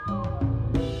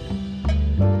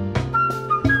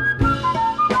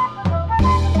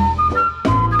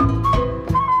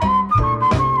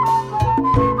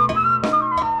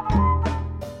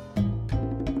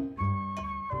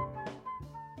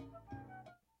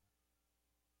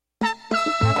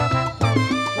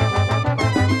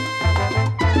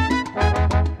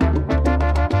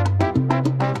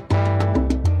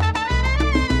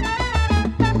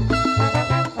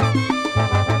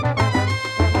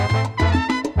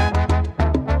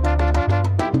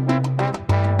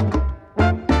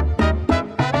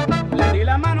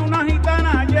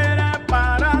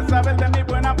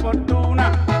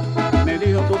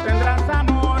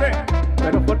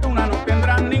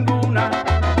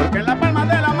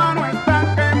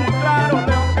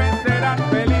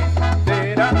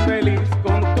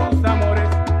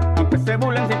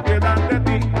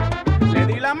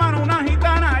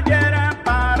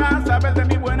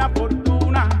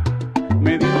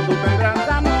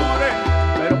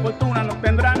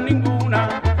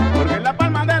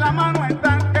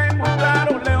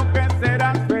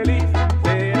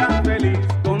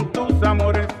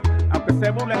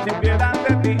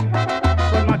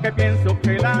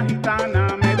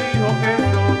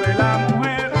 de la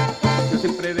mujer. Yo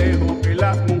siempre dejo que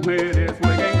las mujeres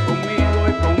jueguen conmigo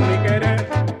y con mi querer,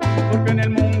 porque en el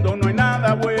mundo no hay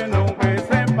nada bueno que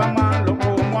sepa malo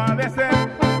como ha de ser.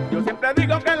 Yo siempre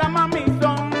digo que las mami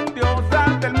son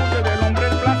diosas del mundo y del hombre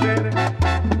el placer.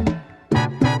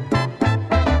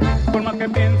 Por más que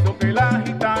pienso que la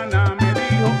gitana me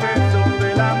dijo que eso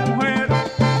de la mujer,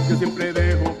 yo siempre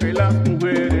dejo que las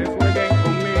mujeres jueguen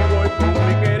conmigo y con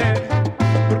mi querer,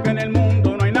 porque en el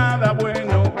mundo no hay nada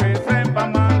bueno que sepa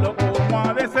malo como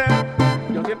ha de ser.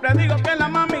 Yo siempre digo que las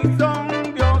mami son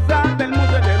diosas del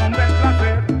mundo y del hombre el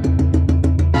placer.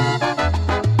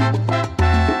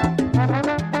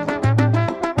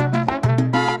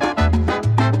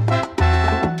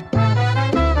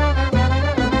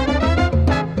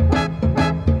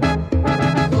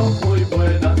 Son muy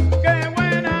buenas. Qué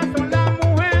buenas son las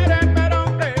mujeres, pero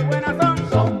qué buenas son.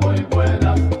 Son muy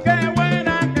buenas. Qué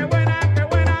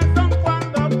buenas son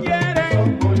cuando quieren. Son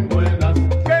muy buenas.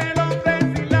 Que el hombre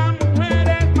sin las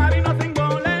mujeres, marino sin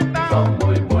goleta. Son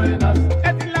muy buenas.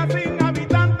 Es isla sin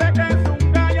habitantes, que es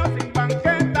un gallo sin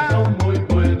banqueta. Son muy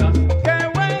buenas. Qué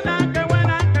buenas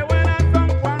son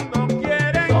cuando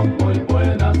quieren. Son muy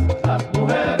buenas. Las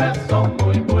mujeres son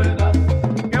muy buenas.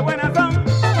 Qué buenas son.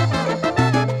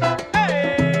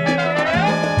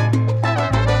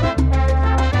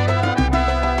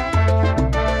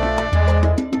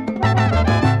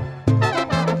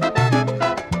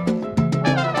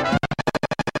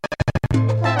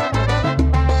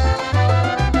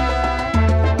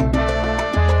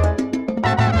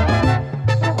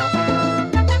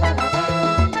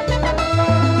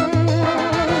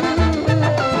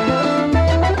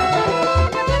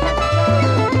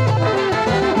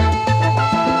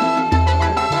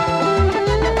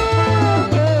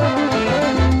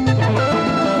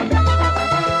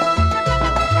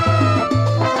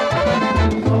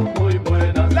 Son muy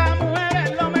buenas. Las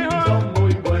mujeres lo mejor. Son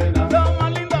muy buenas. Lo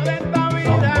más lindo de esta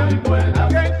vida. Son muy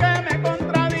buenas. Que me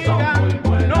contradiga. Son muy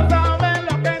buenas. No saben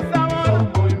lo que es amor. Son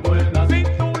muy buenas. Si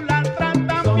tú las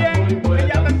tratas bien,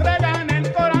 ellas te entregan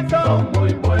el corazón. Son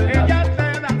muy buenas. Ellas te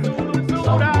dan su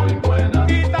dulzura. Son muy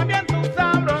buenas. Y también tu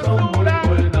sabrosura. Son muy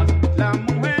buenas. Las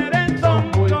mujeres son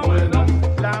muy buenas.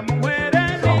 Las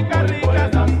mujeres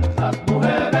ricas son. Las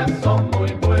mujeres son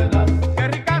muy buenas. Qué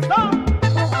ricas son.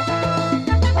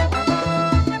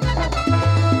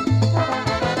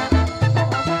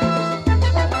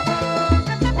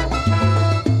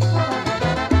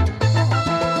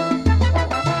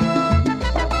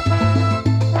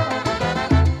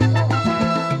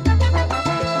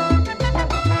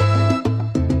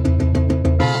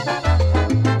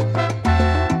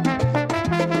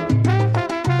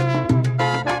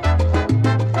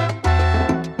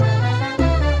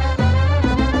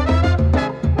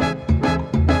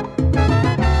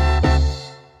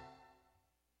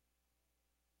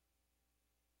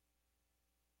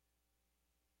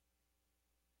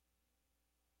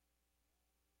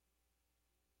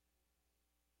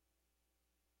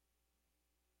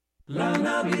 La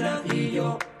Navidad y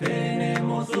yo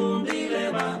tenemos un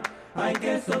dilema, hay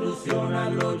que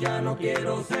solucionarlo, ya no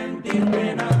quiero sentir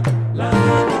pena. La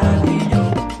Navidad y yo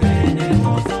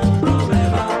tenemos un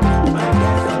problema, hay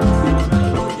que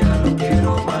solucionarlo, ya no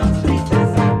quiero más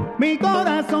tristeza. Mi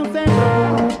corazón se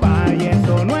preocupa y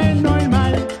eso no es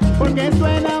normal, porque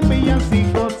suenan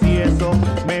villancicos y eso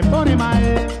me pone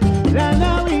mal. La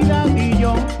Navidad y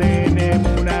yo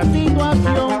tenemos una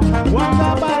situación, cuando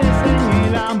aparece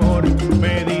el amor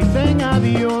me dicen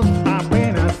adiós,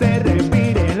 apenas se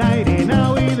respire el aire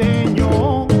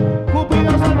navideño.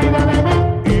 Cupido se olvida de mí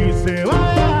y se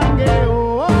va de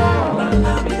jangueo.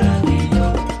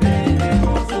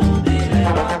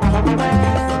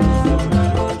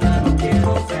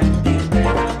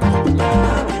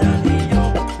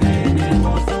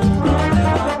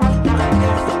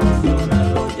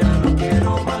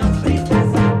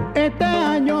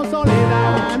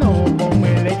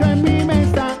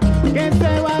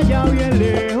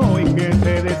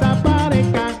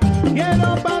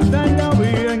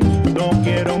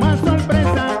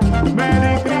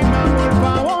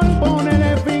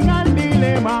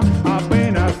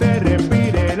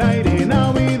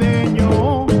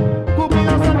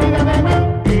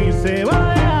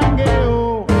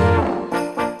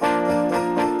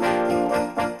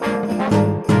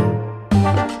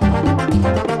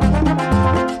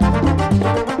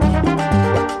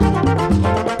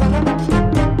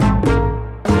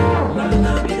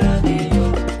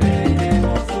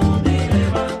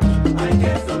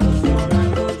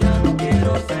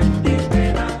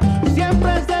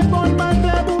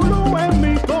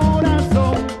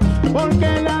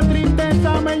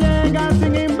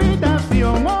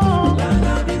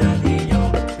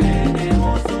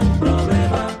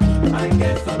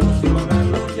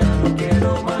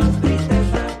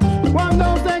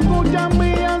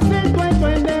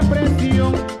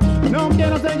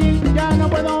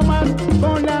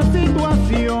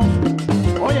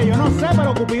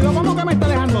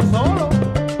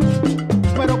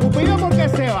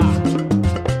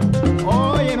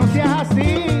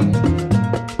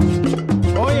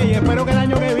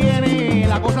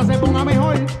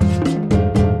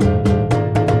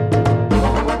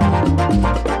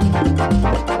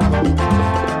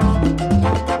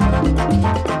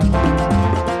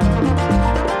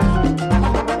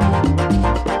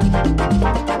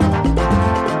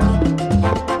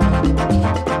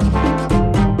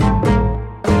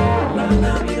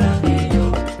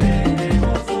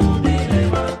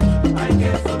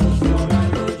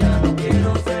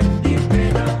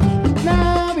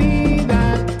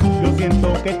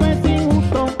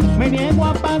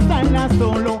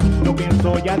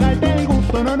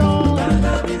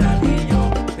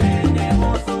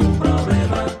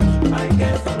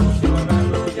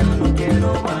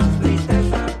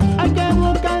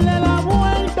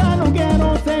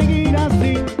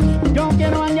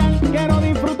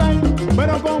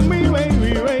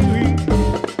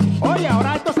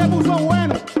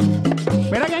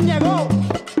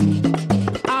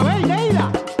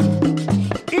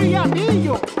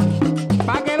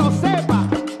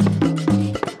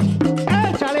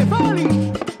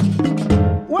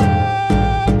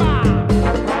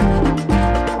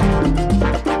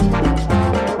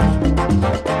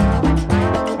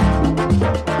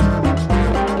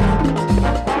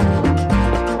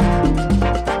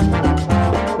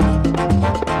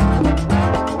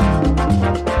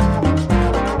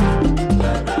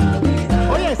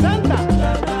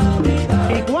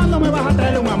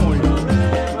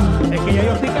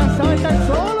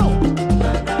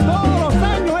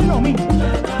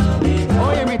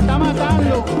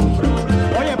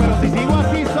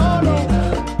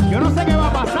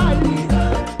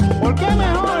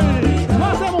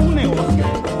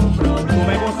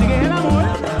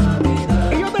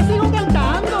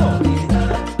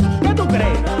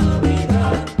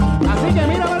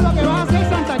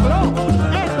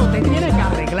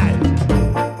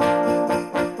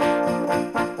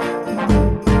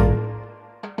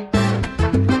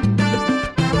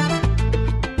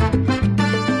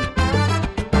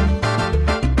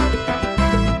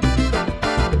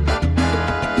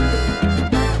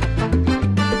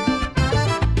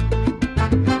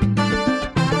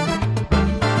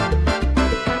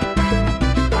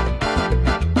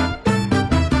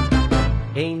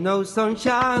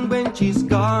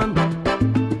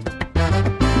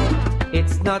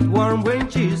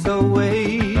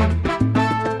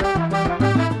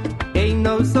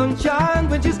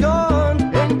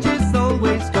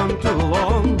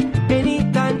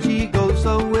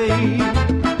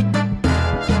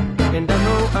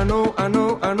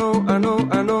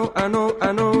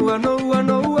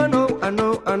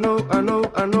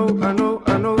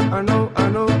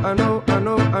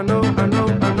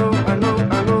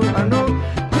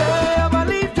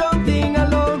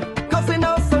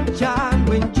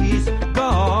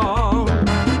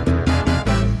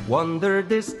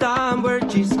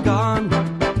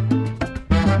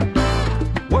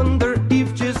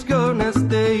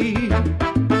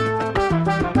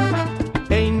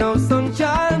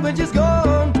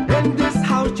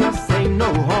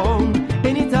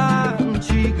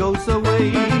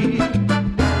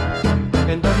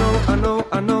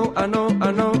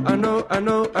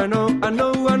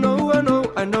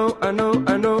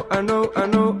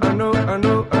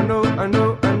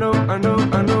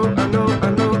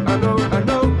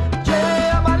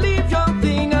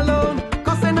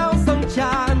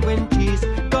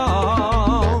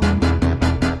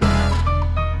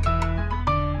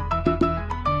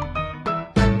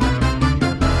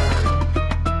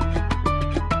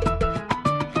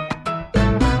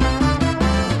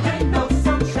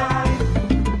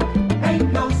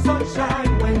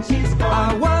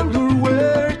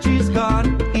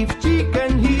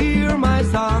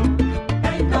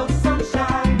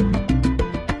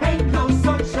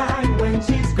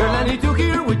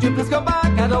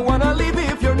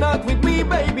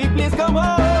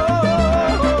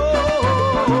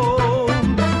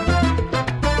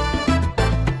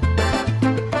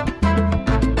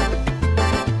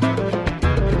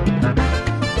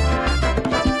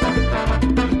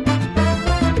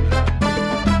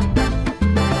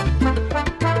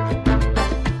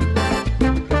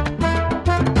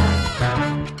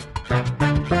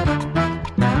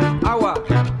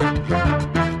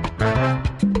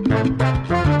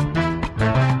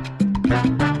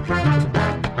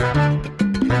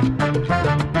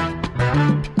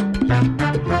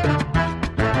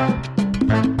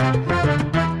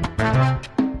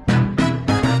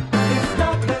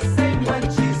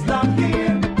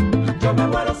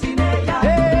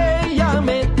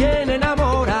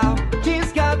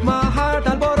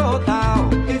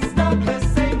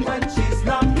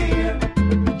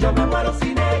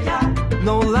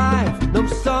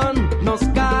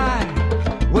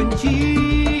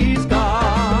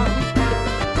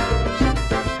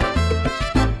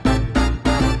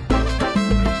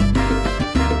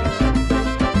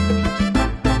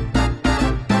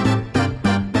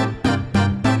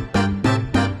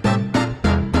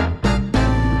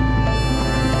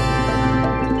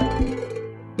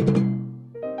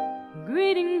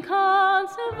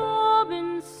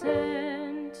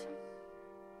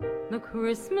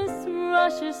 Christmas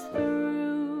rushes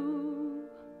through,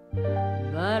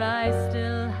 but I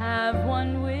still have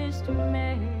one wish to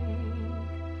make,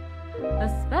 a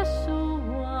special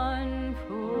one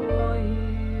for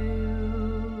you.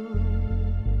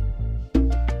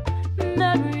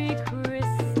 Merry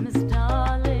Christmas,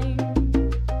 darling.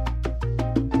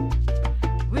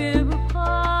 We're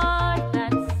apart,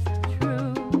 that's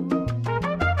true,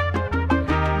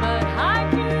 but I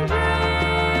can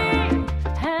dream,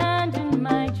 and in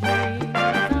my dreams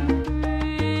I'm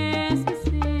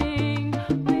Christmasing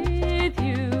with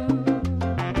you.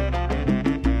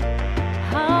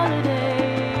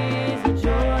 Holidays are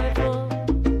joyful,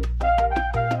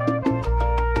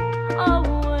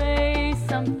 always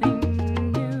something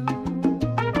new,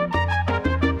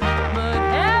 but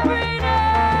every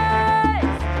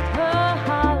day's a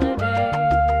holiday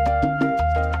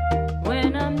when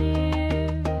I'm near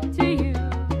to you.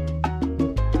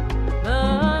 The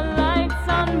lights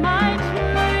on my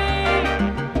tree,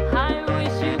 I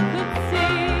wish you could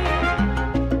see,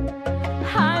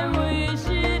 I wish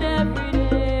it every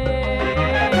day.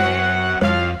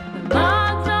 The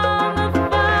logs on the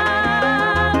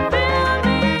fire fill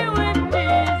me with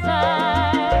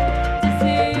desire to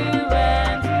see you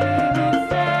and to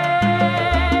say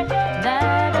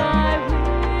that I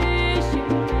wish you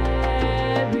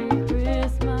Merry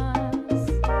Christmas,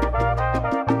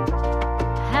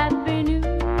 Happy New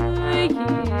Year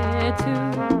too.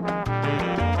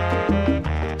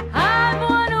 I've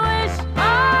one wish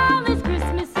on this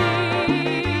Christmas Eve,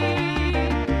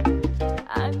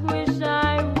 I wish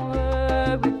I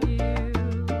were with you.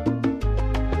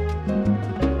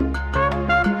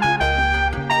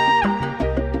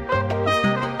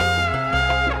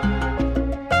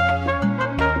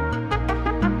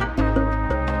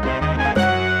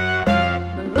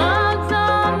 The logs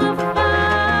on the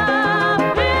fire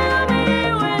fill me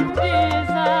with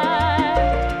desire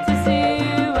to see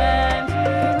you and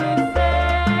to say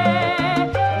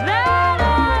that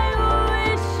I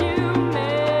wish you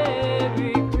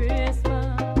Merry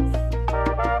Christmas,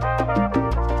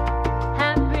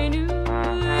 Happy New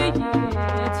Year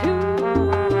too.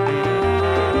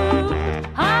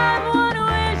 I've one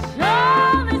wish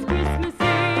on this Christmas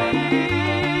Eve,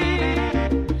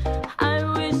 I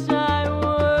wish I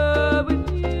were with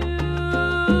you.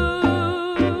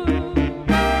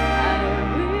 I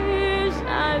wish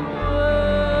I were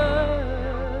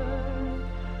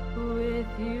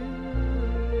with you.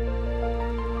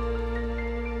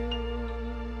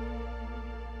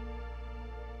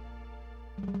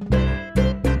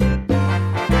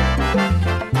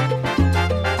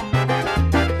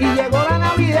 Y llegó la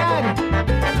Navidad.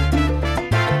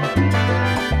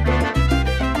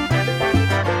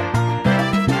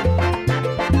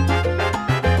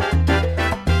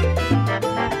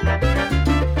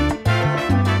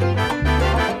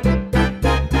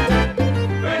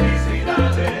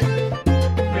 Felicidades,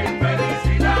 mil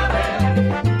felicidades,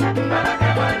 para que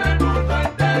baile el mundo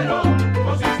entero,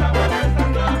 con sus sabores estas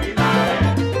navidades.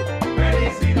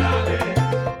 Felicidades,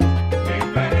 mil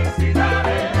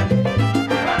felicidades,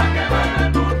 para que baile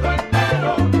el mundo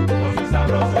entero, con sus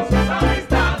sabrosos sus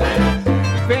amistades.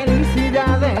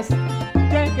 Felicidades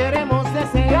te queremos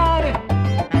desear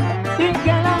y que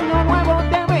el año nuevo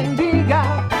te bendiga,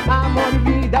 amor,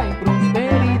 vida y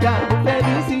prosperidad.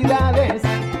 Felicidades,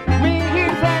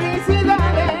 mil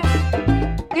felicidades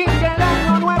y que el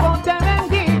año nuevo te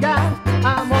bendiga,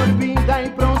 amor, vida y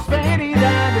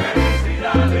prosperidad.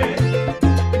 Felicidades,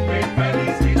 mil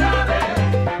felicidades,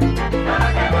 para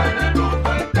que baile el mundo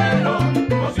entero,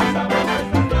 con sus sabrosos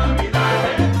estas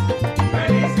navidades.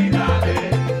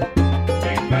 Felicidades,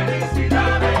 mil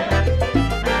felicidades,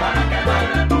 para que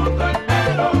baile el mundo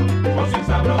entero, con sus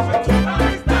sabrosos sus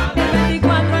amistades. El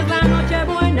 24 es la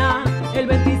Nochebuena, el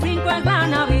 25 es la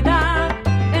Navidad,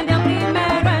 el día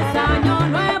primero es Año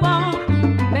Nuevo.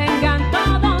 Vengan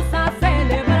todos a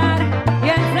celebrar y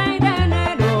el 6 de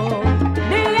enero,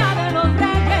 Día de los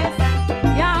Reyes.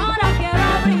 Y ahora quiero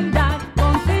brindar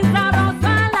con sin sabroso a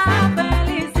la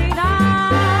felicidad.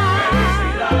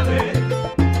 Felicidades,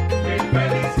 mil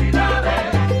felicidades,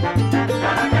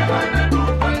 para que baile el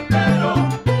mundo entero,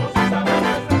 con sus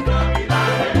sabrosos estas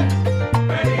navidades.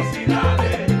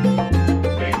 Felicidades,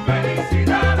 mil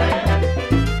felicidades,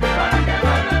 para que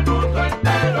baile el mundo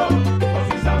entero, con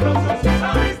sus sabrosos sus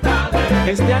amistades.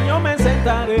 Este año me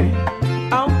sentaré,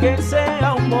 aunque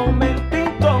sea un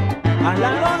momentito, al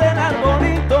lado del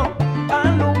arbolito,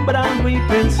 alumbrando y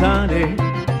pensaré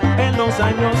en los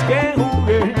años que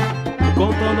jugué con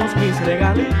todos mis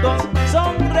regalitos.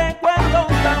 Son recuerdos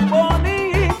tan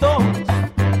bonitos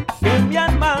que en mi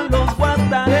alma los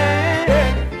guardaré.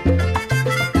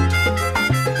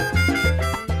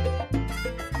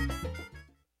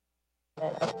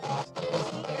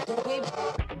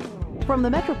 From the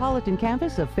metropolitan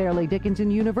campus of Fairleigh Dickinson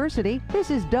University,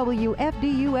 this is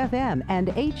WFDU-FM and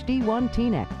HD1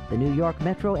 TNEC, the New York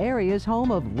metro area's home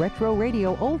of retro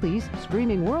radio oldies,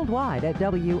 streaming worldwide at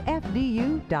WFDU.FM.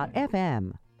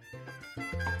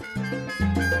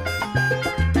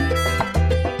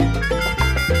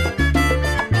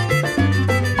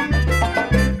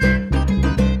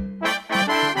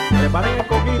 Preparen el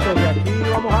coquito que aquí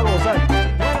vamos a gozar.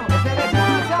 Bueno, ese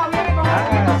desgraciado viene con el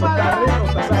Eso está rico,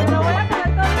 está sabroso.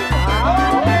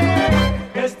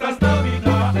 Estas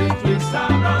navidades muy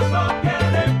sabroso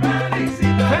quieren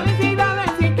felicitar.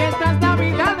 Felicidades y que estas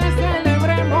navidades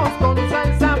celebremos con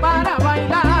salsa para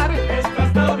bailar.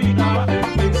 Estas navidades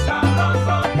muy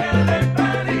sabroso quieren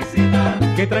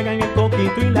felicitar. Que traigan el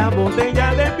coquito y la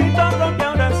botella de pitorro que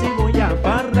ahora sí voy a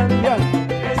parrandear.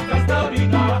 Estas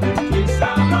navidades muy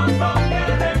sabroso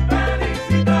quieren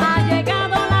felicitar. Ha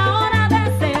llegado la hora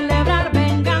de celebrar,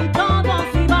 vengan todos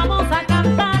y vamos a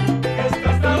cantar.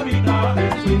 Estas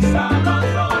navidades muy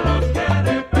sabroso los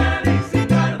quieren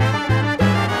felicitar.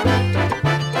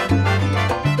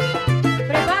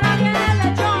 Prepara bien el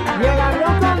lechón. Y el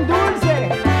arroz con dulce.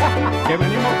 Que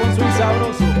venimos con swing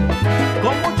sabroso,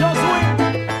 con mucho swing.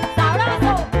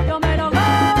 Sabroso, yo me lo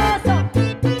gozo.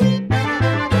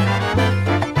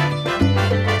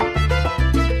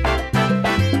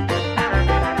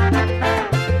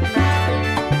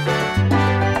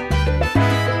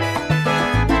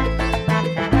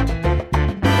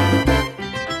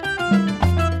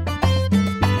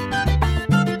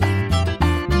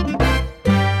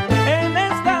 En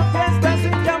esta fiesta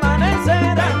sin que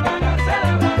amanecerá,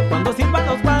 cuando sirvan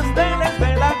los pasteles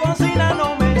de la cocina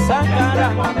no me sacará.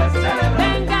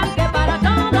 Vengan que para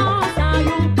todos hay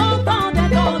un poco de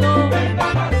todo.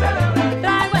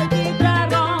 Traigo el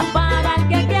chicharrón para el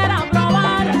que quiera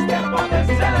probar.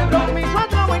 Con mi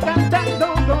cuatro voy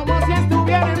cantando como si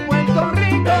estuviera en Puerto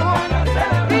Rico.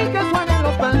 Y que suenen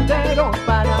los panderos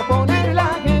para poner la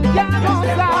gente a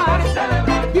gozar.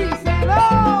 Díselo.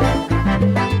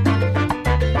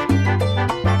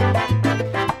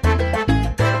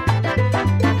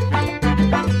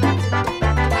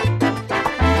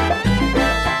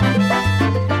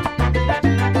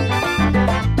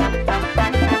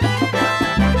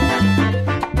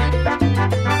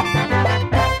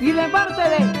 Y de parte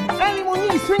de Eli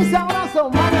Muñiz, Swing Sabroso,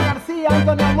 Mario García,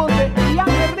 Antonio Almonte y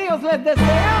Ángel Ríos, les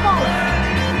deseamos.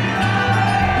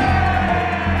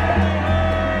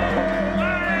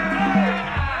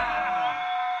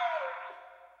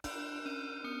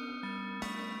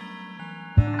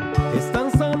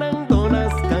 Están sonando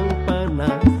las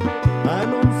campanas,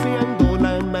 anunciando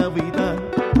la Navidad.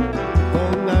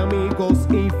 Con amigos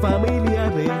y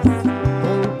familiares,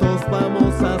 juntos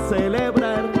vamos a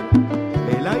celebrar.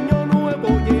 El año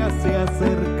nuevo ya se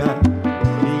acerca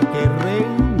y que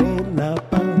reine la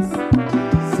paz.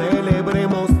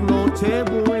 Celebremos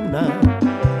Nochebuena,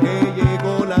 que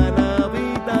llegó la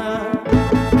Navidad.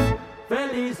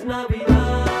 Feliz Navidad.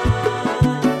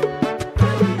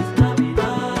 Feliz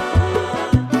Navidad.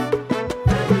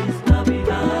 Feliz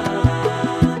Navidad.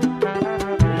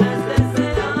 Les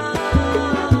deseamos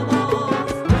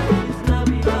feliz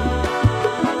Navidad.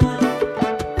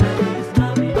 Feliz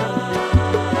Navidad.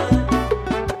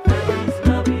 Feliz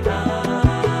Navidad.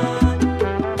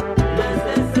 Les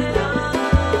deseamos.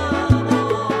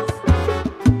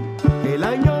 El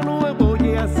año nuevo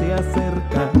ya se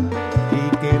acerca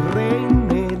y que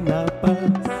reine la paz.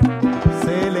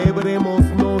 Celebremos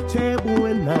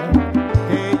Nochebuena,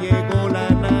 que llegó la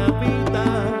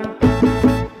Navidad.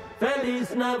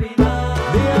 Feliz Navidad.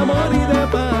 De amor y de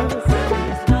paz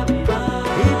Feliz Navidad.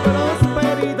 y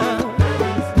prosperidad.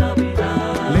 Feliz Navidad.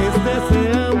 Les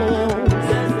deseamos,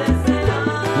 Les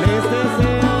deseamos. les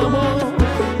deseamos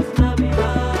Feliz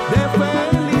Navidad. de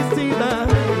felicidad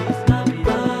Feliz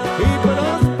Navidad. y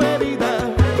prosperidad.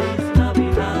 Feliz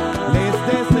Navidad. Les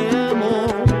deseamos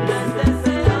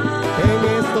en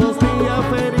estos días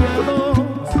feriados.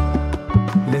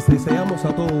 Les deseamos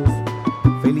a todos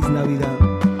feliz Navidad,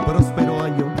 próspero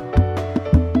año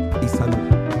y salud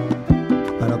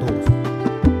para todos.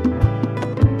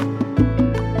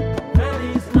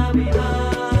 Feliz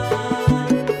Navidad.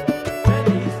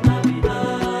 Feliz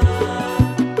Navidad.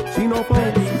 Chino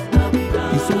Pons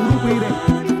y su grupo Ire,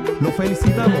 los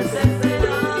felicitamos.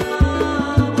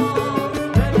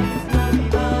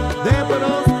 De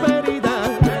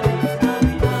prosperidad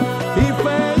y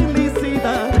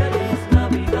felicidad.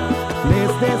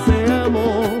 Les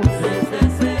deseamos.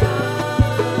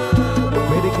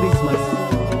 Merry Christmas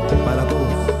para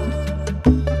todos.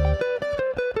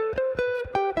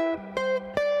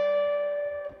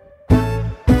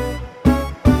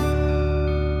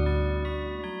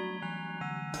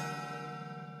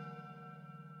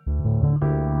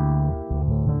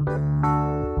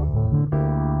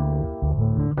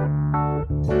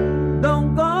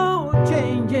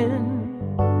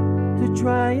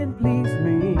 please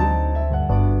me.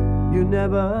 You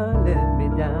never let me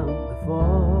down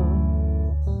before.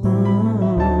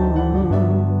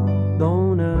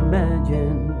 Don't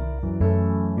imagine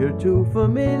you're too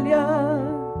familiar,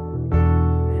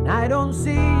 and I don't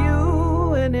see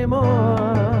you anymore.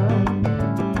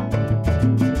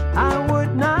 I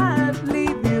would not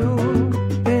leave you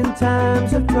in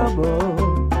times of trouble.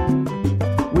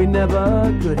 We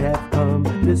never could have come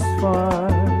this far.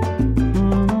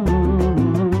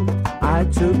 I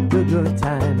took the good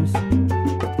times,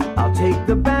 I'll take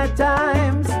the bad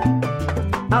times.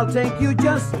 I'll take you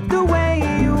just the way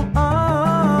you are.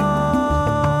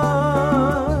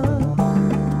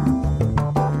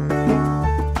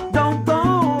 Don't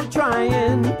go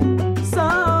trying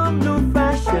some new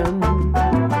fashion.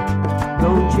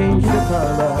 Don't change the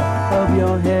color of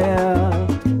your hair.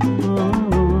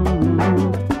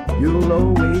 You'll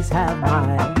always have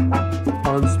my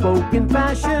unspoken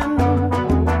passion,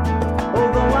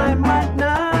 although I might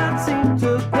not seem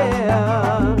to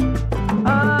care.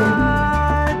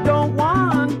 I don't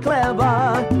want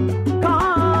clever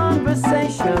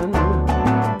conversation.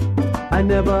 I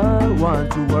never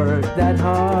want to work that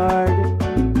hard.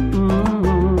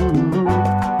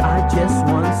 I just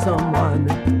want someone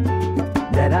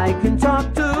that I can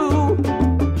talk to.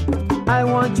 I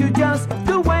want you just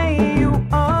the way you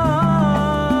are.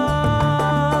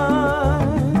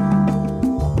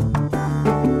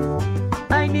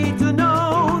 I need to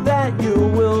know that you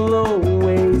will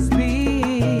always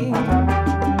be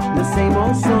the same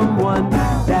old someone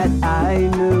that I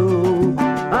knew.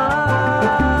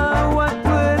 What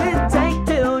would it take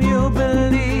till you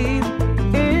believe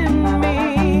in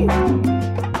me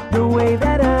the way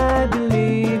that I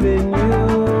believe in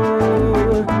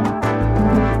you?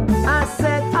 I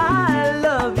said I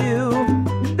love you,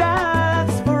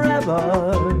 that's forever,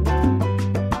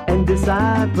 and this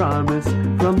I promise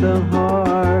from the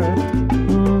heart.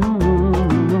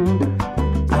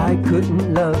 I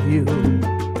couldn't love you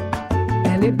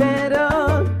any better.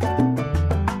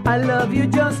 I love you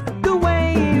just the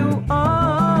way you are.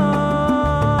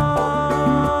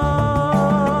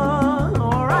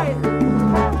 All right.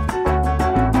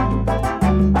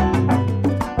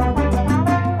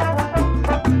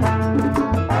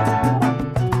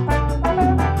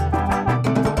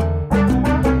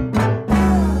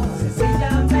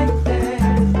 Sencillamente,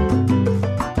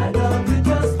 I love you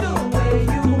just the way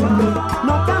you are.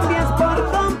 No cambies por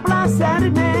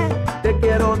complacerme, te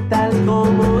quiero tal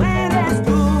como eres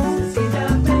tú.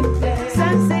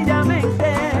 Sencillamente,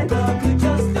 I love you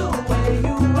just the way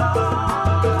you are.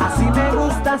 Así me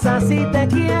gustas, así te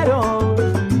quiero,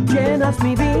 llenas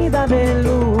mi vida de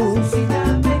luz.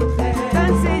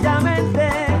 Sencillamente,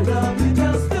 I love you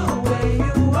just the way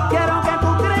you are. Quiero que tú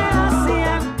creas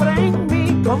siempre en mí,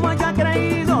 como yo he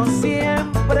creído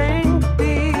siempre en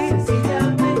ti.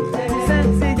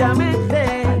 Sencillamente,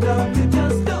 I love you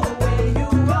just the way you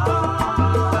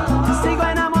are. Sigo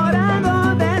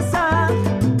enamorado de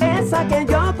esa que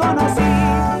yo conocí.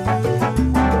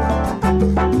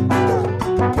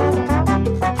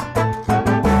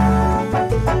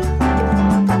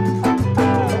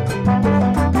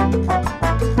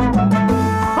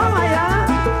 ¡Vamos allá!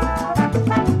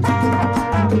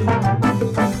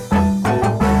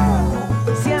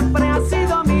 Siempre ha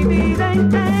sido mi vida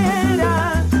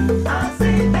entera,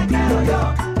 así te quiero yo,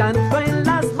 tanto en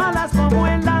las malas como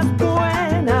en las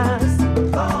buenas,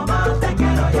 como te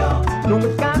quiero yo.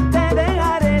 Nunca te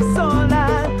dejaré sola,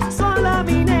 sola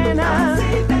mi nena,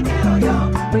 así te quiero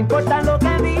yo. No importa lo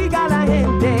que diga la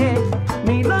gente,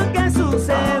 ni lo que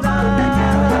suceda.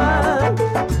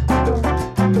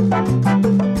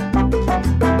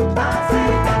 Así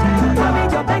te quiero yo. Mami,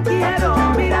 yo te quiero,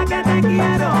 mira que te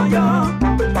quiero yo.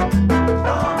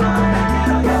 Toma, te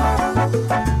quiero yo.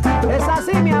 Es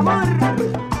así, mi amor.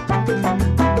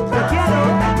 Te quiero,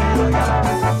 te quiero yo.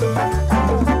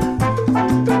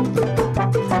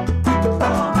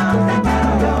 Toma, te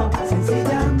quiero yo.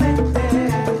 Sencillamente,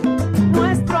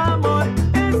 nuestro amor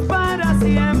es para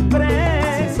siempre.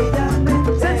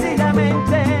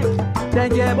 Sencillamente, te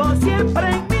llevo siempre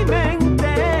en mi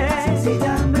mente.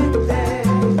 Sencillamente,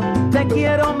 te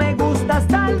quiero, me gustas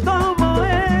tal como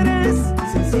eres.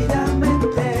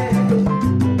 Sencillamente,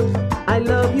 I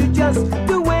love you just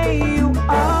the way you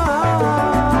are.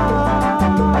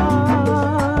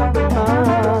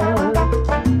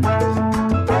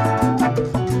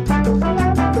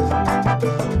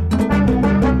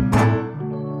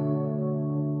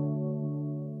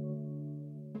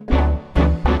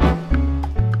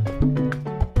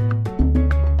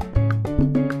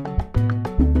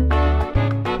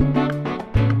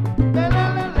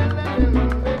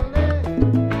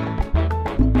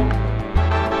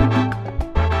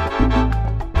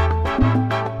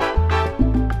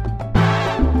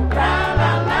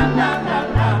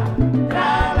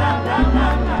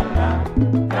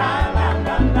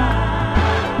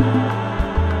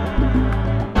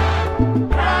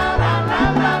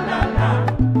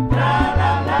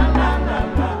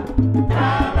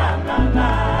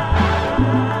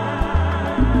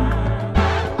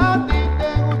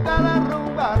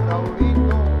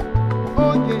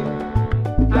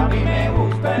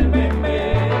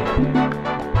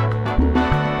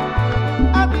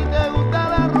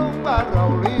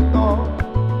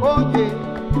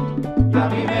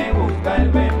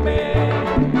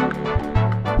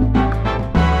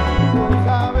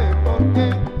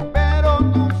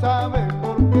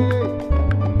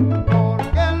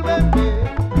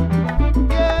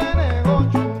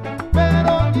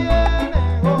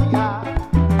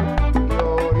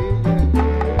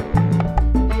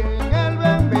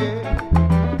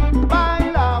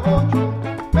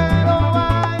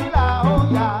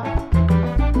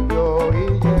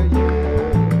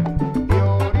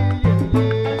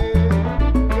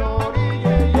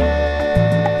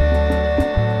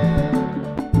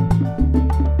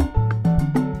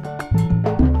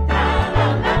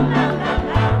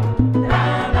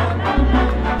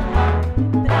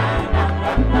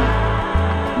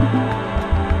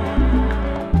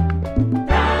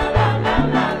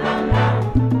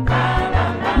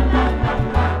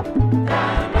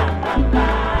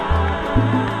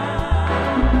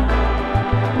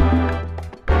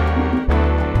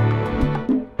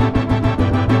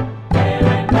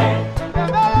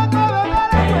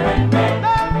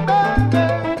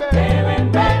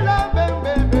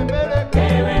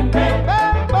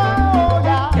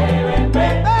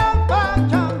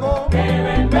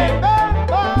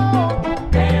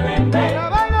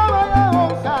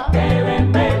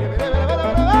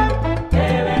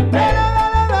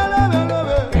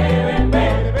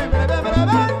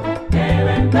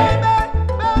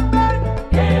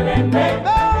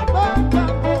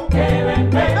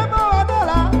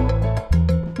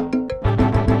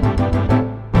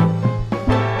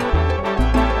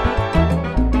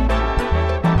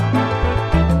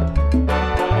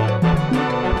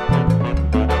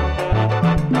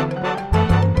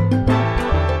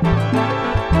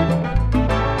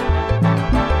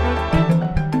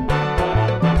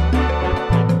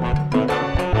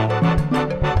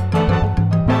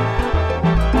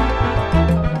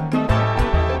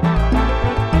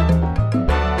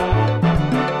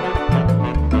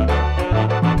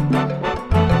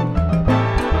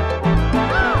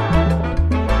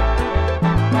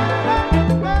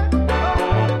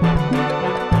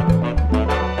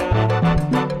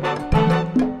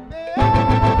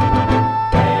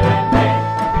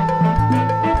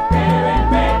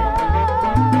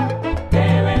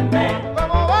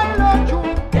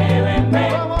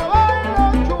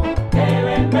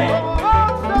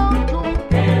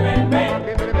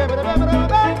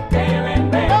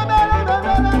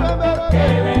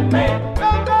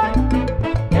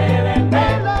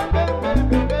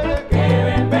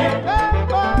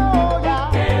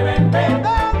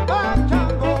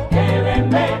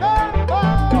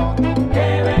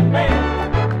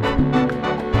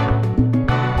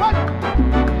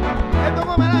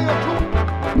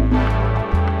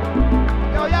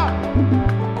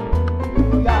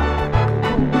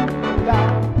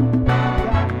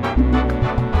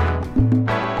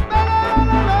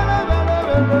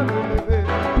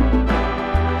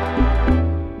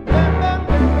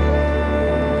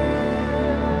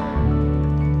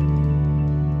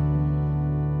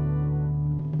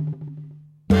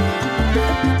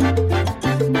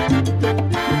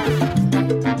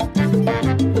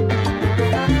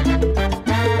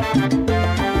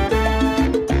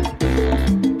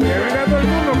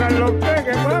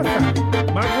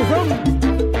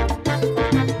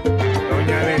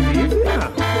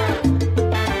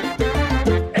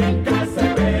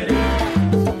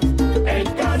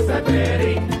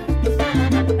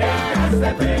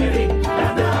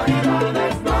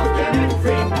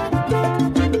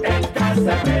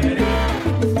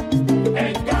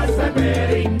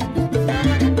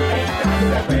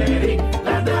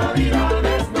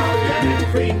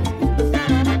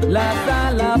 La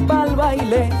sala pa'l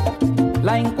baile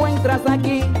la encuentras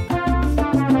aquí,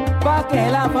 pa' que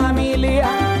la familia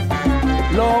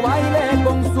lo baile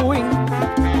con swing.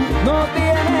 No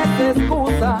tienes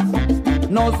excusa,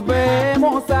 nos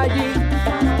vemos allí.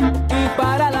 Y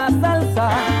para la salsa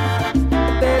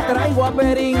te traigo a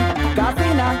Perín.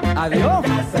 Casina, adiós.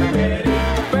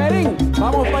 Perín,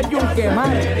 vamos pa' Yunquemar.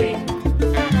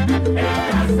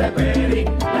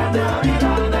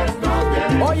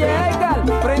 Oye, Edgar,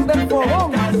 prende el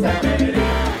fogón.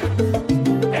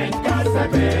 En casa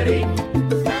Perín,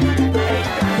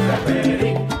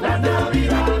 las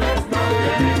navidades no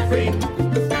tienen fin.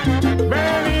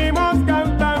 Venimos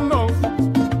cantando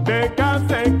de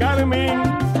casa en Carmín,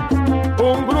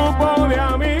 un grupo de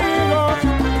amigos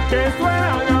que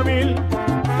suenan a mil.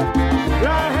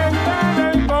 La gente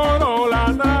del coro la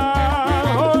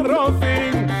trajo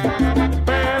Rosín,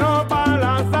 pero para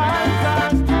la salsa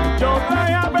yo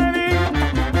traía a Perín.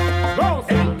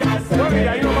 Goza. Y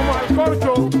ahí nos vamos al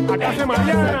corcho, a casa de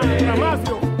Mariana,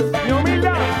 Damasio, mi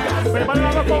humildad,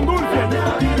 preparado con dulce.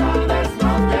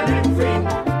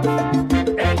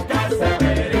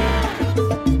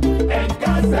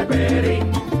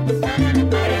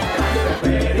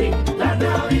 Perín, las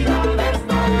navidades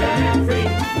no tienen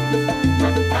fin.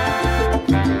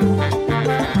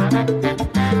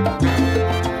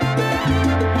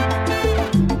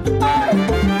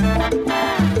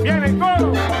 Viene el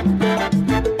coro.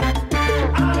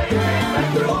 Hay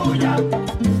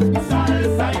mesa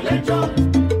salsa y lechón.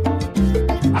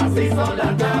 Así son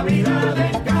las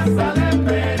navidades en casa de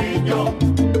Perillo.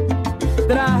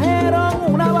 Trajeron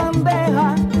una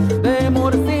bandeja de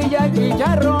morcilla y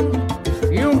chicharrón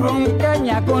y un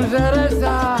ronqueña con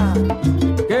cereza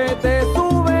que te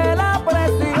sube la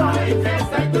presión. Ay, que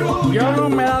se trulla. Yo no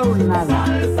me he dado nada.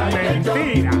 Salsa y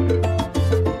Mentira.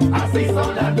 así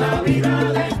son las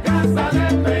navidades en casa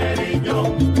de Perillo.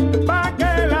 Pa'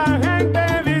 que la gente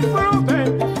disfrute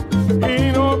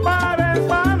y no pare el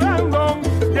parrandón.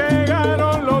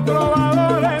 Llegaron los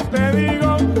trovadores, te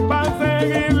digo, pa'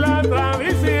 seguir la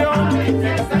tradición. Ay,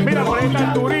 que se Mira, por ahí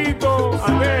está Arturito,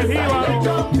 Andrés Jíbaro,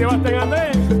 Sebastián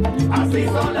Andrés. así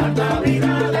son las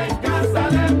navidades en casa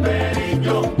de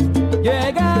Perillo.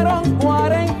 Llegaron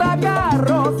 40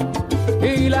 carros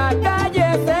y la calle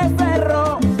se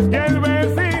cerró. Y el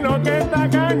vecino que está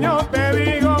caño, te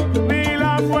digo, ni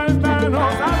la puerta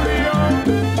nos abrió.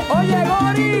 Oye,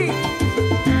 Gori,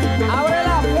 abre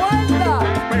la puerta.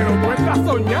 Pero tú estás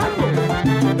soñando.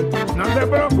 No te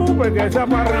preocupes que esa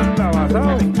parranda va,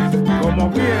 ¿sabes?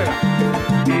 Como quiera.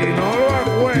 Y no lo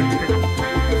acueste.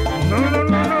 No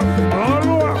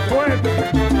lo acueste.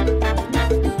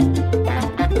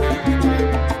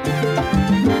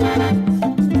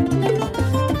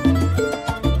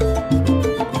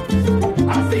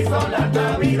 Así son las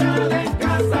navidades en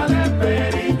casa de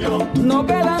Perillo. No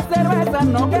quedan cervezas,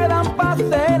 no quedan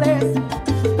pasteles,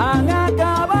 han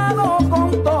acabado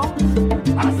con todo.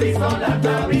 Así son las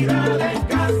navidades en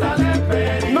casa de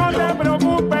Perillo. No te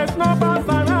preocupes, no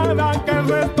pasa nada, que el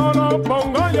resto lo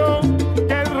pongo yo.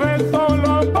 Que el resto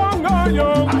lo pongo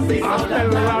yo. Así son Hasta las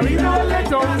el rabino del navidades en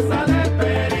lechón. casa de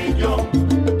Perillo.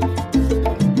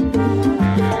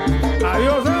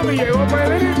 Adiós, David, llegó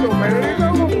Pedrito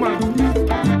Guzmán.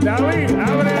 David,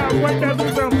 abre la puerta tú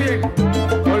también.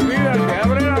 Olvídate,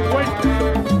 abre la puerta.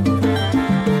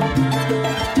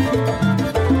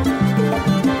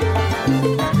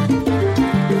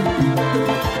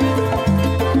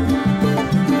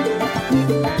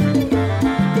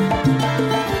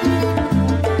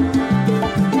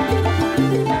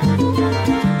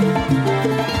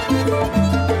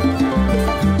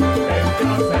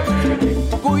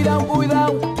 Cuidado,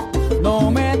 cuidado,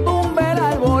 no me tumbe el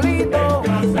arbolito.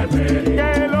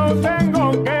 Que lo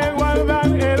tengo que guardar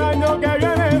el año que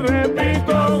viene,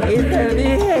 repito. Y te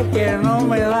dije que no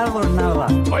me he dado nada.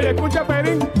 Oye, escucha,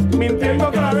 Perín, mintiendo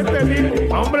otra vez te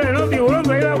digo. Hombre, no, tiburón,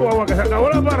 trae la guagua, que se acabó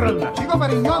la parranda. Chico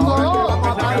Periñongo,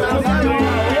 Ay,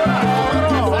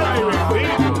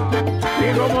 bendito. Y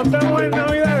como estamos en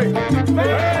Navidades,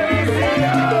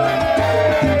 ¡felicidades!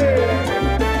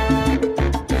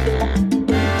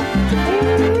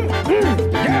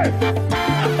 ¡Yes!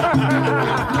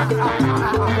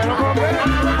 Pero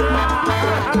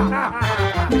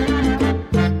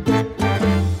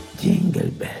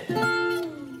Jingle Bell.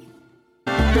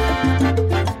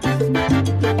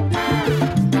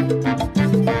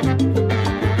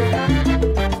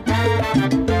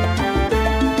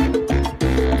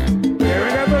 que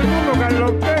venga todo el mundo,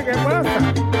 Carlos, ¿qué pasa?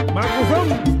 Marcusón.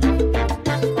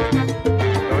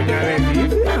 Doña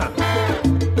Leticia.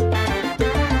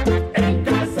 En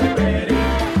casa de Perín,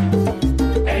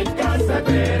 en casa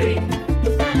de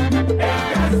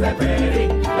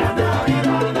Caseperín, las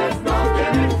navidades no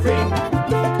tienen fin.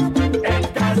 En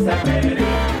Caseperín,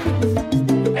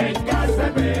 en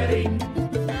Caseperín.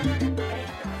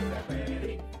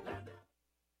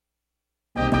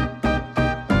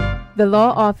 The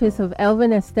law office of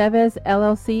Elvin Estevez,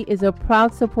 LLC, is a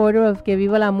proud supporter of Que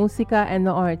Viva la Música and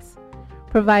the arts,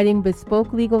 providing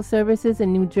bespoke legal services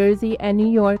in New Jersey and New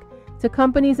York to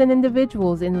companies and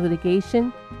individuals in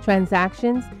litigation,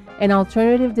 transactions, and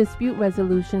alternative dispute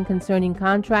resolution concerning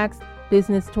contracts,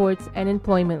 business torts, and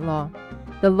employment law.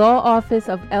 The law office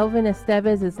of Elvin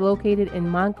Estevez is located in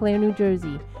Montclair, New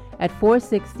Jersey, at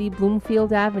 460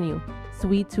 Bloomfield Avenue,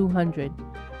 Suite 200.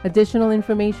 Additional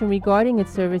information regarding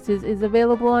its services is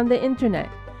available on the internet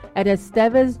at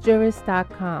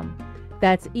estevezjuris.com.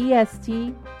 That's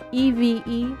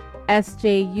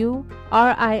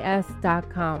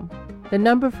ESTEVESJURIS.com. The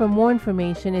number for more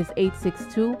information is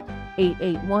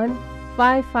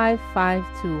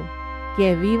 862-881-5552.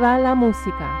 Que viva la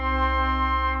música!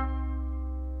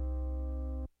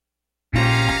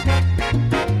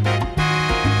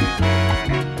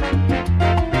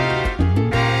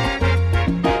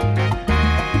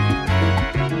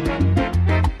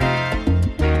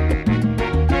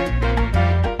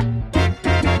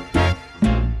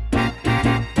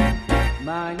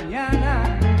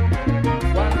 Mañana,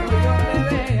 cuando yo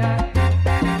te vea,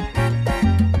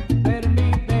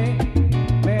 permíteme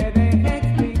deje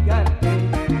explicarte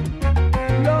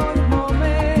los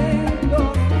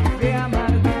momentos de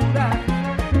amargura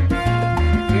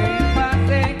que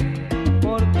pasé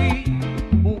por ti,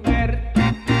 mujer.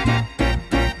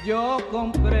 Yo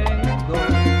comprendo,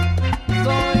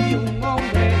 soy un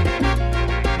hombre,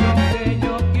 lo que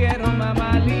yo quiero,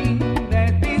 mamá linda,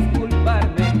 es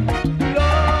disculparme.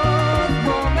 Los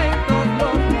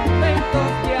momentos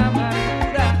de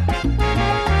amargura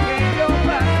que yo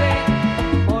pasé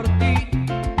por ti,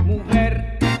 mujer.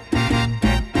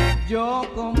 Yo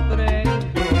comprendo,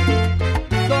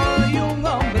 soy un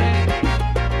hombre,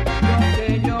 lo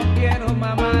que yo quiero,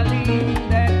 mamá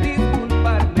linda, es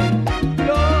disculparme.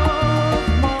 Los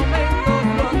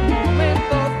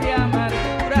momentos de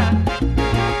amargura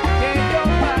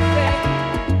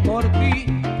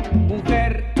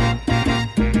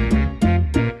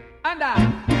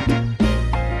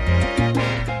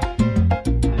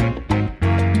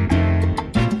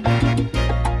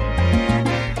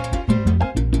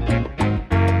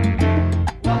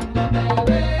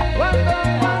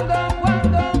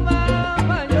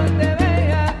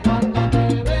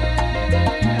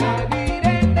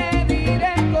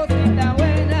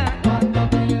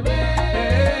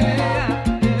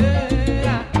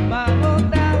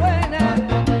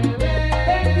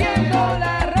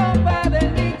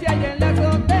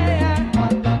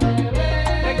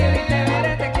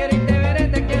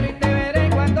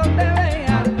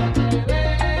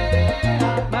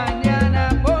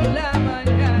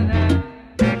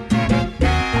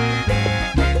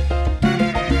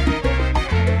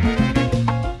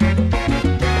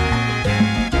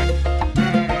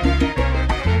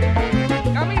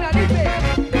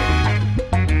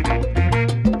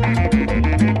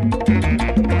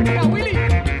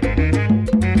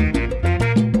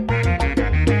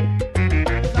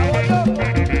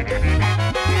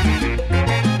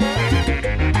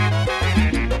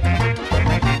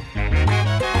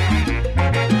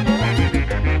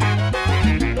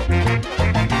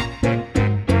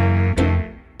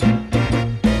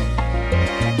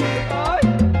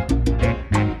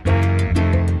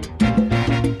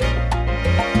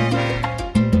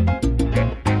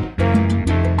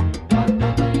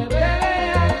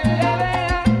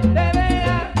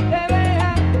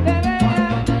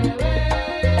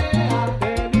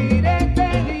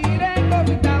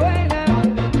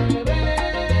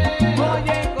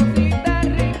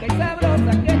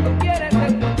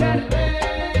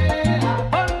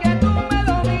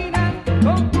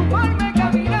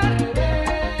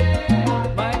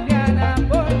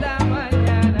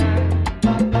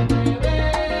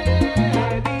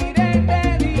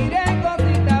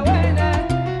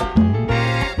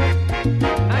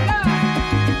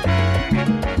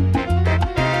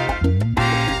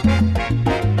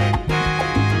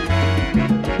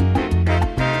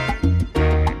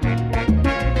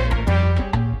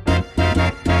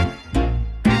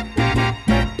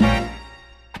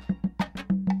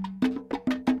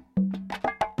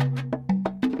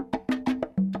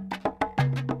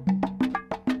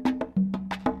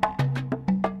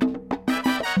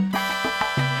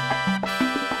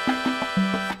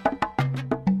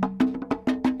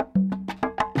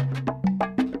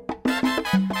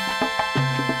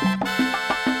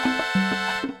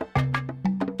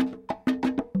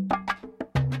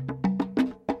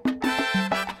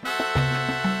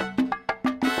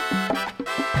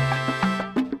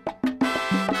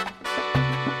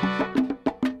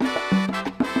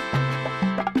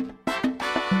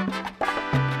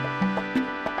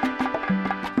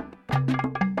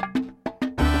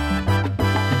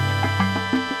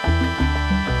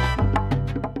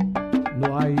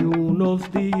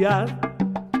días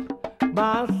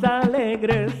más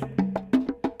alegres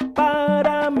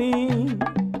para mí,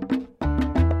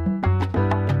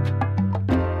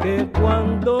 que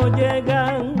cuando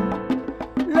llegan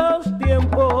los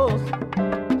tiempos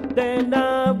de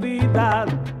Navidad.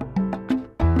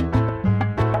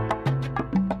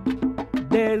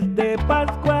 Desde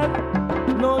Pascua,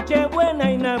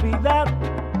 Nochebuena y Navidad,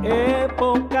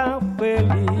 época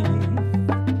feliz,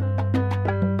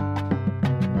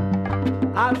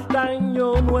 hasta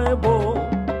Año Nuevo,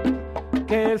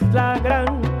 que es la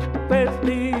gran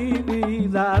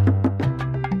festividad.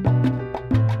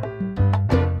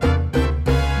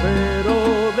 Pero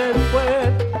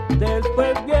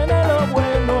después viene lo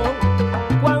bueno,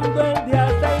 cuando el día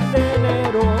 6 de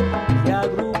enero se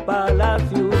agrupa la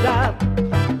ciudad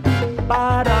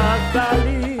para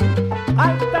salir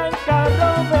hasta el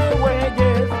carro de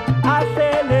bueyes a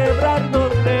celebrar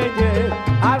los reyes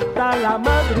hasta la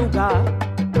madrugada.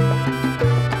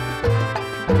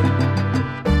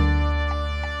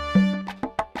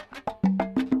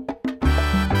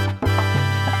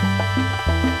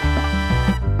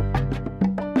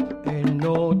 En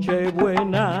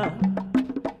Nochebuena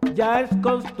ya es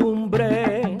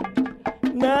costumbre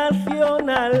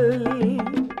nacional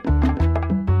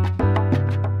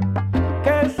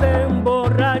que se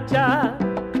emborracha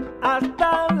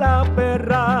hasta la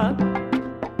perra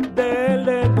del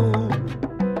Edú.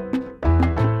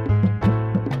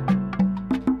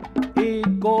 Y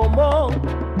como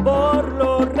por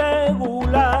lo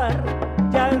regular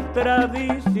ya es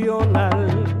tradicional,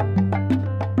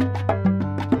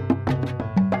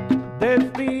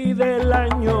 despide el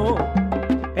año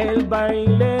el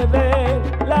baile de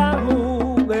la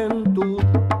juventud.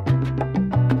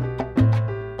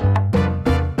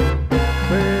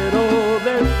 Pero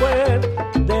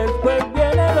después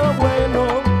viene lo bueno,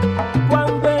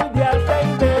 cuando el día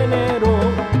 6 de enero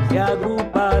se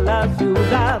agrupa la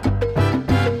ciudad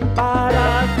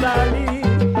para salir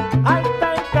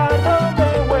hasta el carro de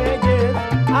bueyes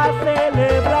a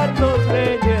celebrar los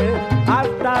reyes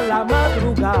hasta la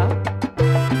madrugada.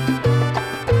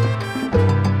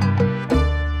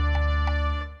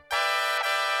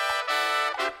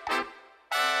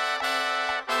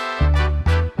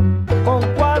 Con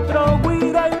 4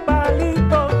 guiras y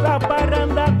palitos la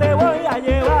parranda te voy a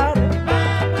llevar.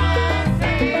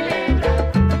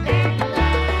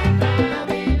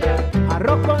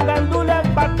 Arroz con gandules,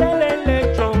 pastel en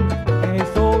lechón,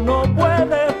 eso no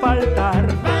puede faltar.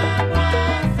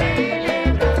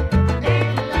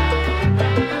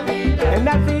 El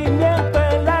nacimiento,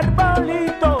 el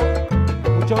arbolito,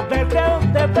 muchos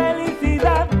deseos de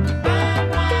felicidad.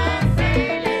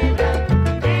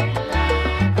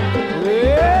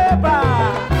 ¡Epa!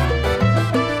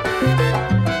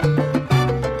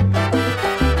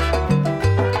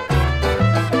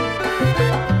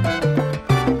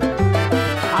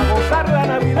 A gozar la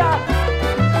Navidad.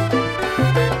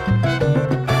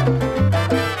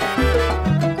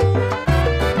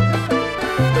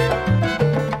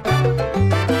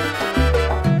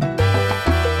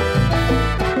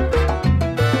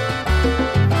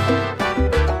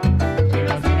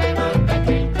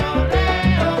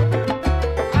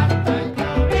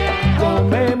 Yo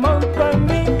me monto en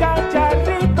mi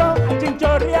cacharrito a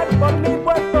chinchorrear por mi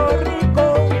Puerto Rico.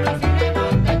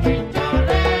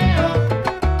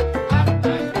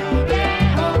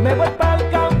 Me voy para el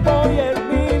campo y es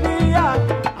mi día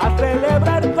a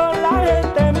celebrar con la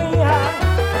gente mía.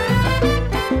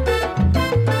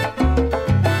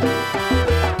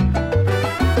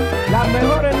 Las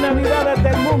mejores navidades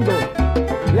del mundo,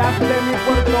 las de mi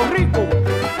Puerto Rico.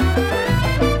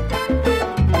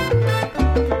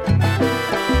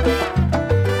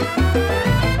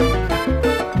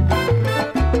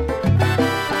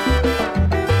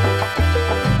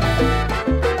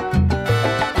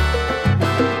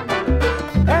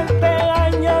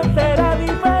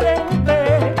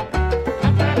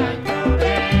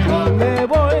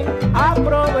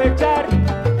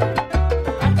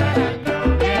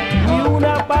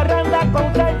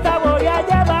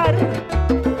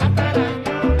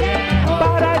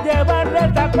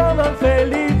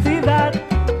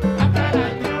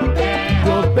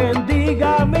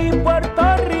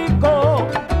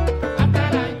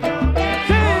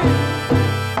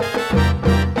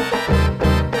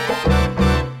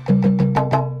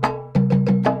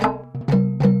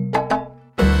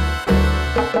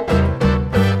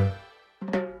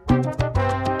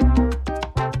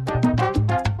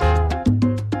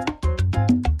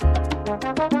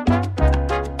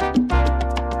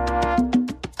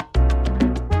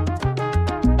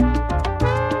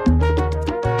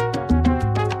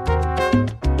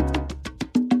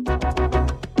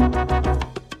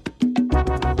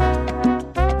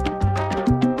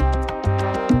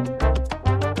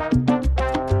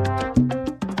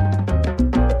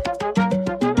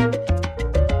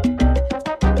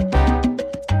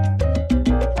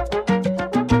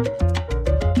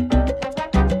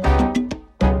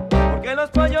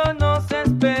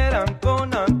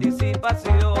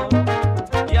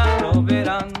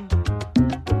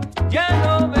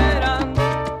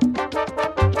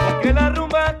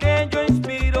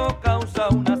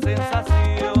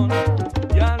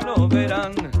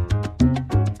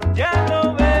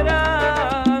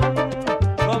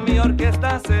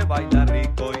 se baila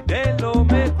rico y de lo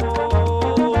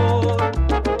mejor.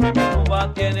 Que mi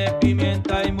rumba tiene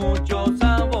pimienta y mucho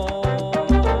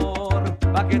sabor.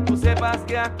 Pa' que tú sepas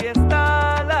que aquí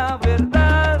está la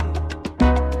verdad.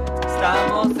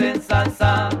 Estamos en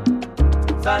salsa,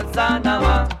 salsa nada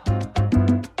más.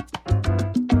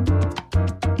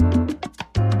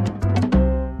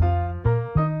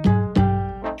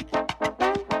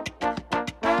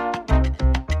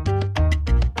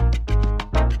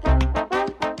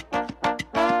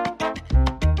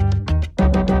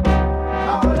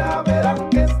 Ahora verán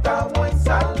que estamos en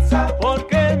salsa.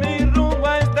 Porque mi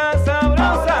rumba está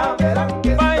sabrosa.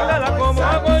 Báilala como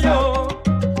hago yo.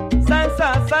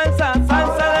 Salsa, salsa,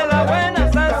 salsa de la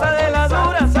buena, salsa de la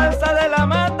dura, salsa de la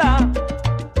mata.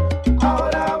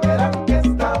 Ahora verán que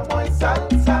estamos en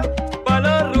salsa.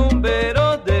 Para los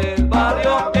rumberos del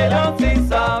barrio, ellos sí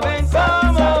saben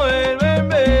cómo el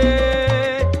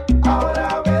bebé.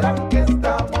 Ahora verán que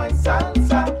estamos en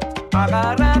salsa.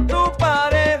 Agarra a tu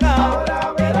pareja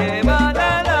y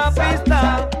llévala a la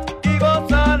pista y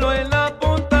gózalo en la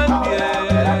punta del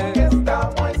pie. Que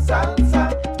estamos en salsa.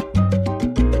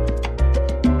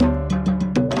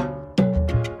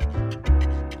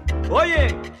 Oye,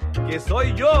 que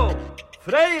soy yo,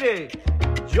 Freire,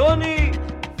 Johnny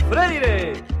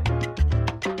Freire.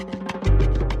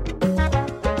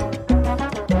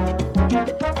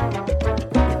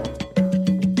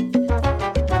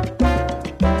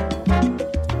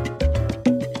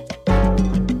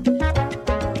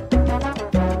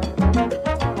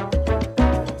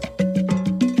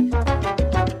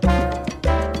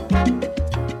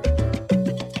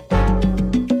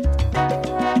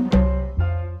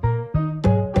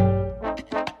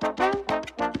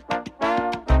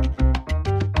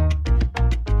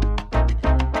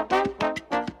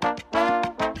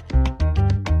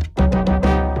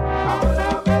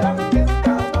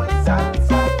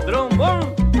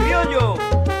 Trombón, criollo,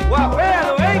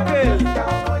 guapero, Eikel.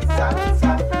 Estamos en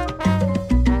salsa.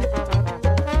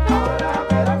 Ahora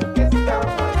verán que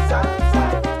estamos en salsa.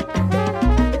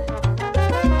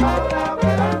 Ahora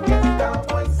verán que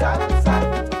estamos en salsa.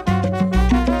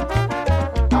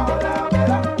 Ahora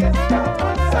verán que estamos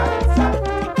en salsa.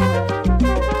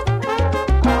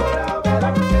 Ahora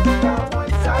verán que estamos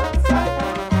en salsa.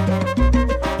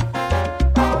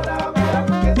 Ahora verán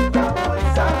que estamos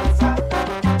en salsa.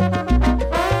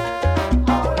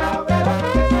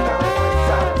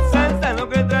 Salsa lo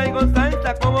que traigo,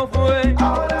 salsa como fue.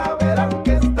 Ahora verán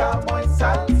que estamos en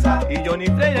salsa. Y Johnny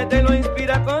Freire te lo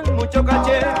inspira con mucho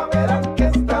caché. Ahora verán que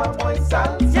estamos en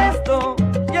salsa.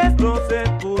 Y esto se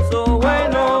puso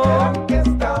bueno. Ahora verán que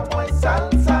estamos en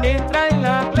salsa. Entra en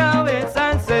la clave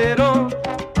salsero.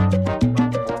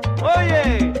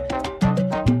 Oye,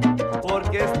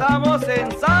 porque estamos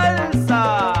en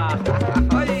salsa.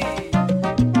 Ay.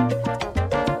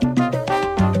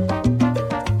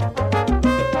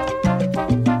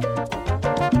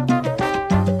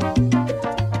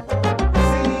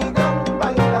 Sigan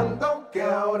bailando que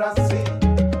ahora sí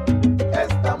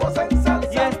estamos en Y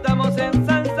salsa. estamos en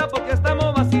salsa porque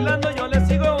estamos vacilando. Yo les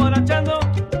sigo borrachando.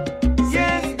 Y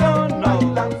esto no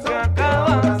se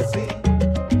acaba. Ahora sí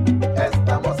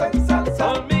estamos en salsa.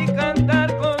 Con mi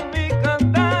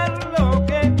cantar, lo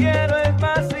que quiero es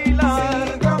vacilar.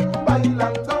 Sigan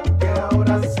bailando que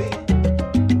ahora sí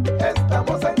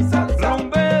estamos en salsa.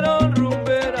 Rumbero,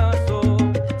 rumberazo,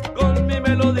 con mi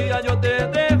melodía yo te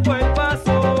dejo el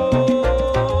paso.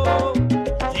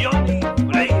 Johnny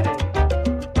Freire.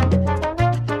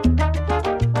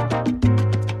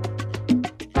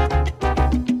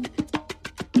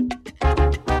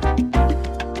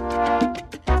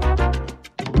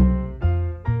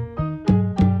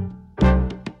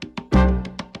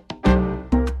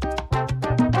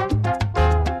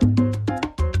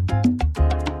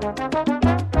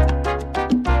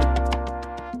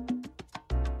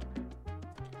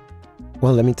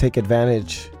 Well, let me take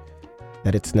advantage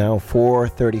that it's now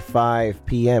 4:35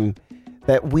 p.m.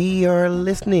 that we are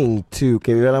listening to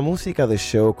Que Viva la Música, the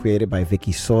show created by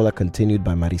Vicky Sola, continued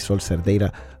by Marisol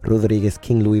Cerdeira, Rodriguez,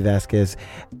 King Louis Vasquez,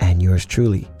 and yours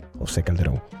truly, Jose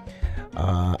Calderon.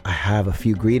 I have a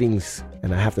few greetings,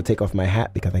 and I have to take off my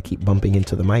hat because I keep bumping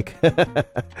into the mic.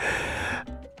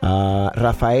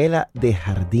 Rafaela de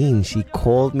Jardín, she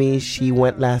called me. She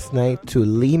went last night to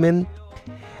Lehman,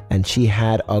 and she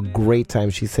had a great time.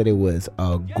 She said it was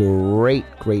a great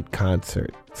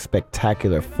concert.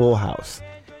 Spectacular, full house.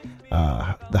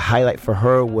 The highlight for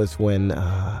her was when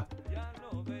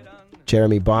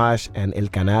Jeremy Bosch and El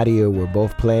Canario were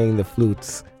both playing the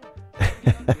flutes.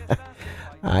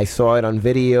 I saw it on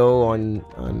video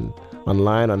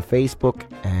online on Facebook,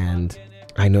 and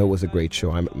I know it was a great show.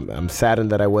 I'm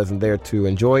saddened that I wasn't there to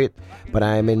enjoy it, but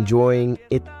I'm enjoying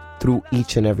it through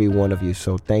each and every one of you.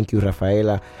 So thank you,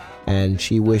 Rafaela. And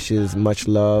she wishes much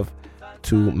love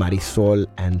to Marisol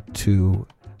and to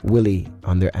Willie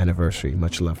on their anniversary.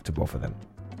 Much love to both of them.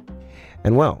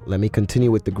 And well, let me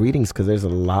continue with the greetings, because there's a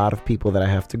lot of people that I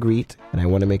have to greet, and I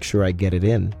want to make sure I get it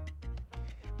in.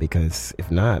 Because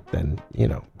if not, then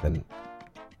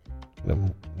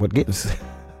what gives?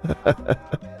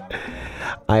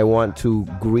 I want to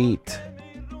greet,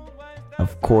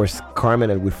 of course, Carmen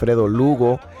and Wilfredo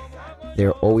Lugo.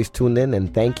 They're always tuned in,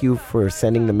 and thank you for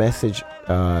sending the message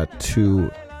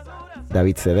to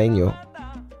David Cedeño,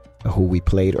 who we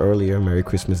played earlier, Merry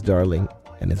Christmas, Darling,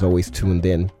 and is always tuned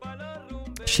in.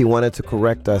 She wanted to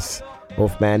correct us,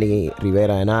 both Manny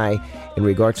Rivera and I, in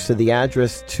regards to the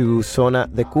address to Zona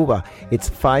de Cuba. It's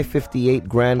 558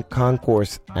 Grand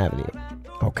Concourse Avenue.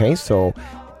 Okay, so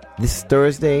this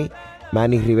Thursday,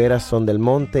 Manny Rivera, Son del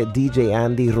Monte, DJ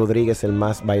Andy Rodriguez, El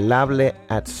Más Bailable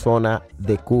at Zona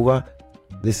de Cuba.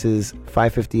 This is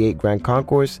 558 Grand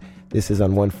Concourse. This is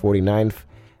on 149th,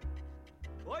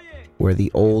 where the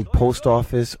old post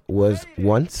office was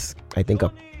once. I think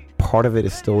a part of it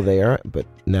is still there, but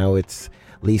now it's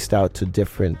leased out to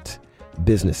different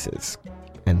businesses.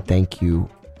 And thank you,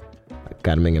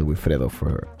 Carmen and Wilfredo,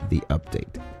 for the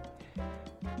update.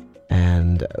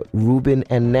 And Ruben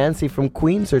and Nancy from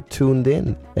Queens are tuned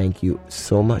in. Thank you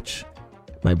so much.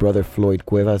 My brother Floyd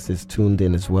Cuevas is tuned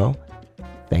in as well.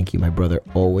 Thank you, my brother,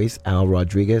 always. Al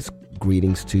Rodriguez,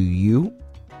 greetings to you,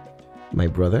 my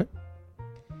brother.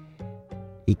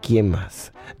 ¿Y quién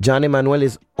más? John Emanuel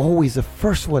is always the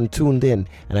first one tuned in,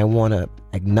 and I want to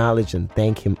acknowledge and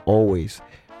thank him always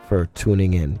for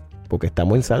tuning in, porque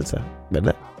estamos en salsa,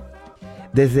 ¿verdad?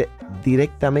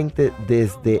 Directamente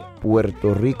desde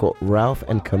Puerto Rico, Ralph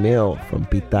and Camille from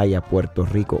Pitaya, Puerto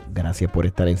Rico. Gracias por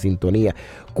estar en sintonía.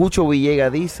 Cucho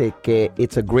Villega dice que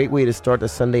it's a great way to start a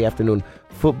Sunday afternoon.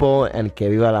 Football and que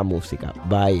viva la música.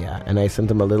 Vaya. And I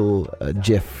sent him a little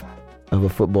gif of a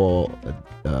football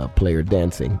player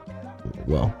dancing.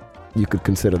 Well, you could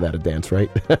consider that a dance, right?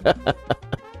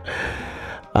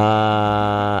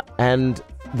 And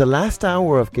the last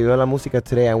hour of Que Viva la Música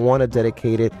today, I want to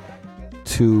dedicate it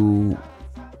to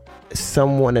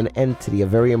someone, an entity, a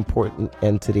very important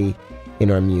entity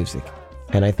in our music.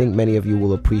 And I think many of you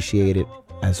will appreciate it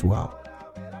as well.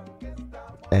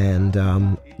 And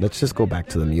let's just go back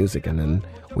to the music, and then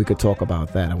we could talk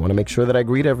about that. I want to make sure that I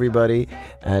greet everybody.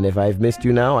 And if I've missed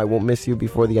you now, I won't miss you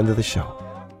before the end of the show.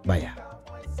 Vaya.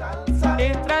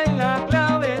 Entra en la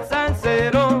clave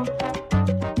salsero.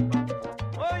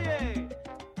 Oye,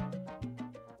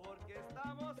 porque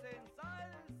estamos en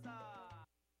salsa.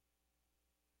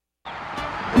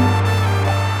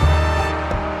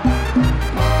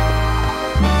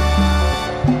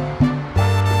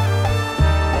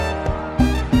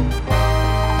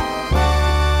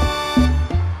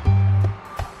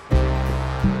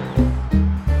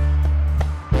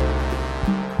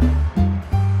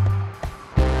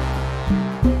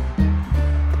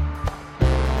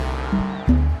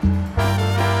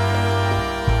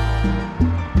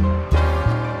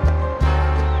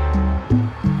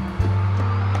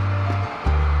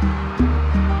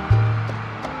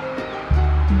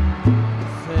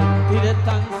 Sentir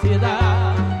esta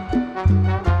ansiedad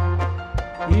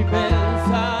y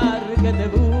pensar que te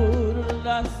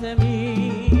burlas de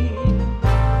mí.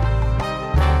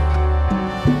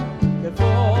 Qué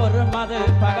forma de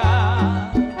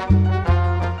pagar,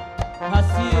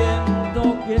 haciendo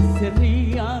que se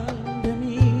rían de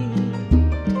mí.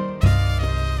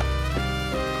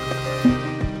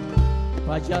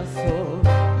 Payaso,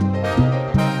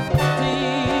 sí,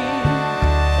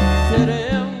 seré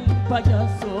un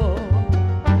payaso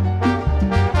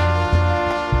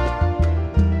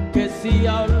que sí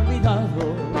ha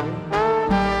olvidado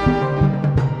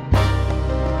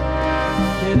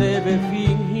que debe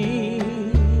fingir.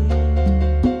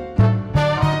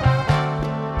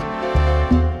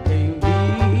 Te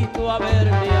invito a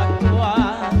verme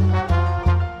actuar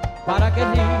para que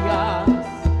rías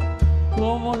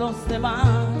como los demás.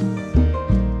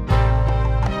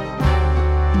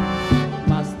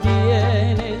 Mas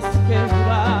tienes que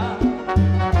jurar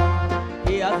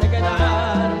y has de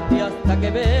quedarte hasta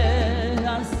que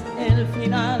veas el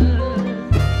final.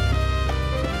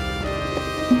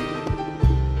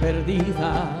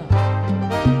 Perdida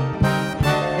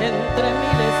entre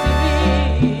miles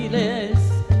y miles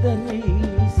de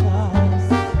risas,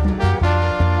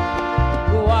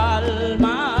 tu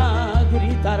alma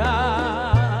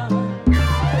gritará: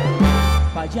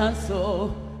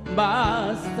 payaso,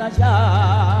 basta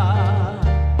ya.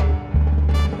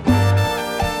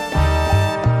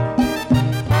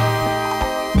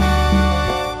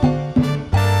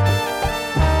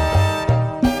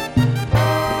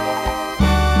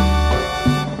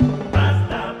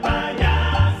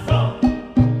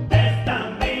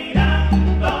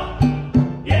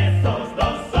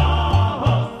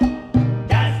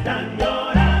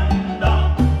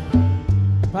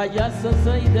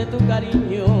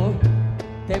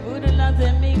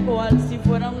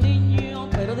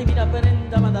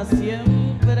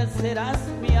 serás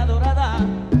mi adorada,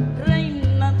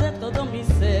 reina de todo mi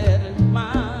ser.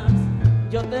 Más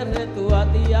yo te reto a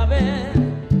ti a ver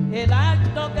el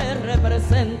acto que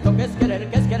represento, que es querer,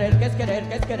 que es querer, que es querer,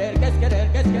 que es querer, que es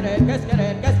querer, que es querer, que es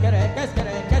querer, que es querer, que es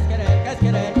querer, que es querer, que es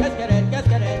querer, que es querer, que es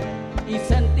querer, y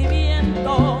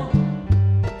sentimiento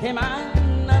que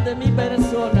emana de mi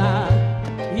persona.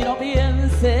 Y no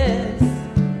pienses,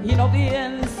 y no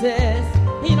pienses,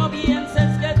 y no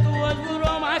pienses que tú es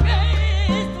broma, que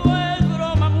tú es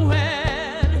broma,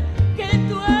 mujer, que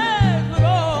tú es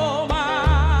broma.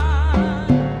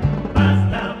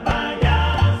 Basta,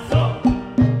 payaso,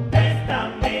 te están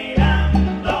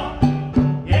mirando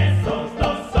y esos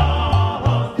dos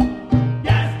ojos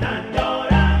ya están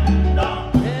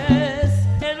llorando. Es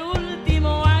el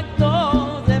último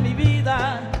acto de mi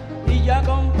vida y ya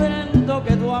comprendo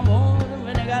que tu amor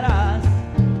me negarás.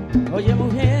 Oye,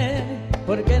 mujer,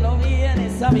 ¿por qué no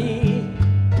vienes a mí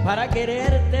para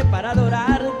quererte, para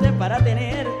adorarte, para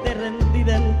tenerte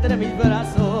rendida entre mis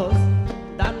brazos,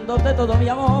 dándote todo mi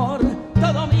amor,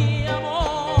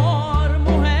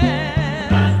 mujer?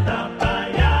 Basta,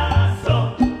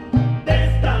 payaso, te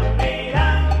están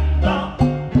mirando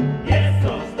y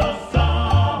esos dos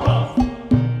ojos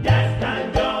ya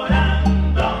están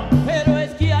llorando. Pero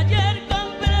es que ayer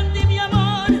comprendí, mi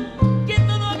amor, que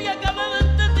todo había acabado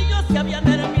entre ti y yo, se había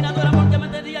terminado el amor que me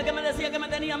tenía, que me decía que me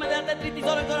tenía, me dejaste triste y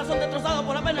solo el corazón destrozado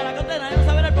por la pena, la condena, y no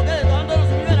saber el porqué de todo, no se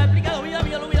me hubiera explicado, vida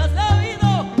mía, lo hubiera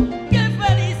sabido, qué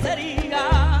feliz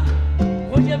sería.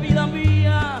 Oye, vida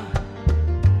mía,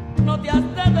 no te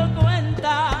has dado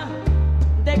cuenta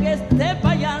de que este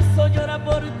payaso llora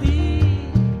por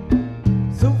ti,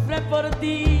 sufre por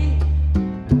ti,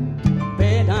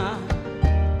 pena,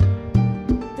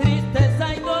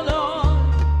 tristeza y dolor.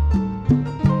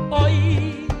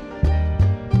 Hoy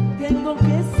tengo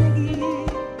que seguir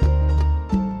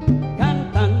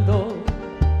cantando,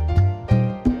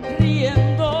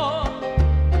 riendo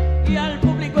y al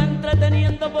público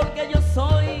entreteniendo, porque yo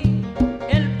soy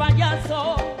el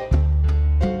payaso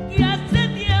que hace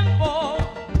tiempo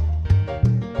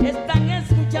están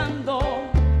escuchando,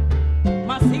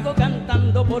 mas sigo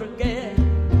cantando porque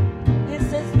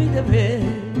ese es mi deber,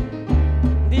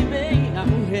 divina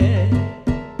mujer.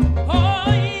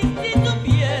 Hoy si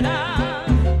supieras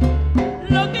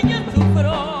lo que yo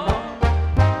sufro,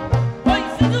 hoy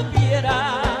si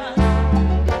supieras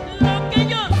lo que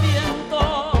yo siento,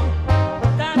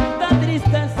 tanta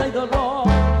tristeza y dolor,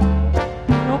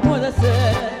 no puede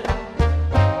ser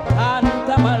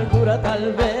tanta amargura,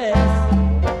 tal vez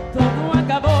todo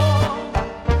acabó,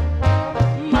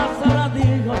 mas ahora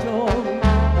digo yo,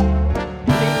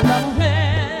 linda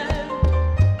mujer,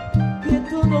 que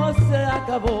todo se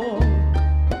acabó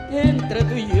entre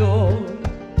tú y yo.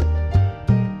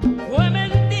 Fue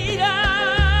mentira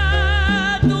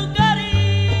tu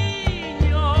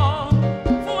cariño,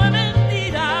 fue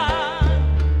mentira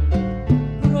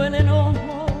cruel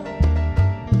enojo,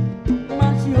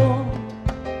 mas yo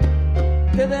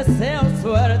te deseo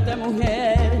suerte,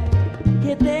 mujer,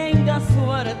 que tengas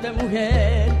suerte,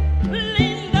 mujer,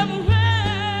 linda mujer.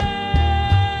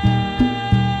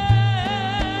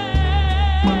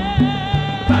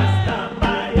 Basta,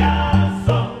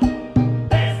 payaso,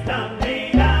 te están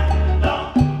mirando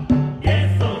y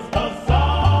esos dos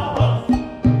ojos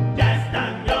ya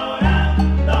están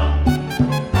llorando.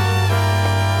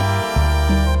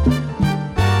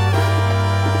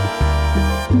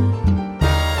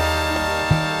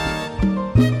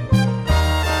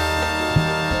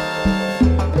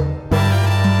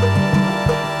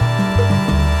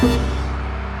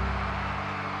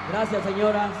 Gracias,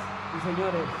 señoras y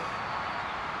señores.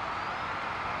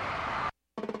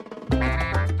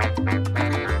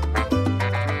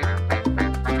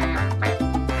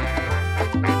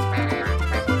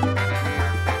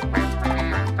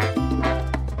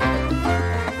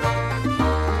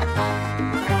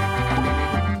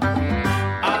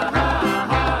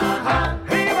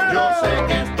 Yo sé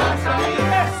que estás ahí,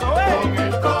 con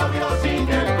el coño, sin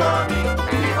el cómic,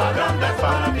 mi parranda es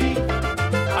para ti.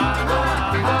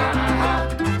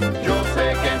 Yo sé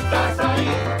que estás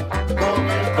ahí, con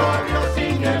el coño,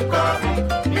 sin el cómic,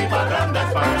 mi parranda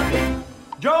es para ti.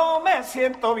 Yo me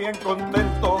siento bien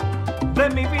contento, de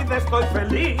mi vida estoy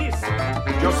feliz.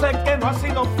 Yo sé que no ha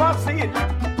sido fácil,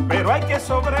 pero hay que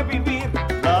sobrevivir.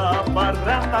 La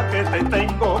parranda que te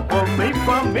tengo con mi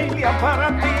familia para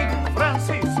ti,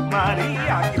 Francis,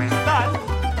 María, Cristal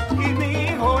y mi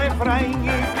hijo Efraín y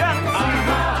Yancy.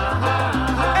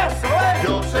 Eso es.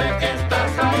 Yo sé que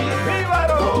estás ahí,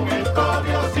 con el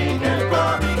coño, sin el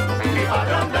cómic, mi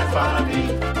parranda es para ti.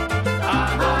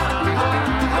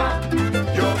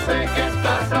 Yo sé que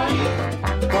estás ahí,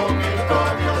 con el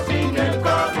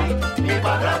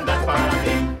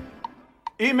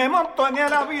y me monto en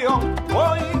el avión.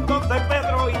 Voy donde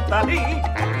Pedro y Talí,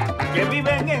 que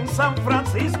viven en San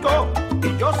Francisco,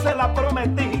 y yo se la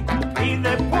prometí. Y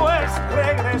después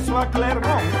regreso a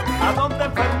Clermont, a donde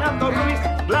Fernando Ruiz,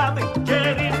 Gladys,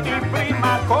 Jerry, mi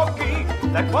prima Coqui,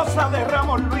 la esposa de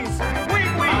Ramón Luis. ¡Uy,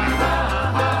 uy!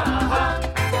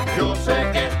 Yo sé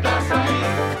que estás ahí,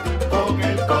 con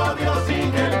el codio,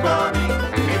 sin el coni,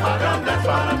 mi parranda es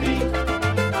para ti.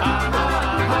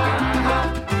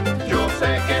 Yo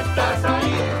sé que estás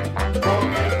ahí,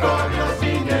 con el codio,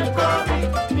 sin el coni,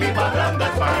 mi parranda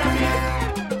es para ti.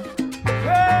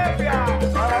 ¡Previa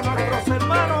para nuestros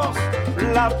hermanos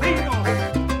latinos!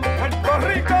 ¡Puerto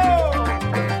Rico!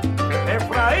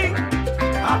 ¡Efraín,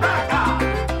 ataca!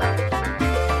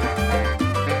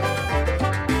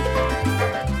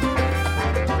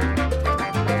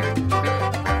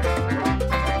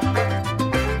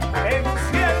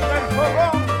 Enciende el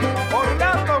fogón,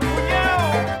 Orlando Cuñao,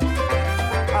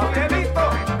 Gabrielito,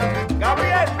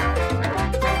 Gabriel.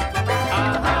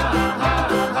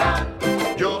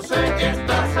 Yo sé que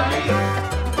estás ahí,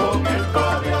 con el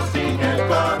codio, sin el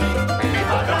coni, mi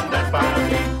parranda es para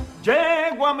ti.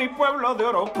 Llego a mi pueblo de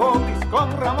Orocovis,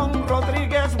 con Ramón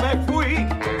Rodríguez me fui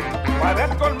para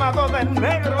el colmado del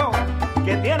negro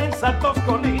que tiene en Santos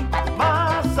Colí.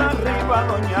 Más arriba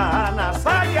doña Ana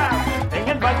Sayas, en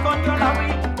el balcón yo la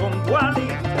vi con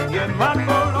Wally y el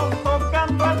Colón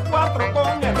tocando al 4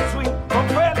 con el swing, con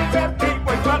Felipe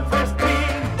Tipo y yo al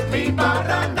festín. Mi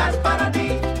parranda es para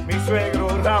ti. Mi suegro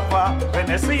Rafa,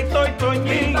 Renecito y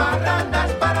Toñín. Mi parranda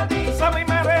es para ti. Sammy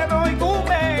Merero y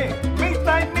Gume,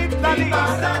 Mita y Mita Mi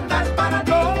parranda es para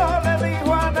ti. Todo le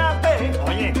dijo a Nate.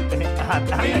 Oye, Mi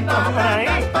parranda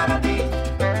es para ti.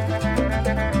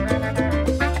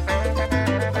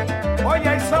 Oye,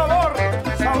 hay sabor,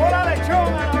 sabor a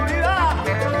lechón, a Navidad.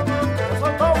 Eso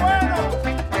está bueno.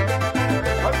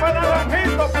 Voy para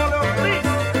Naranjito, por Leotriz.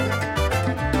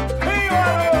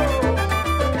 ¡Jíbalo!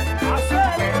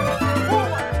 ¡Hacer!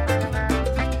 ¡Cuba!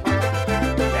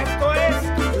 Esto es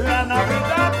la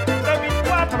Navidad de mi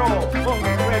 4 con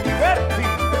Feliberti.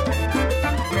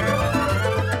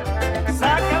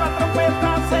 Saca la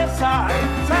trompeta, César.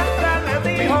 Sandra le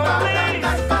dijo, please.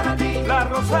 La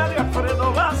Rosario,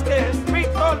 Alfredo Vázquez,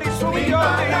 Víctor y su violín.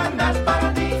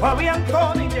 Fabián,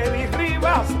 Tony, Jenny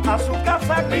Rivas, a su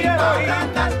casa quiero ir.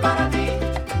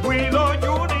 Guido,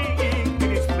 Yuri y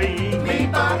Crispín. Mi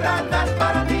parranda es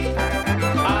para ti.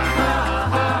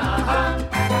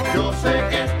 Yo sé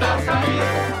que estás ahí,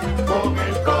 con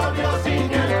el codio,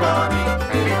 sin el coni,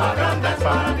 mi parranda es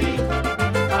para ti.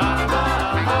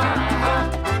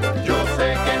 Yo sé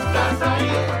que estás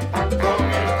ahí, con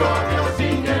el codio,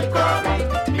 sin el coni,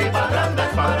 mi parranda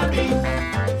es para ti.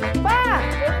 ¡Pa!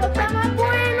 ¡Esto está más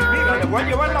bueno! Mira, le voy a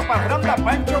llevar la parranda a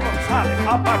Pancho González,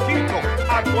 a Paquito,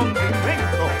 a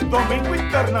Condimento, Domingo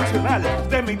Internacional,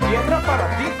 de mi tierra para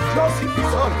ti, Josy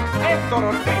Pisol, Héctor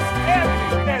Ortiz,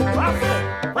 Edwin, El Razo.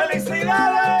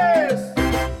 ¡Felicidades!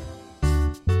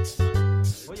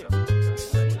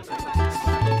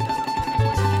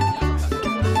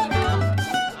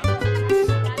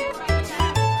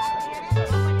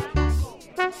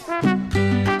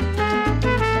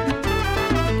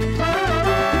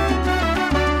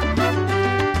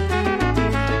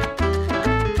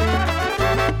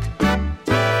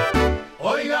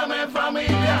 Óigame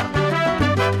familia,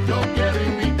 yo quiero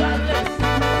invitarles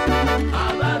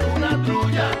a dar una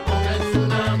trulla con el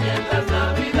tsunami en las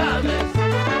navidades.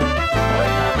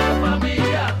 Óigame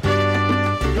familia,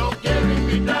 yo quiero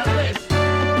invitarles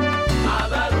a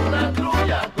dar una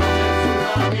trulla con el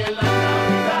tsunami en las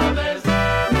navidades.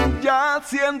 Ya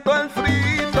siento el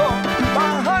frito,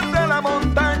 bajar de la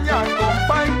montaña,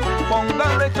 compay, ponga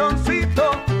lechoncito,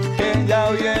 que ya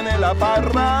viene la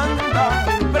parranda.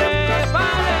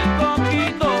 Prepara el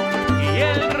coquito y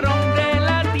el ron de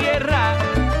la tierra,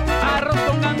 arroz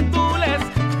con gandules,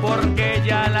 porque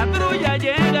ya la trulla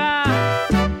llega.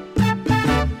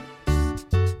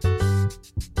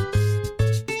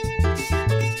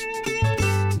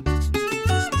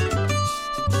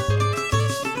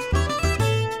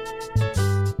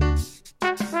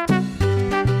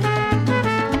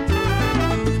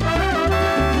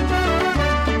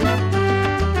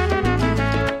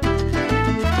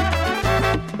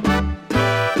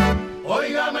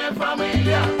 Óigame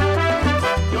familia,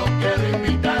 yo quiero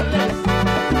invitarles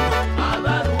a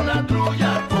dar una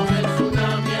trulla con el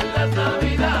tsunami en las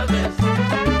navidades.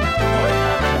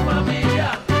 Óigame familia,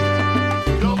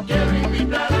 yo quiero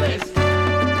invitarles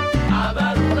a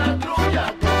dar una trulla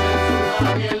con el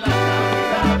tsunami en las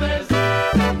navidades.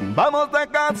 Vamos de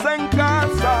casa en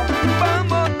casa,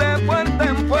 vamos de puerta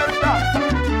en puerta.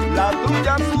 La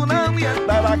trulla tsunami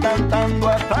estará cantando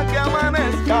hasta que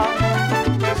amanezca.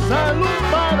 Salud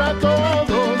para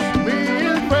todos,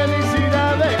 mil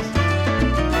felicidades.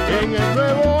 En el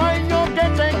nuevo año que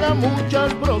tenga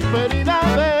muchas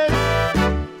prosperidades.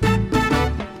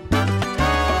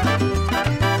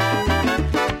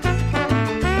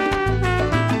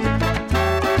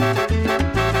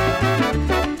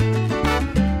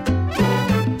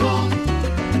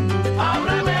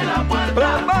 Ábreme la puerta.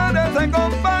 Prepárese,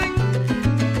 compay.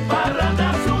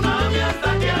 Parranda tsunami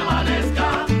hasta que amanezca.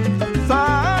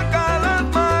 Saca las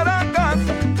maracas,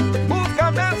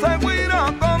 búscate ese güiro,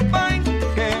 compay,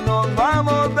 que nos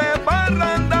vamos de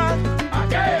parranda. ¿A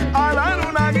qué? A dar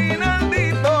un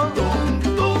aguinaldito. Tum,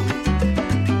 tum.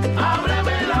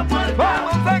 Ábreme la puerta.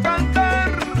 Vamos a cantar.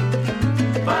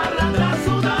 Parranda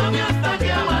tsunami hasta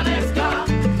que amanezca.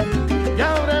 Y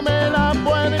ábreme la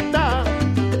puerta,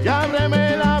 y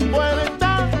ábreme la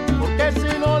puerta, porque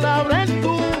si no la abres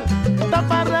tú, esta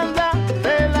parranda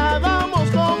te la damos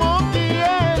como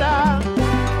quiera.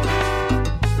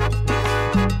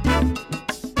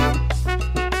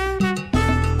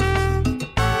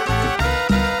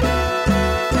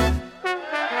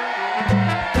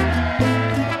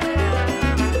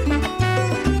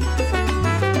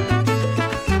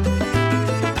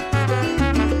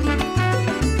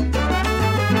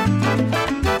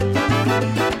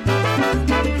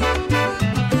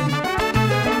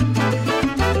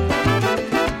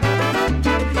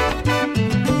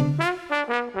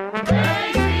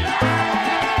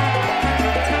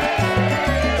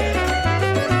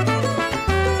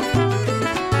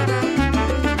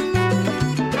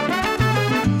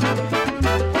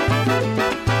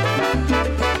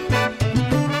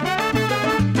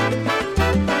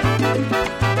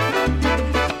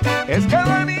 Es que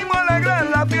venimos a alegrar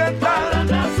la fiesta.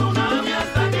 Parranda tsunami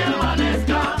hasta que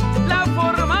amanezca. La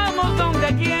formamos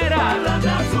donde quiera.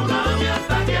 Parranda tsunami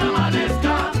hasta que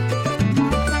amanezca.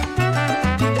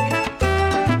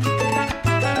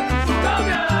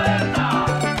 Tsunami alerta.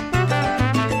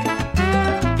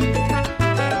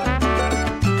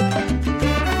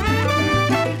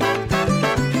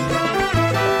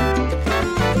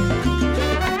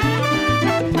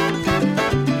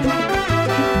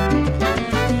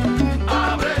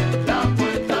 Abre la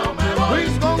puerta o me voy.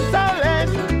 Luis González,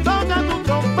 toca tu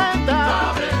trompeta.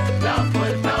 Abre la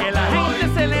puerta o Que me la voy.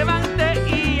 gente se levante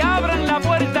y abran la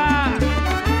puerta.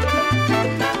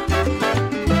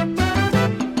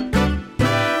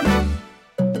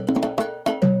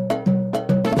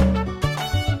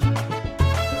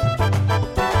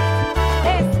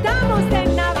 Estamos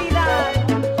en Navidad.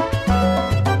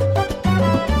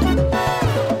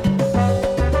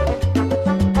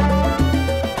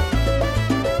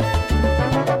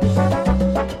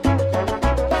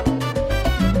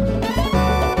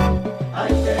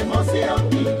 Ay, qué emoción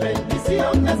y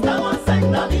bendición, estamos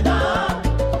en Navidad.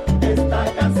 Esta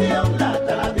canción, la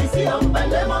tradición,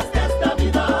 bailemos esta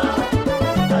Navidad.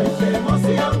 Ay, qué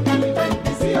emoción y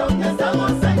bendición,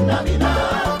 estamos en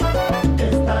Navidad.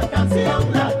 Esta canción,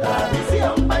 la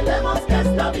tradición, bailemos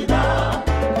esta Navidad.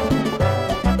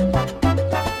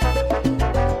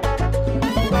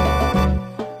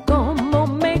 Como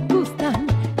me gustan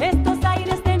estos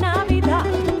aires de Navidad.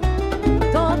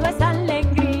 Todo es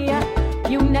alegría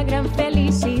y una gran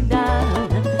felicidad.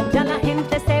 Ya la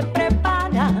gente se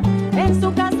prepara en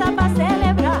su casa para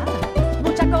celebrar.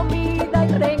 Mucha comida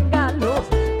y regalos,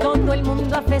 todo el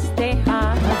mundo a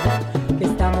festejar. Que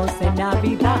estamos en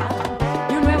Navidad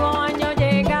y un nuevo año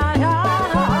llegará.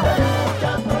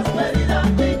 Mucha prosperidad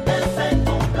y que se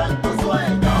cumplan tus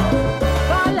sueños.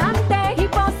 Pa'lante y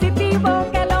positivo,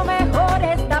 que lo mejor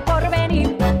está por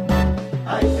venir.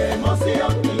 Ay, qué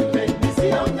emoción y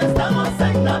bendición, estamos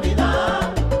en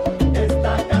Navidad.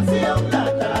 Esta canción, la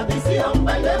tradición,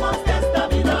 bailemos esta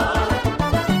Navidad.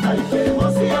 Ay, qué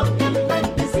emoción y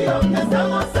bendición,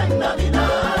 estamos en Navidad.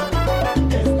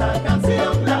 Esta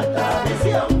canción, la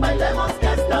tradición, bailemos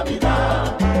esta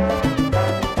Navidad.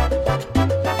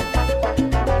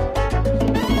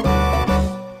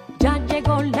 Ya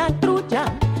llegó la trulla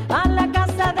a la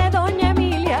casa de Doña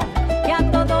Emilia, que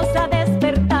a todos ha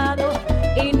despertado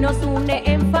y nos une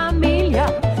en familia.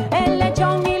 El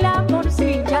lechón y la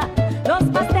morcilla, los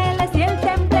pasteles y el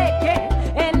tembleque,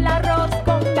 el arroz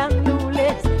con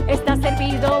gandules está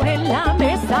servido en la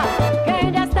mesa.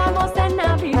 Que ya estamos en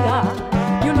Navidad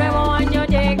y un nuevo año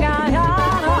llegará.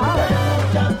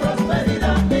 Mucha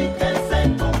prosperidad y que se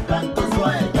cumplan tus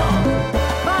sueños.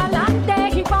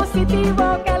 Pa'lante y positivo,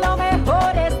 que lo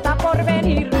mejor está por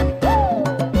venir.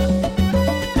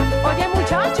 Oye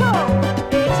muchacho,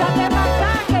 échate para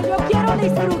acá que yo quiero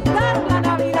disfrutar.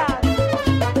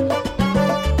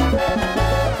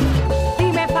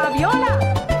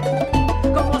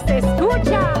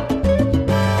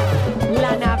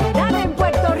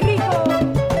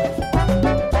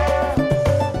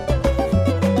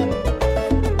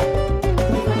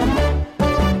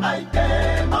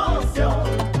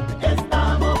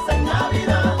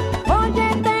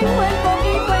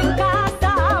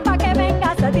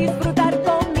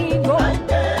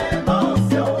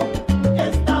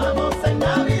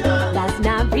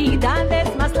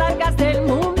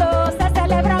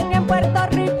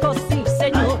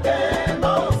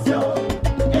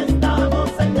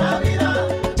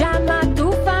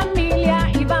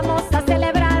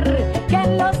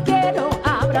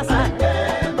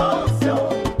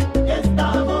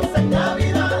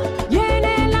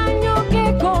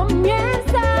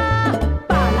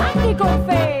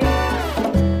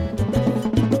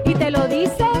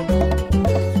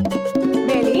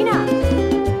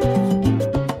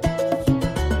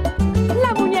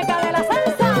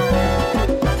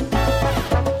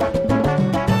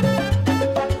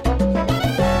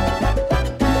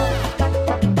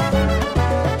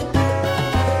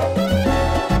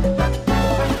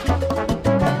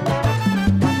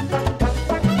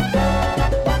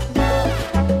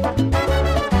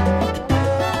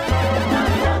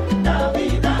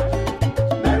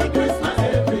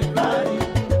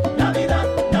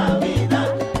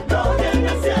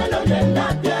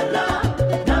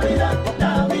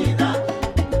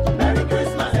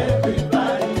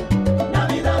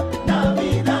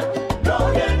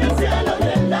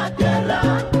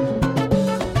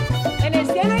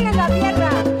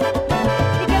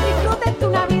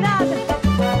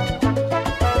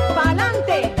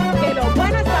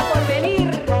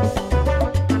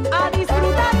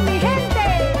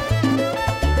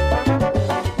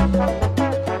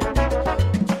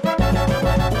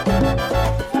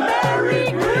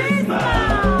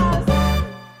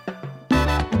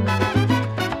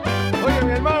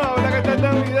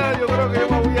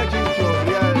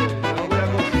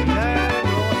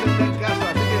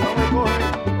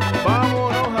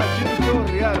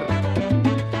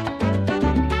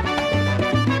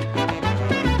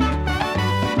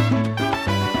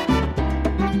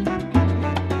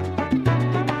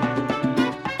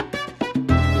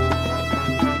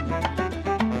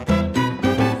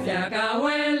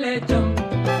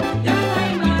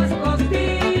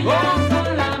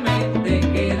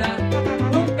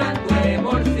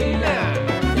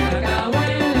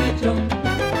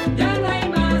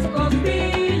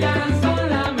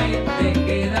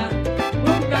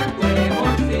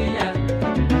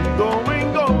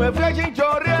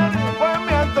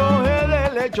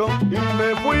 lechón y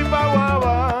me fui pa'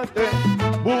 Guabate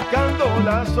buscando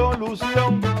la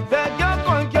solución. De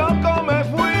kiosco en kiosco me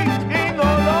fui y no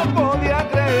lo podía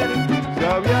creer. Se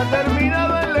había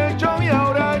terminado el lechón y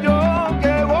ahora yo,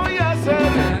 ¿qué voy a hacer?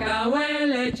 Se acabó el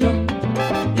lechón,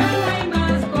 ya no hay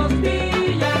más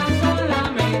costillas,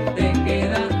 solamente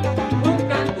queda un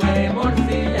canto de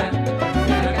morcilla.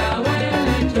 Se acabó el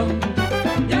lechón,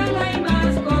 ya no hay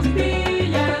más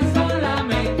costillas,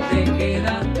 solamente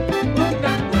queda un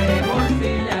canto de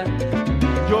morcilla.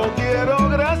 Yo quiero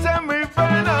grasa en mis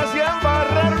penas y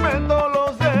embarrarme todos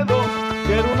los dedos.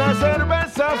 Quiero una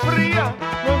cerveza fría,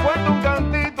 no encuentro un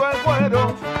cantito de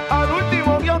cuero. Al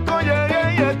último kiosco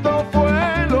llegué y esto fue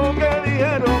lo que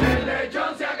dijeron. El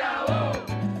lechón se acabó,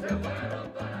 se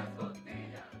fueron todas las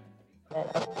costillas.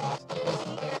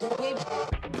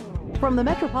 From the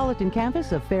Metropolitan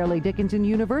Campus of Fairleigh Dickinson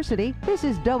University, this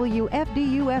is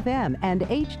WFDU-FM and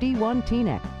HD1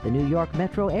 TNEC, the New York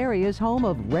metro area's home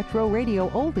of retro radio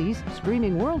oldies,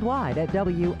 streaming worldwide at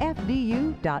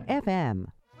WFDU.FM.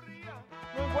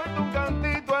 No encuentro un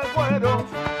cantito de cuero.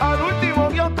 Al último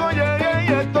kiosco llegué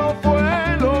y esto fue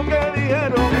lo que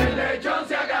dijeron. El lechón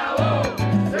se acabó,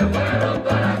 se fueron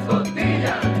todas las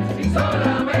costillas y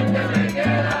solamente me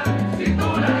queda, si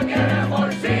tú la quieres,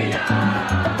 morcilla.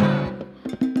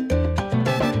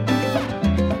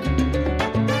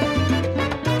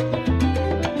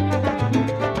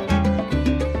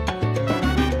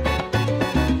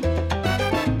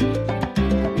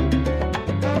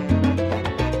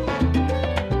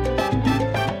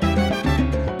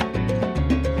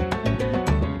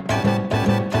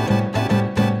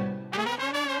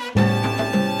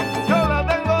 Yo la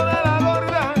tengo de la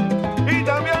gorda y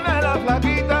también de la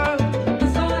flaquita.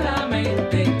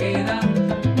 Solamente queda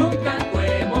un canto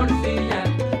de morcilla.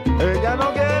 Ella no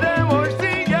quiere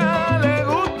morcilla, le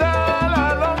gusta la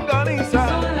longaniza.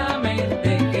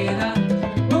 Solamente queda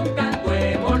un canto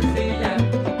de morcilla.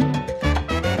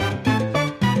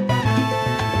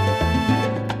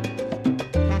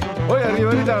 Oye,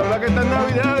 Riverita, la verdad que esta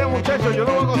Navidad de muchachos, yo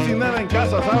no voy a cocinar en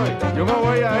casa, ¿sabes? Yo me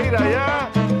voy a ir allá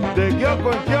de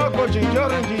kiosco en kiosco,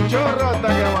 chinchorro en chinchorro hasta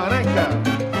que amanezca.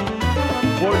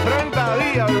 Por 30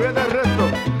 días, vivete el resto.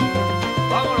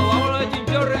 Vámonos de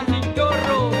chinchorro en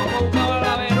chinchorro. Vamos a buscar a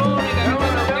la Verónica, que se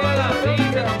nos queda así,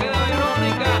 se nos queda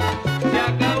Verónica. Se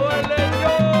acabó el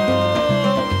lechón.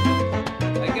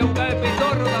 Hay que buscar el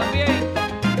pitorro también.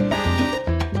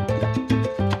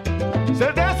 Se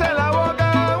te hace la boca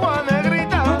agua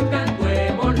negrita. Un canto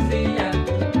de morcilla.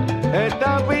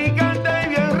 Está picante y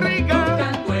bien rica. Un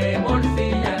canto de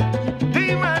morcilla.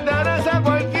 Dime, Teresa,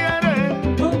 ¿cuál quieres?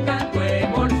 Un canto de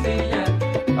morcilla.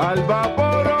 Al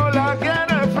vapor o la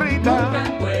quieres frita. Un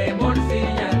canto de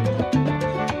morcilla.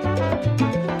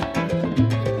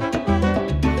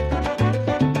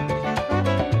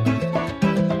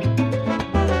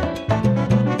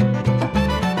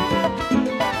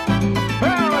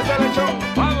 Véame ese lechón.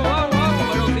 Vamos,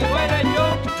 pero si no hay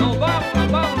lechón, nos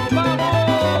vamos.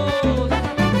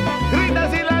 Grita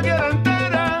si la quieres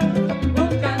entera. Un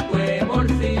canto de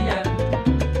morcilla.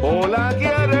 O la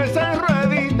quieres en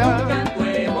ruedita. Un canto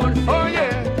de morcilla. Oye,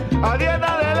 a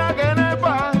dieta de la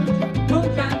quenepa. Un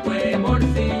canto de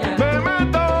morcilla. Me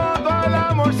meto toda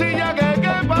la morcilla que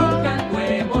quepa. Un canto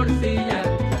de morcilla.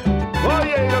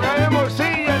 Oye, y lo que hay es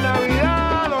morcilla en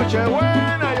Navidad,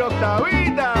 Nochebuena y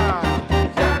Octavita.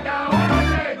 Se acabó el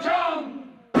lechón.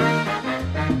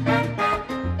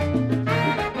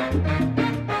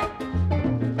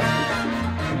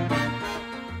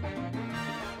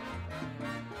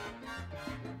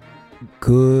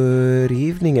 Good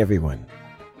evening, everyone.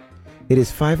 It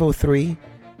is 5:03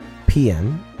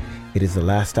 p.m. It is the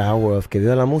last hour of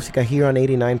QVLM Música here on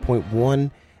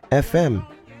 89.1 FM.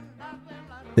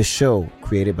 The show,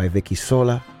 created by Vicky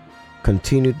Sola,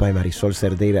 continued by Marisol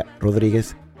Cerdeira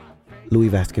Rodriguez, Louis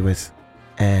Vasquez,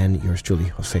 and yours truly,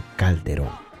 Jose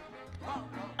Calderon.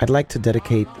 I'd like to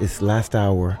dedicate this last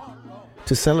hour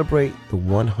to celebrate the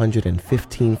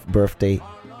 115th birthday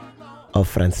of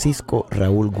Francisco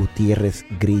Raúl Gutiérrez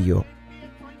Grillo,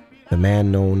 the man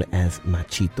known as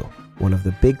Machito, one of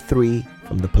the big three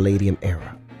from the Palladium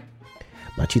era.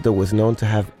 Machito was known to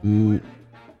have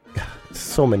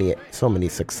so many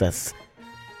success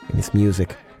in his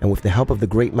music, and with the help of the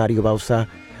great Mario Bauza,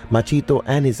 Machito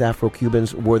and his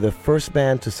Afro-Cubans were the first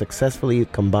band to successfully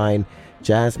combine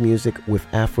jazz music with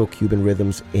Afro-Cuban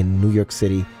rhythms in New York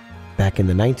City back in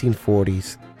the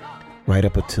 1940s, right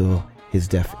up until his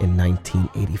death in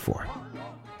 1984.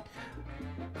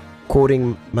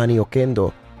 Quoting Manny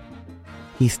Oquendo,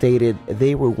 he stated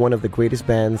they were one of the greatest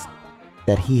bands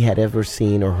that he had ever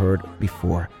seen or heard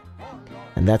before.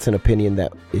 And that's an opinion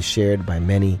that is shared by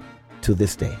many to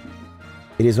this day.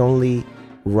 It is only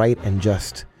right and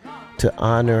just to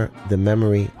honor the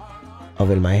memory of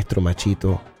El Maestro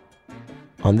Machito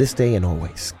on this day and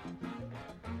always.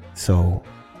 So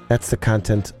that's the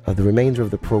content of the remainder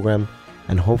of the program,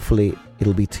 and hopefully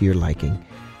it'll be to your liking.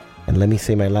 And let me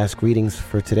say my last greetings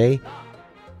for today.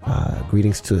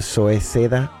 Greetings to Zoe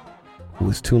Seda, who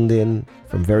was tuned in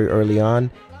from very early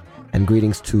on, and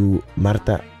greetings to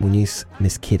Marta Muñiz,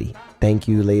 Miss Kitty. Thank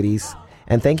you, ladies,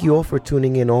 and thank you all for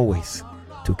tuning in always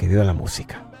to Que Viva la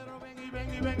Música.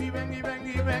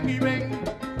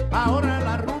 Ahora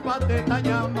la rumba te está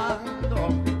llamando.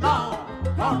 No,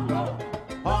 no, no,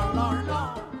 oh, no,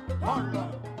 no, oh, no.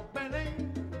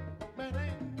 Belén,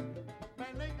 Belén,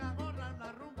 Belén, ahora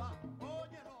la rumba.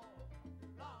 Óyelo.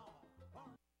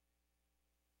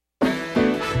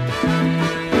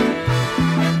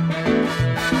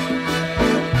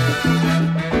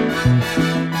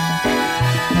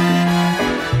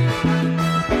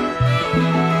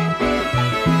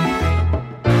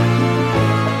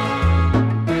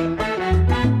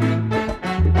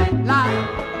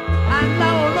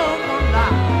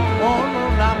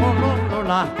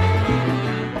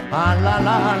 Ah, la,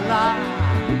 la, la,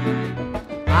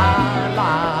 ah, la,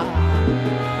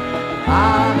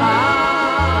 ah, la.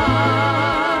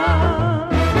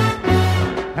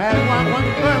 El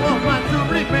guaguancó es voz más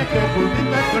sublime que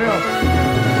pudiste creo.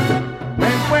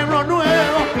 En Pueblo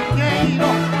Nuevo,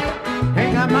 Piñeiro,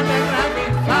 en Amale Grande,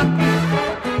 Saki,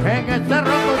 en el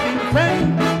Cerro Cotincén,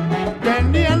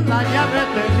 tenían la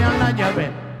llave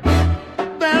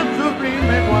del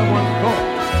sublime guaguancó.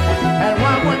 El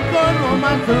guaguancó no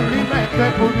más sublime que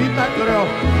Pulita Creo.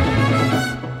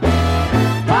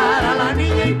 Para la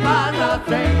niña y para la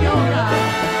señora.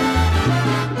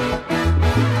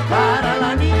 Para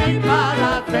la niña y para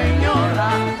la señora.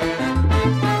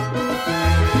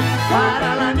 Para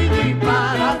la niña y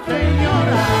para la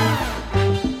señora.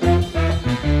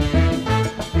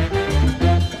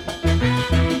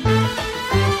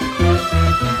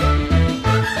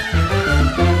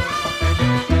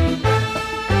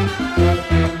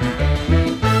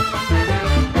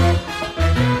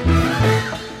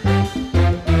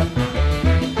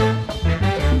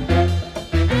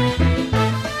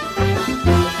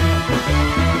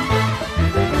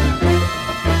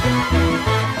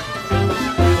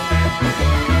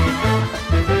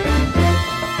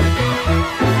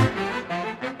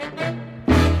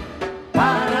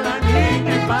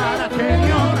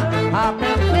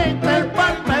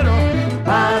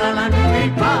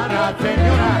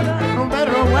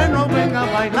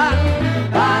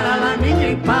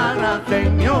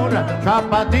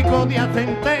 Zapatico de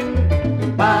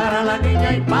acentén, para la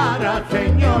niña y para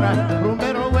señora,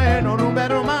 rumbero bueno,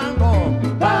 rumbero mango,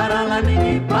 para la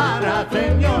niña y para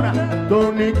señora,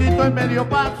 toniquito en medio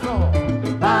paso,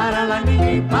 para la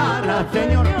niña y para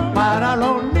señora, para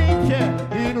los niches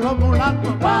y los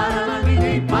mulatos, para la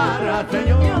niña y para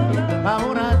señora,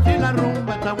 ahora sí la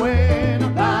rumba está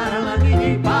buena, para la niña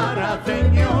y para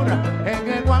señora, en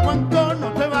el guaguancó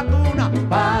no se vacuna,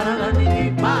 para la niña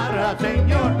y para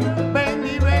señora.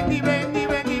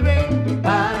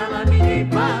 Para la niña y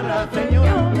para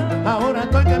señora, ahora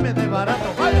estoy que me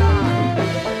desbarato, vaya.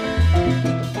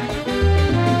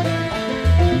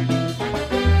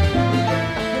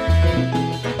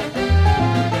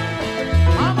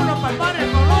 Vámonos para el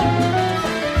barrio Colón.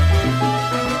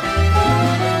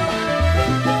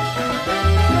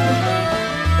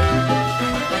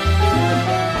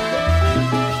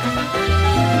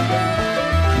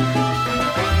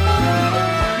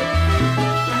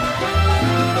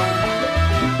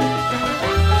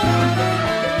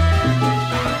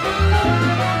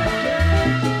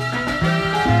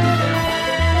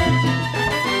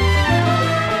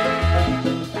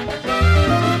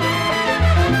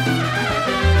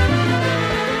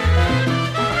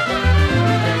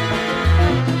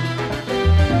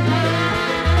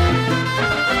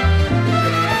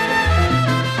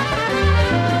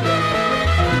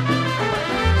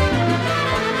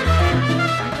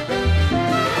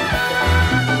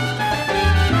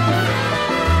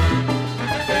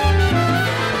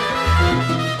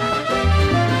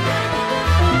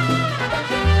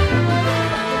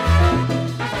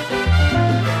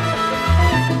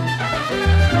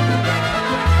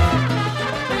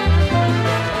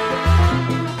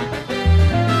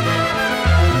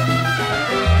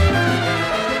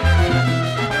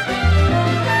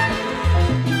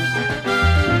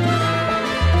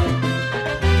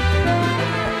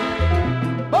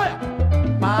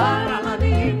 Para la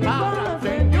niña y para la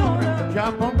señora,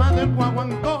 ya pompa del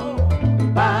guaguancó,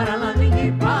 para la niña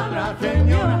y para la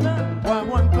señora.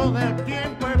 Guaguancó del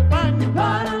tiempo España,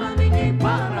 para la niña y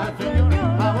para la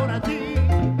señora. Ahora sí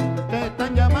te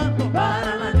están llamando,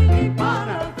 para la niña y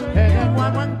para el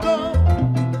guaguancó.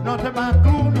 No se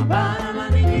vacuna, para la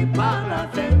niña y para la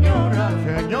señora.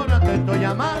 Señora, te estoy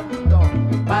llamando,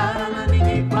 para la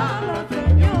niña y para la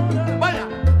señora. Vaya,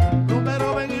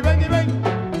 número, ven y ven y ven.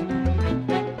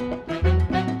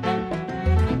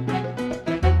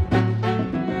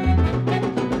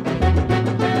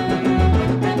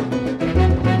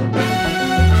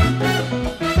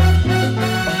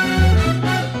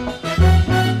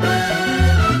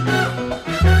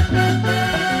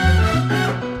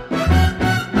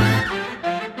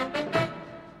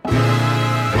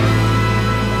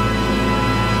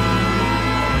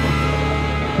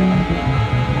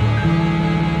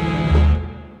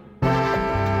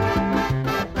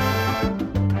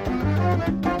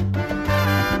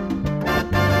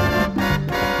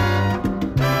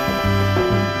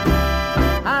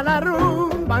 A la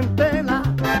rumba en tela,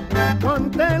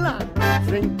 con tela,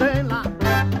 sin tela,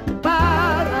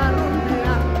 para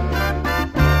rumbear.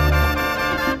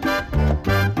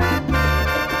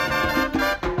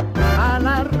 A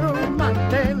la rumba en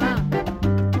tela,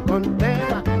 con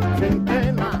tela, sin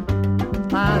tela,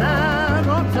 para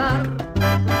gozar.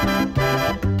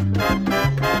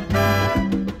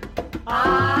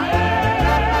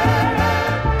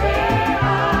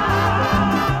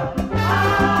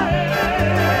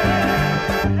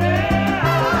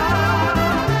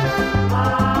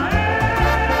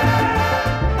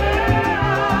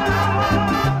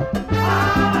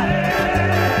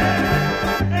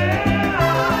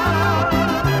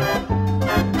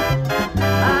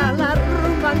 A la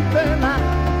rumba en tela,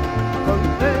 con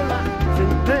tela,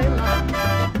 sin tela,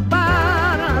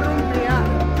 para rumbear.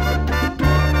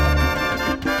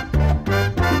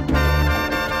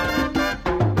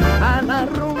 A la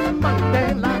rumba en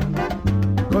tela,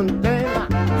 con tela,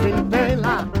 sin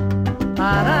tela,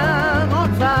 para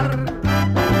gozar.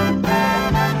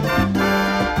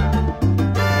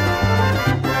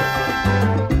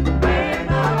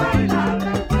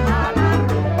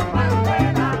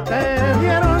 Te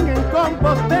dieron en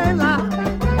Compostela,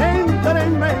 en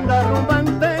tremenda rumba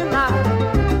en tela.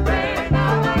 Ven a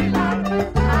bailar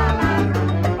a la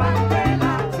rumba en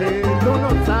tela. Si tú no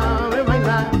sabes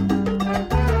bailar,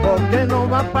 ¿por qué no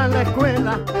vas para la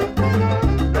escuela?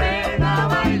 Ven a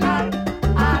bailar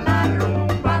a la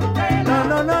rumba en tela. No,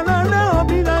 no, no, no, no,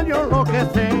 mira yo lo que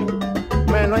sé,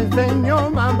 me lo enseñó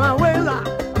mamá abuela.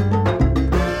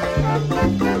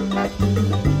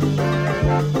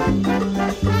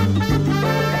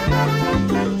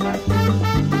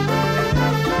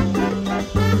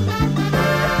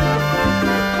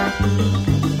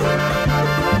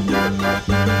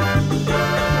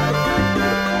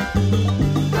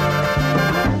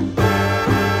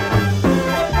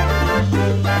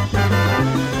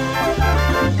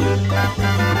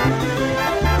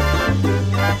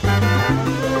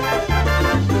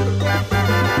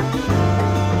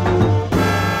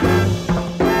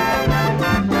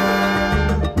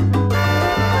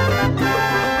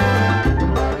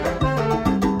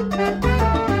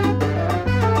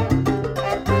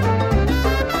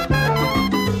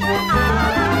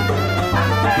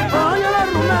 Oye, la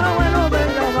rumera, bueno,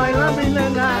 venga, baila mi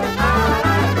nena.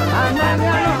 A mañana,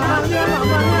 mañana,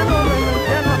 mañana, venga,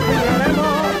 que nos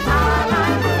pillaremos.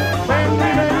 Ven y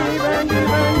ven y ven y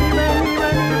ven y ven y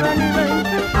ven y ven y ven.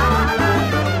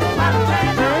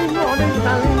 Ven,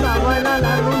 bonita, linda, baila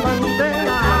la rumba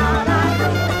entera.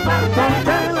 Con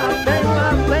tela, tela,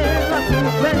 tela, sin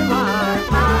tela.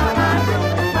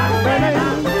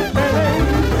 Belén, Belén,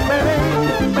 Belén,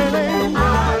 Belén.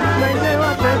 Te lleva,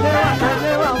 te lleva, te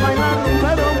lleva a bailar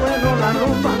rumbero bueno, la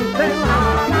rumba entera.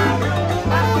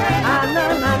 Ah,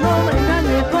 nana, no me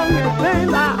engañes con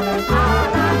Estela.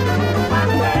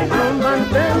 Rumba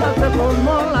entera se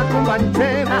formó la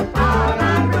cumbanchera.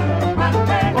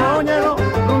 Óyelo,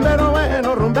 rumbero bueno,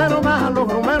 rumbero malo,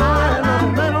 rumbero bueno,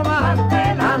 rumbero malo.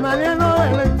 A nadie no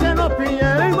le eche los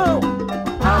pillerimos.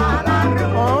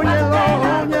 Óyelo,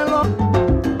 óyelo.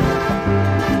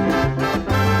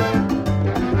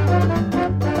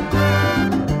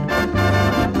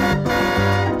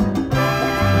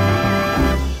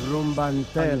 Rumba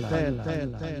entera.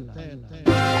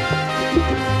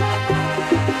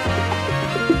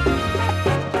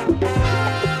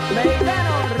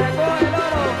 Mexicano, recoge el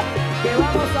oro, que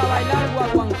vamos a bailar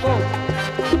guaguancó,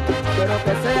 pero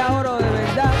que sea oro de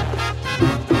verdad.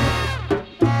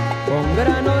 Con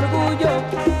gran orgullo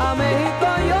a México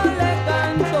yo le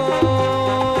canto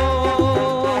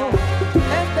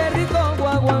este rico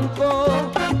guaguancó.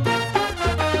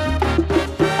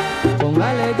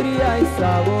 alegría y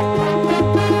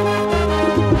sabor.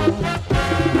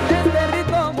 Este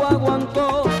rico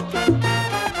guaguancó,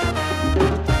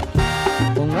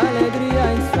 con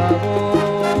alegría y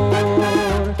sabor.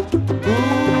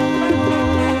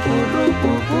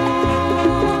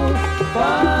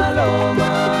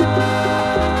 Paloma.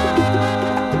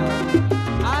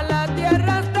 A la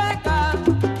tierra azteca,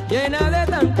 llena de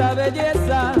tanta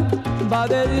belleza, va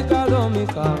dedicado mi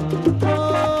canto.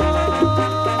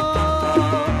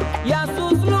 Y a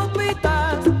sus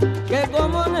lupitas, que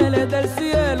como ángeles del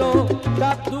cielo,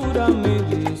 capturan mi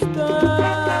vista.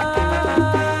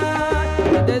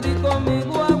 Les dedico mi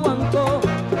guaguancó,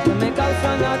 que me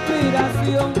causan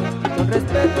admiración, con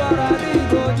respeto ahora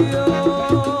digo yo.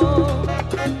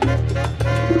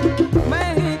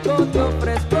 México te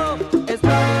ofrezco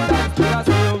esta linda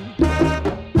inspiración.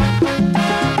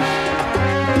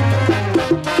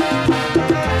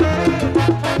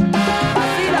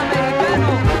 Vacila mexicano,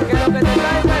 que lo que te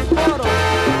traigo es oro.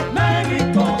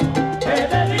 México, te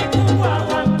dedico un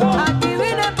guaguancó. Aquí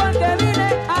vine porque vine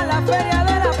a la feria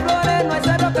de las flores. No hay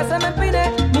cerro que se me empine,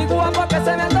 ni guapo que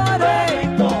se me adore.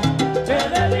 México, te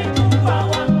dedico un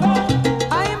guaguancó.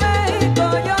 Ay, México,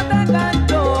 yo te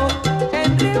canto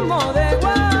en ritmo de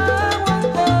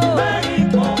guaguancó.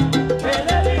 México, te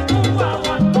dedico un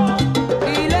guaguancó. Y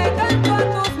le canto a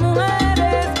tus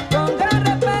mujeres con gran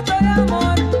respeto y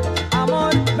amor,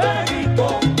 amor. México,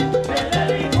 te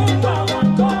dedico un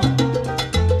guaguancó.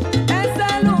 Ese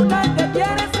lunar que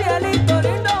tiene cielito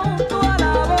lindo junto a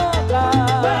la boca.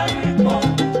 México,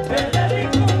 te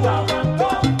dedico un guaguancó.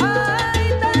 Ay,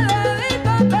 te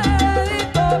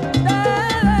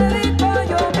dedico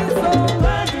yo mi son.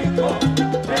 México,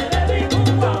 te dedico un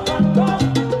guaguancó.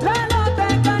 Lalo te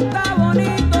canta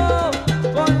bonito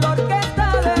con la orquesta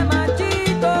de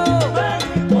Machito.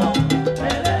 México, te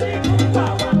dedico un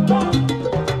guaguancó.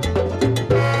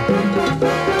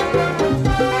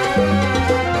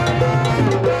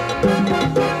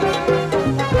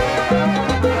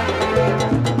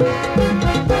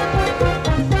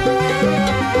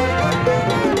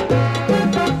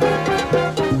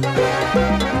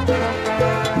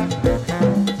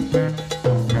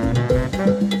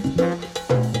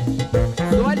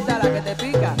 Suéltala que te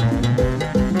pica.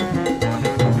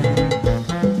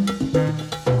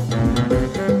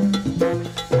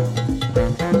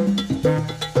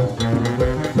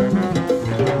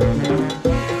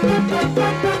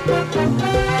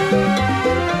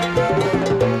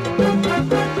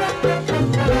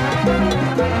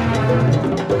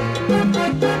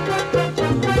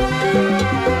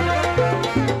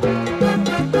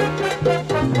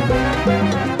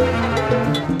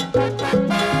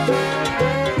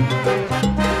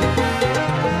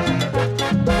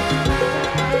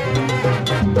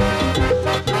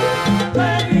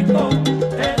 México,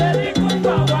 te dedico un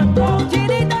guaguancó.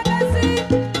 Chinita que sí,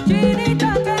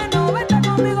 chinita que no, vete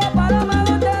conmigo paloma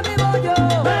donde vivo yo.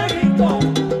 México,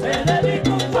 te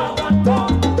dedico un guaguancó.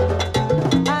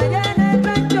 Allá en el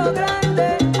rancho grande,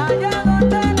 allá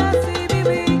donde nací y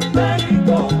viví.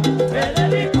 México, te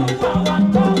dedico un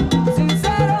guaguancó.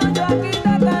 Sincero yo aquí te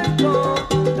canto,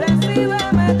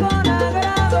 recíbeme con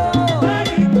agrado.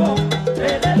 México, te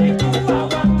dedico un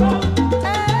guaguancó.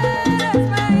 Eres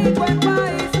México el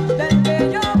país del que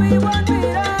yo vivo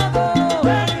admirado.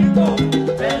 México,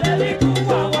 te dedico un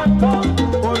guaguancó.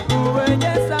 Por tu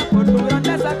belleza, por tu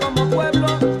grandeza como pueblo,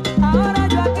 ahora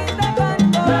yo aquí te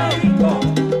canto. México,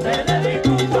 te dedico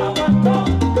un guaguancó.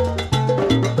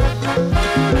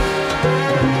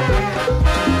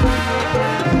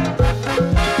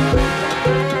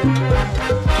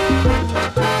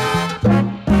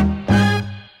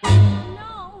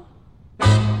 No.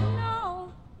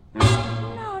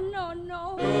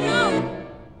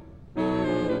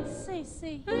 Sí.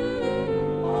 Sí.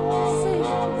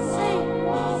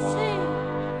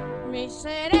 Mi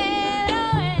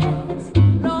cerebro es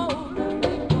lo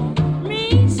último,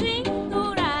 mi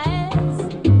cintura es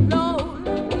lo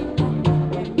último,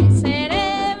 mi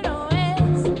cerebro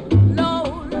es lo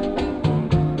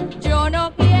último. Yo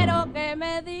no quiero que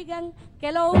me digan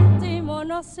que lo último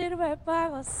no sirve para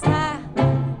gozar.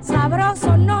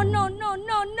 Sabroso, no.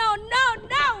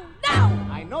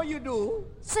 I know you do.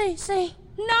 Sí.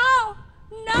 No.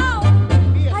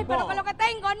 Ay, pero con lo que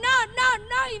tengo, no.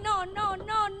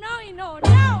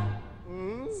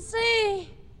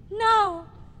 Sí, no.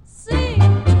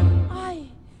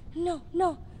 Ay, no.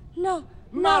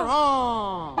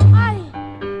 Marrón. Ay,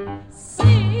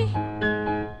 sí.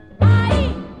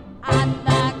 Ay,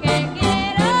 anda que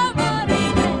quiero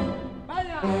morirme.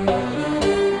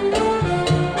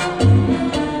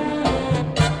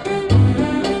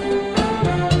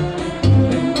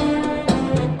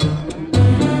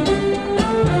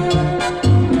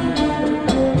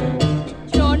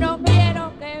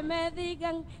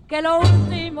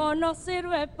 esto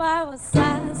sirve para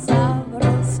gozar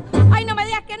sabroso. Ay, no me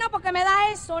digas que no, porque me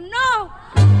da eso. No,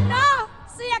 no.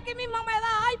 Sí, aquí mismo me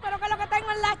da. Ay, pero que lo que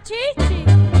tengo en la chichi.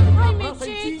 Ay, mi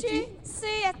chichi.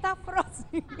 Sí, está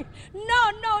frozen.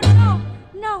 No, no, no,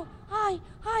 no. Ay,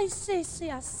 ay, sí, sí,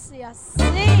 así, así.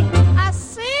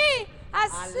 Así,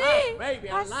 así.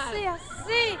 Así,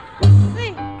 así,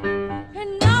 así.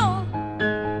 No.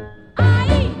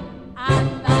 Ay,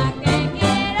 anda que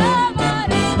quiero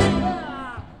morir.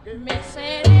 Mi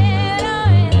cerebro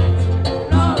es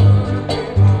no.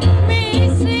 Mi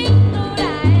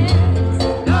cintura es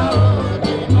no.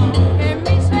 Que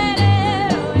mi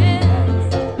cerebro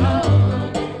es no.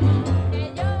 Que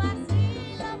yo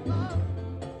vacilo con.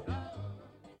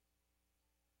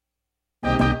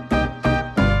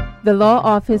 The law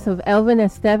office of Elvin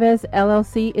Estevez,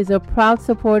 LLC, is a proud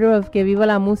supporter of Que Viva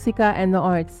la Música and the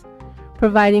arts,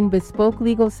 providing bespoke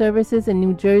legal services in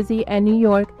New Jersey and New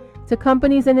York to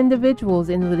companies and individuals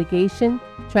in litigation,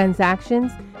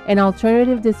 transactions, and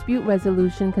alternative dispute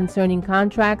resolution concerning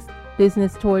contracts,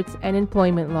 business torts, and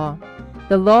employment law.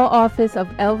 The law office of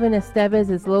Elvin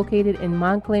Estevez is located in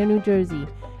Montclair, New Jersey,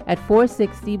 at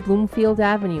 460 Bloomfield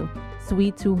Avenue,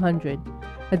 Suite 200.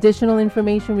 Additional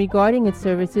information regarding its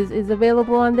services is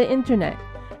available on the internet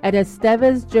at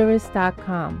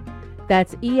estevezjuris.com.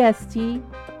 That's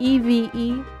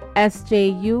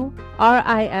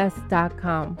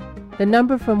ESTEVESJURIS.com. The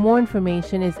number for more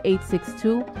information is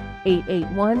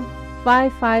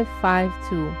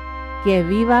 862-881-5552. Que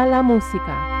viva la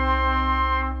música!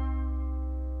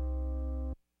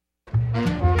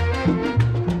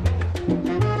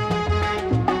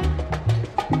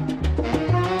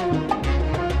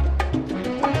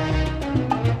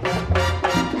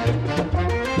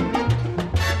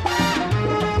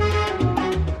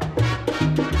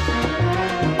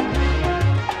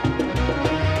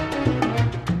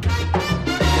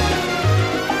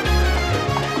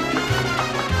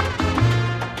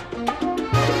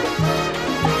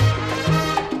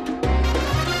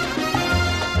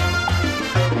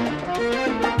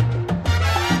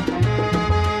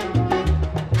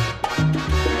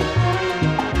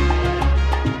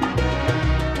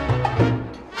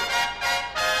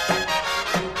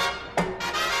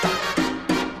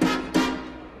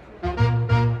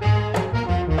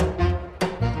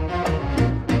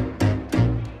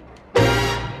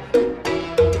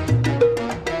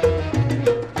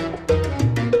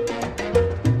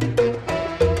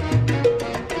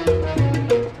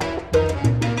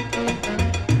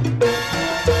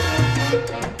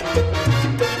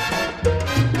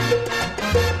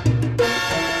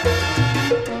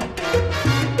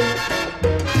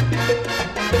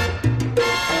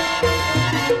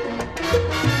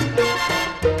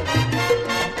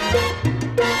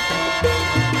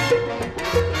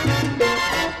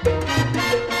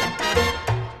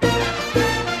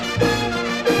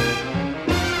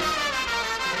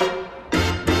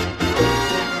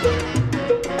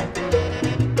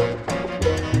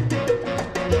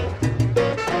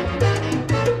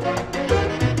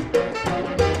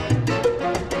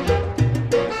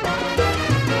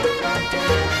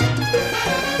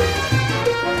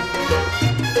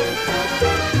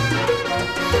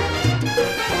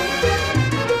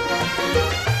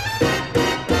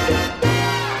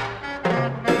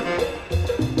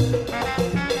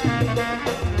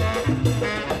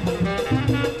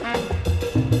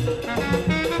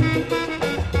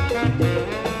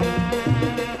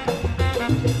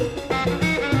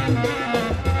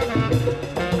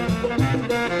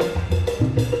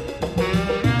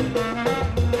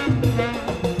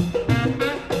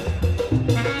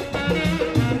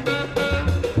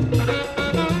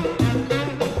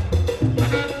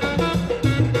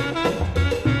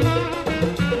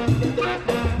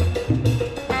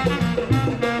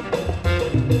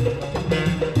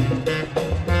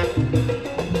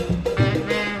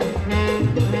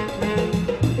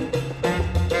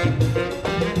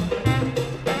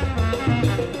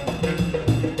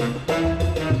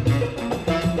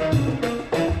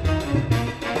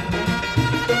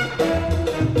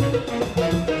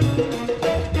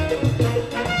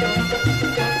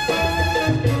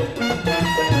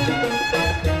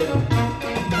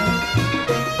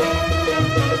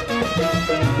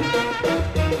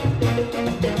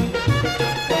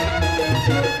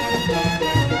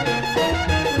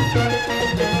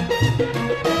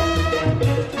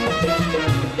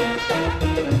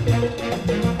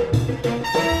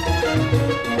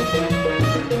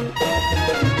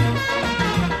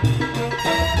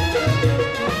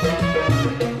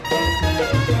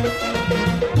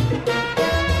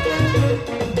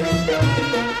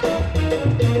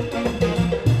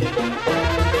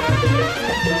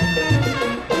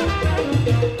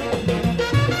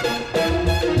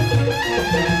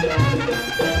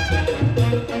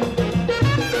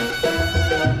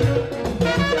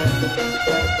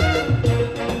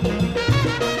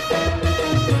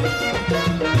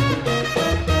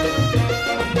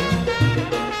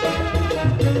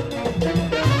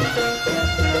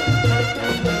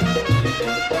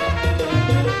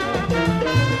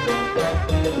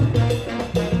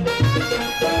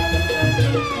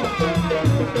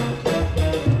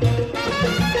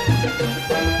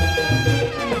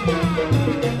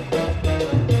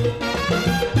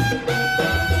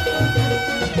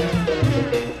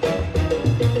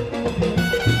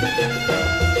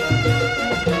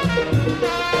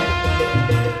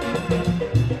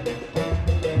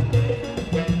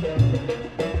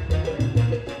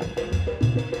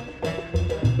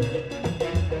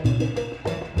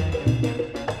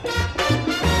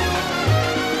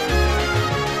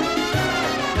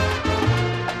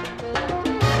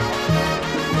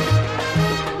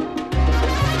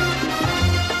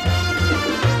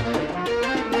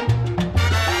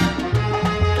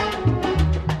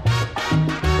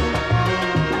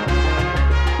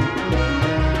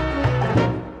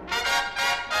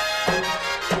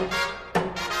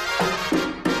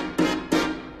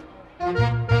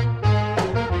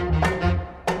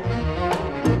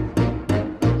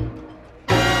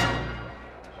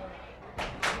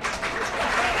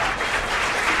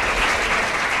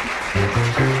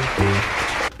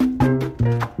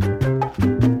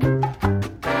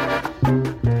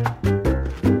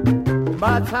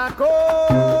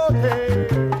 Mazacote.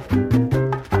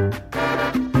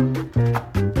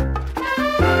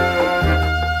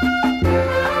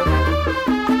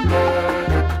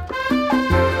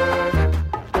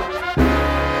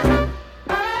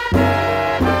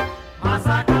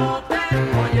 Mazacote,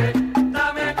 oye,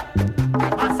 dame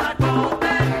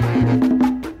mazacote.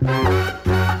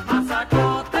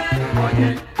 Mazacote, oye,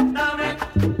 dame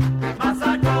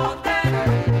mazacote.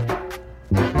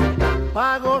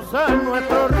 Pa' gozar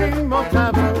nuestro ritmo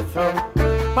sabroso,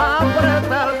 pa'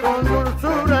 apretar con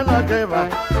dulzura la lleva.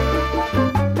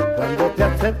 Cuando te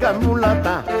acercas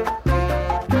mulata,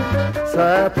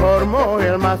 se formó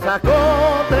el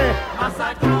mazacote.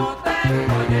 Mazacote,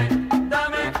 oye,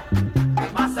 dame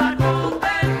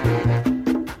mazacote.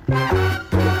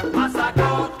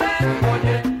 Mazacote,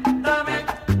 oye, dame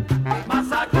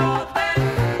mazacote.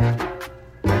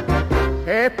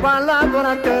 Es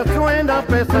palabra que suena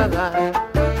pesada,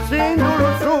 sin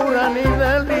dulzura ni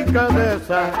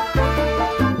delicadeza.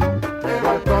 Pero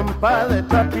al compás de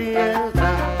esta pieza,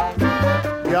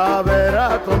 ya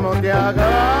verás cómo te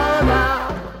agrada.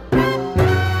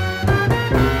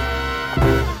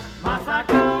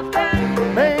 Mazacote,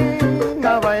 ven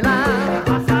a bailar.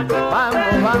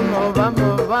 Vamos, vamos,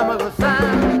 vamos, vamos a gozar.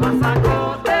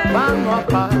 Mazacote, vamos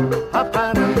a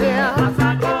parrandear.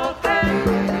 Mazacote,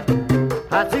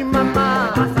 así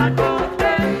mamá.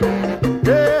 Mazacote,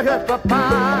 deja papá.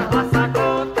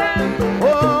 Mazacote,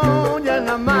 oye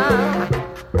nada más.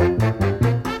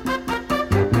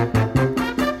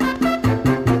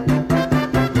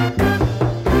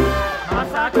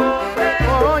 Mazacote,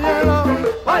 óyelo,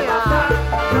 vaya.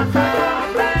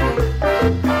 Mazacote,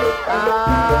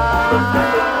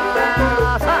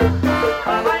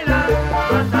 pa' bailar,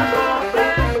 mazacote,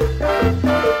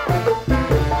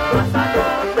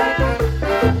 mazacote,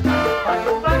 pa'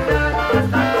 acompañar,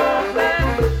 mazacote,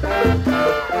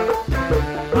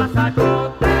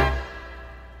 mazacote,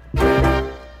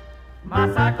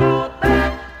 mazacote,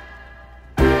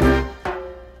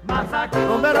 mazacote.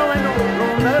 Rumbero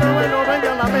bueno,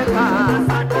 venga la meta.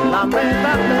 La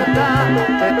meta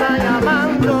te está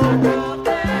llamando.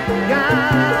 Ya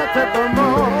se tomó.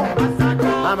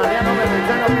 A Mariano me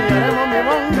dice no pillaremos mi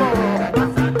bongo.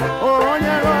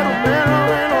 Oye, rumbero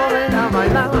bueno, venga a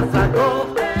bailar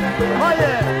mazacote.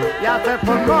 Oye, ya se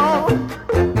formó.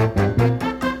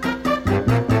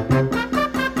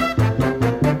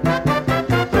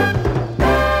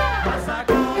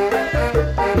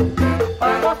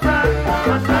 Pa' gozar,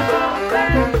 mazacote,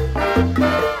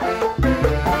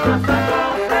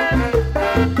 mazacote,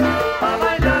 pa'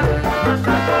 bailar,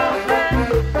 mazacote,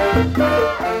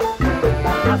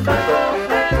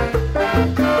 mazacote,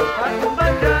 pa'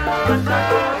 acompañar,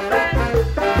 mazacote,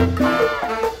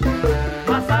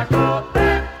 mazacote,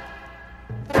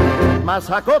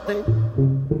 Mazacote.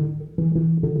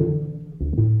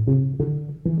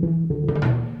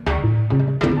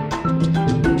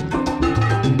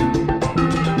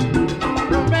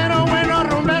 Rumbero bueno,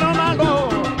 rumbero malo,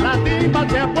 la timba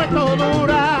se ha puesto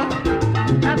dura.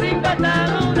 la timba está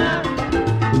dura,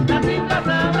 la timba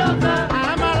sabrosa,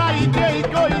 Amala y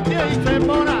se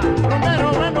mora.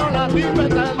 Rumbero bueno, la timba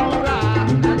está dura.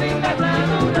 la timba está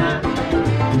dura,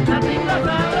 la timba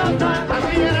sabrosa,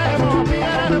 Así veremos, así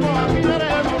veremos, así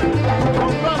veremos.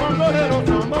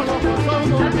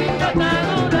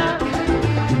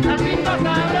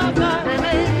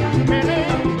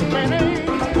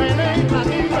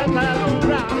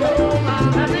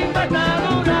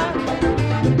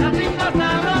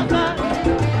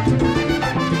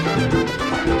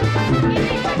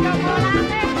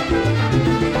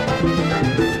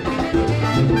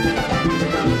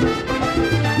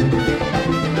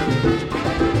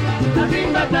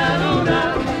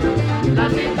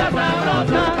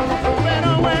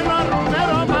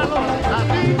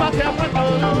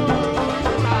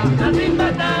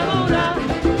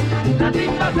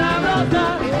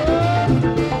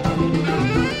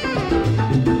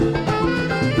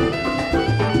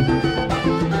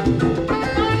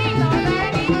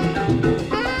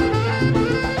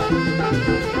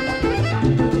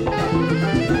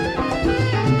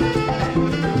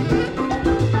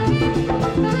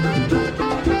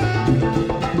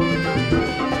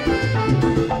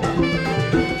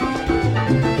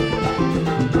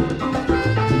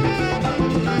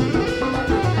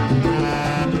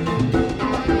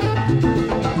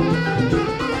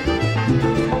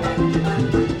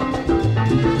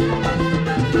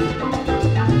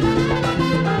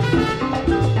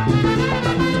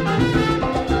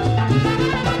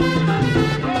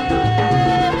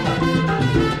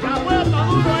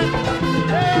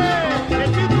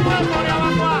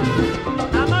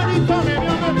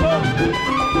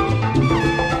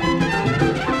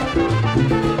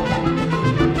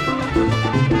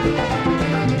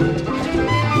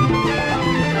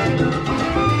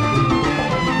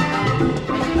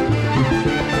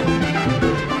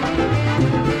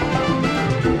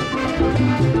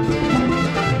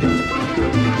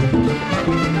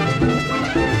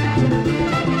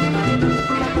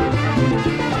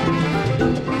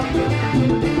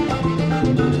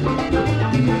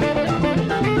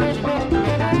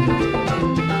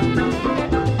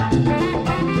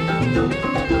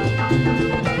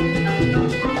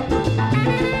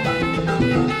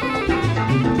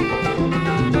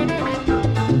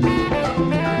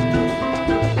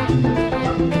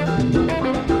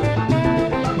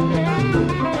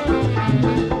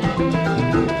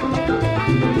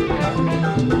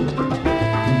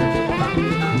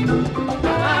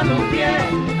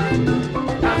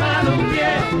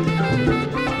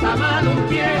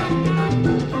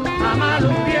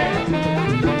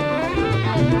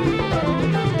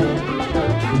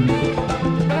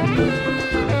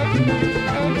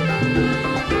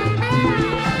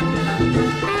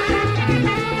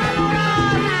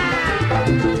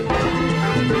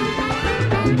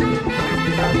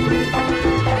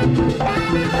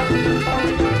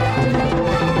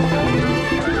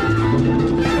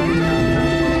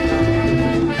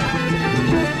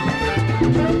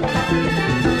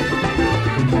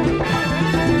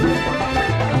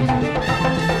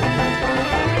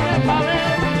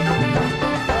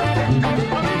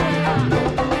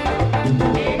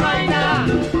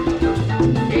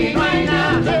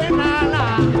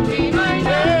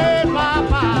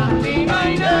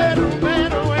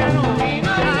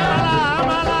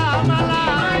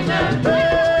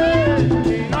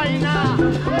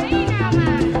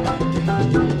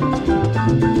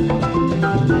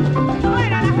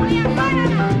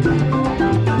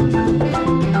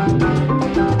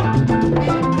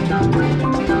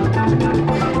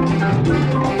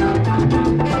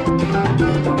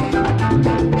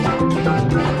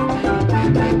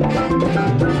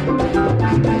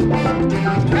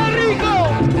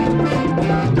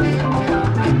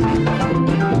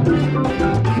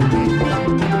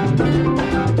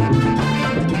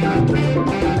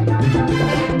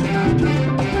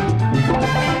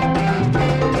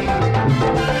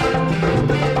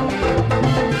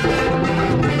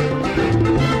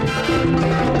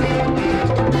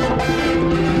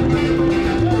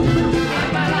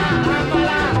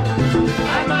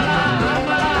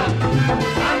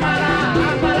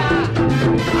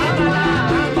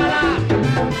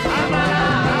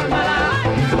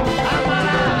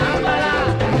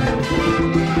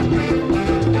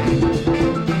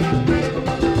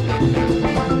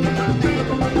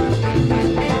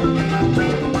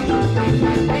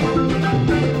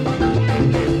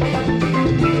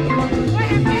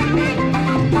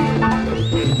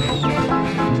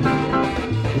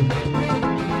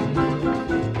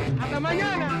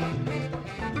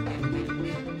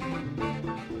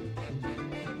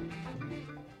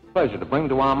 Pleasure to bring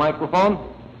to our microphone.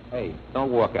 Hey,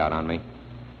 don't walk out on me.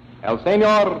 El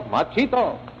señor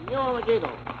Machito. Señor Machito.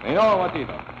 Señor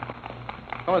Machito.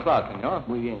 ¿Cómo está, señor?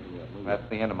 Muy bien, señor. Muy That's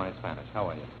the end of my Spanish. How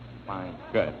are you? Fine.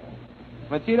 Good.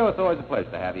 Machito, it's always a pleasure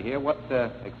to have you here. What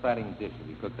exciting dish have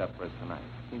you cooked up for us tonight?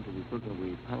 Seem to be cooking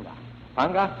with panga.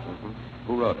 Panga?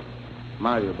 Who wrote it?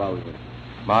 Mario Bowser.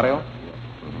 Mario?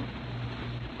 Yes.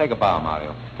 Take a bow,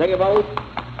 Mario. Take a vote.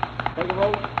 Take a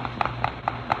vote.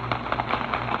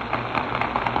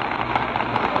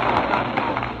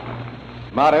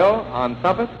 Mario on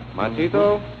trumpet,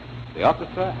 Machito, the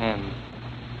orchestra, and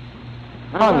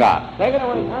Panga. Take it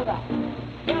away, panga.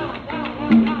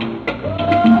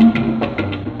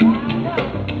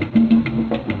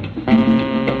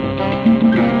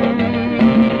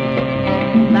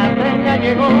 La tenga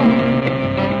llegó,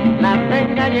 la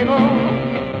tenga llegó,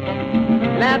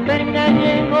 la tenga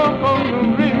llegó con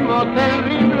un ritmo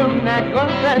terrible, una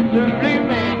cosa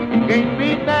sublime. Que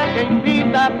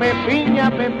invita,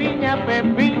 Pepiña, Pepiña,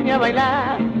 Pepiña a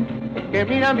bailar. Que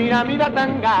mira, mira, mira,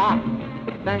 tanga,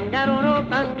 tanga, no, no,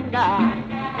 tanga,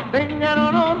 tanga,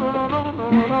 no, no, no, no, no, no,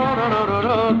 no, no, no,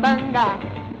 no, no, tanga,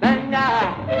 tanga.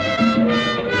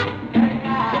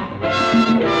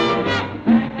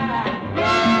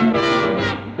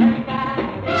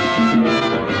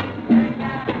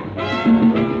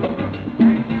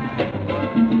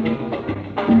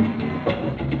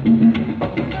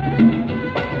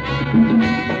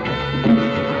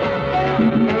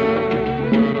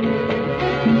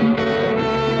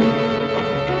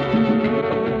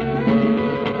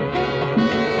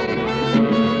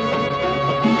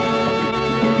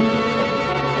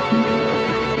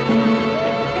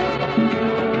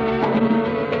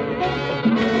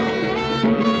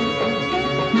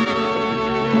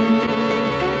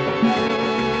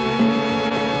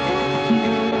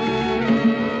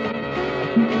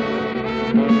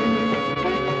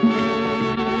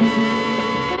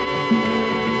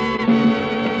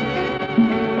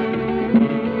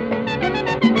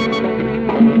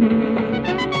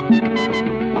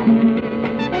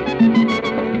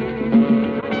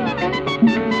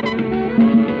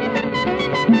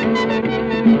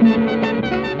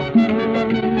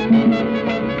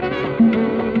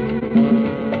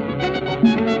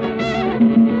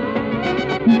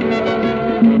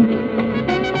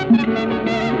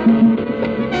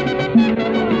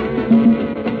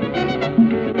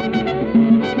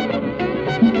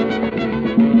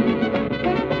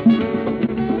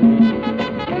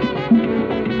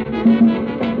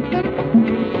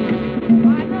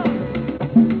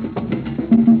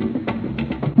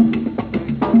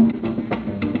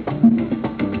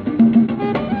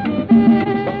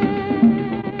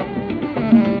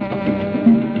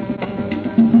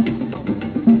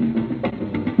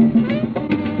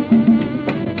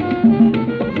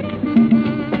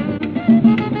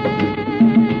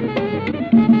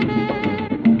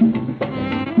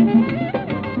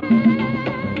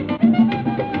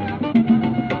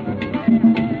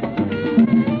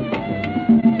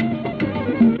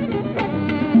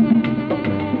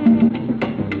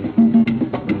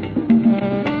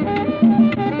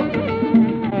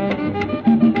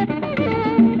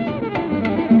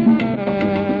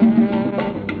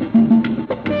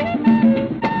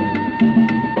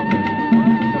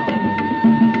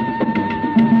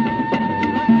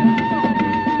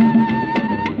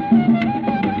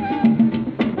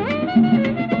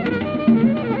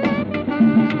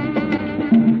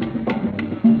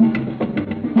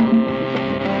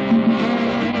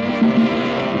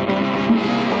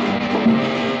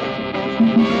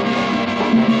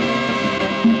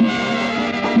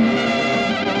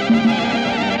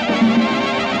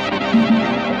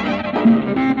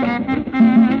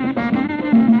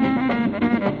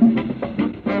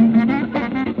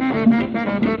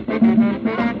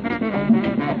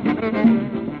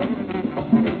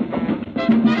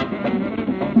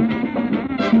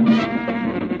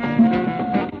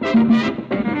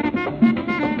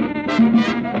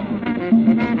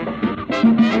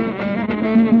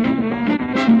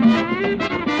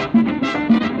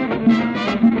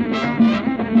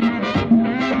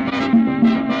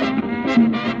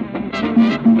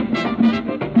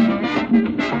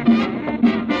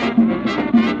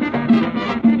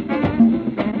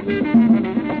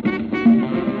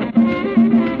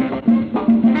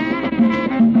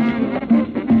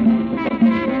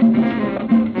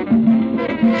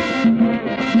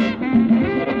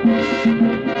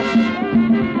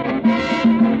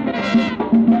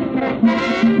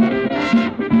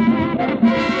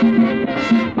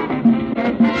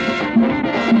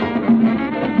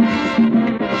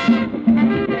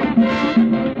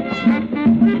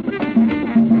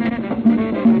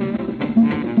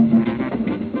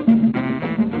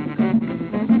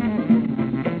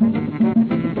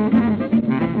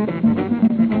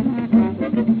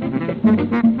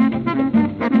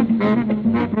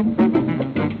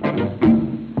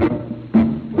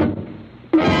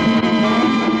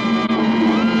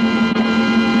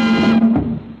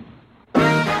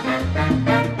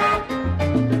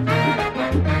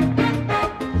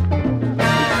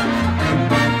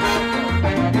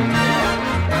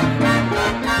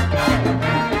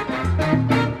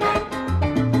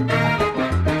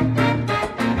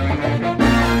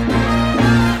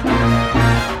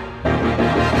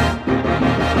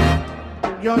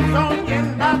 Yo soy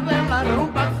el de la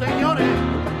rumba, señores.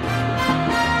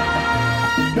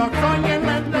 Yo soy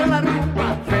el de la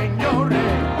rumba, señores.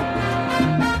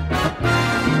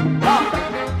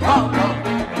 Oh, no,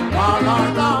 oh, no,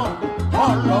 no,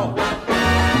 oh, no.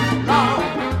 No,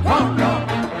 oh, no,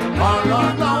 oh, no,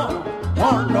 no,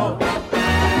 oh, no.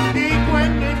 Y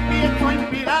cuando empiezo a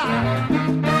inspirar,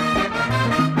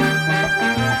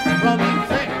 lo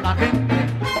dice la gente,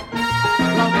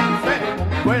 lo dice con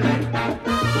huele.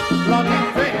 Lo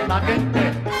dice la gente,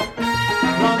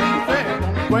 lo dice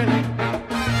con cuele.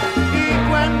 Y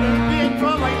cuando empiezo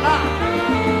a bailar,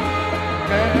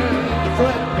 qué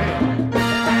suerte.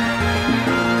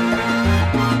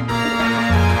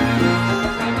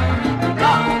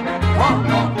 No, oh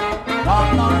no, oh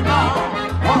no, no,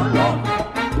 oh no.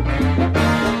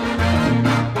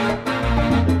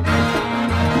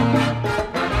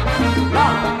 No,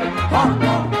 oh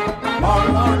no, oh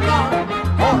no, no,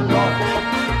 oh no.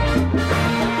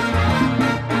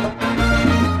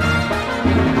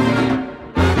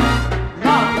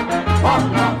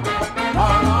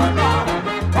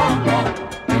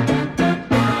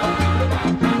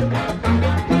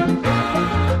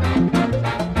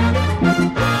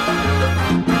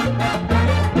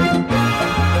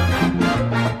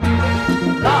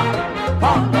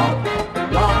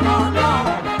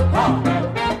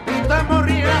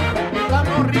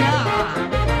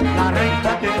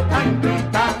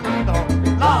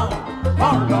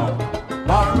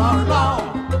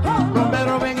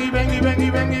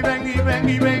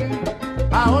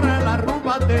 Ahora la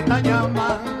rumba te está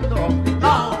llamando.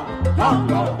 No, oh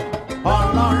no,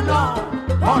 oh no, no,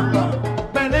 oh no.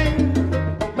 Belén,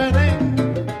 Belén,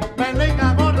 Belén,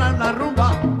 ahora la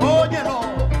rumba, óyelo.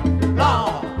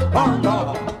 No, oh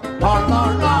no, oh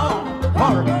no, no,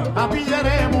 oh no.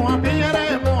 Apillaremos,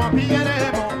 apillaremos,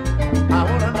 apillaremos.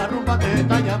 Ahora la rumba te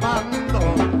está llamando.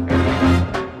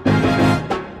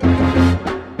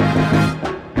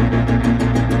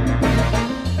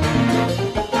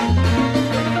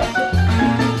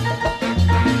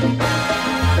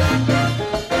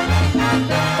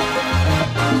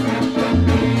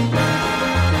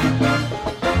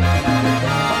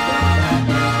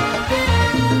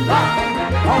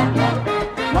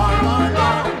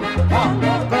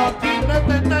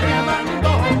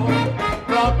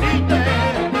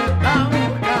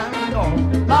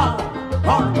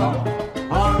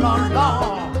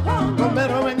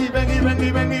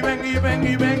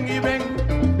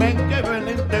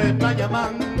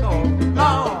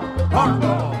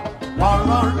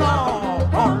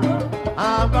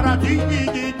 Ahora Gigi,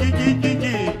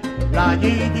 la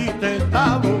Gigi te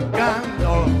está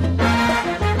buscando.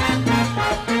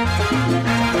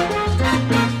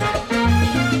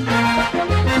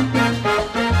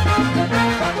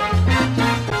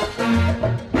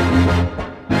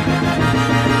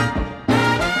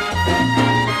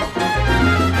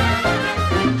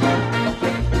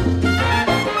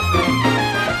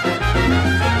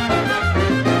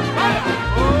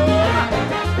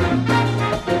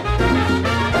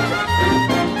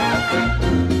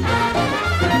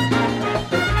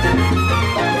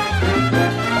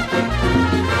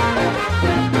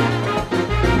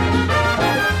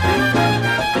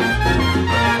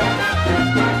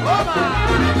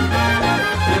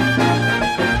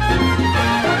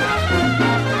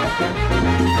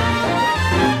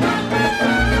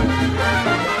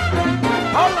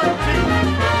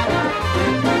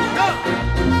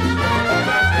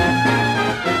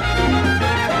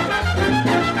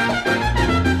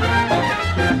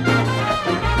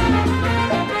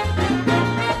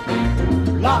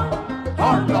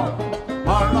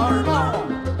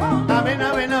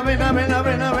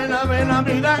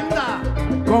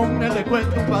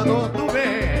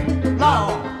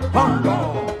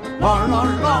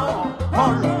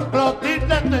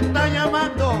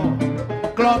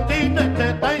 Tine te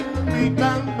está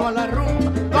invitando a la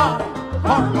rumba.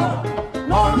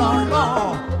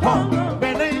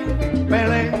 Belén,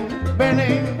 Belén,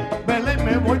 Belén, Belén,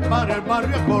 me voy para el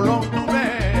barrio Colón, tú ves.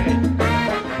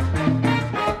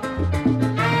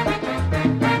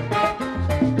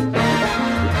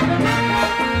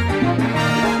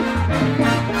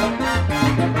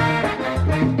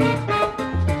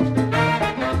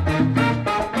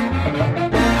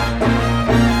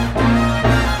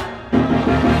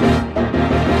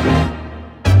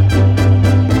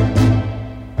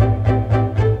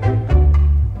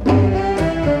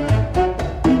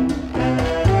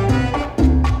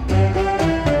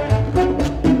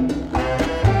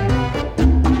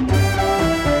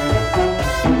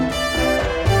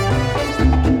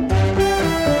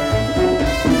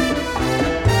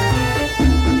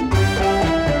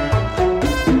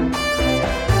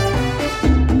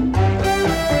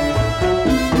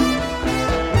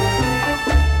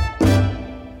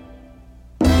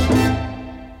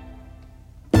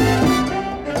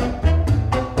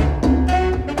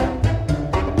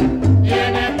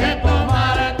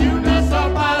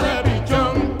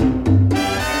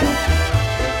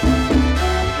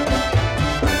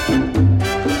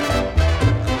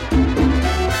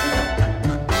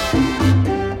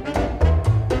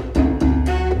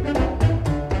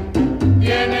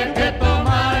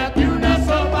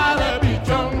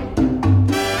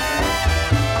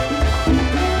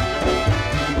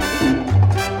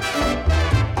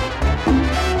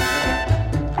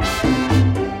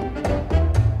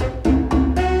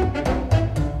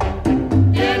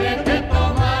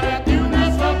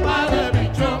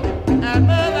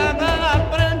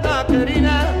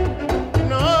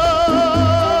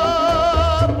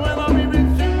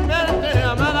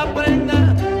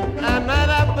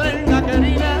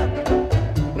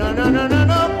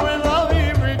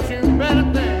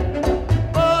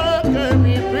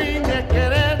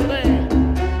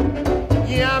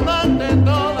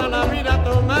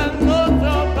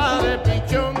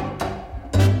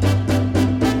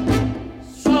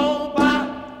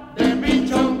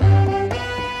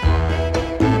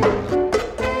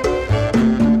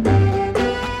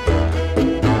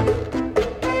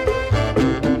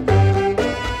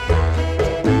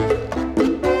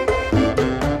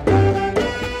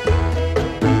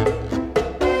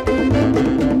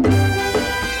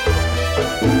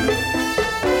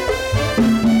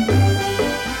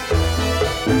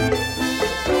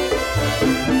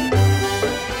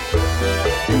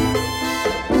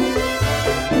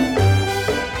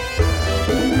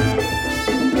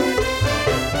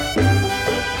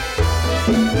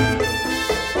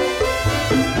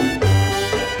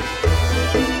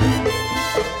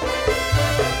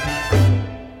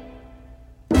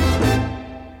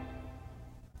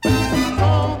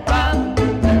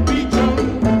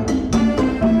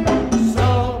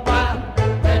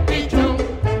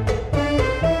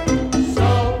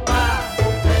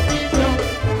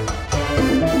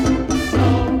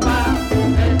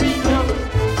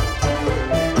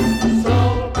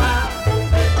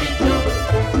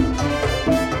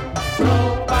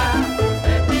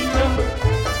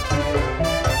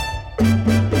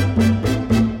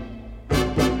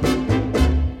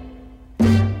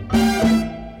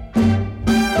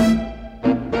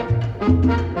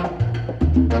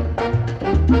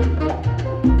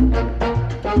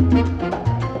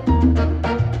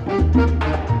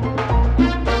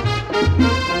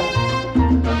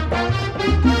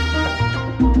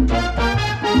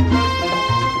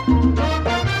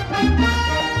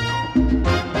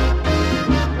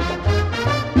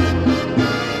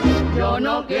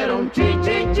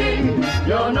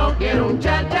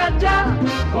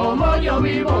 Como yo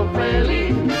vivo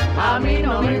feliz, a mí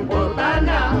no me importa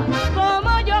nada.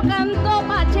 Como yo canto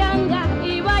pachanga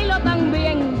y bailo tan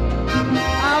bien,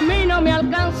 a mí no me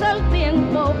alcanza el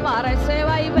tiempo para ese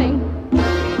vaivén.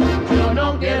 Yo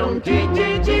no quiero un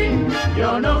chi-chi-chi,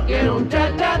 yo no quiero un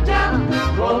cha-cha-cha.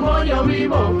 Como yo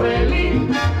vivo feliz,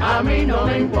 a mí no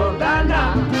me importa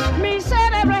nada. Mi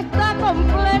cerebro está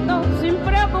completo, sin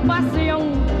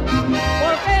preocupación,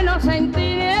 porque no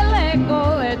sentí ni el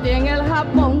eco de ti en el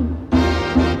Japón.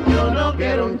 Yo no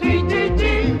quiero un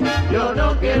chi-chi-chi, yo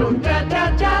no quiero un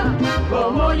cha-cha-cha.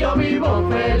 Como yo vivo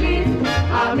feliz,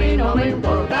 a mí no me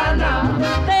importa nada.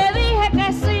 Te dije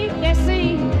que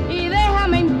sí, y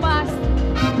déjame en paz.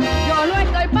 Yo no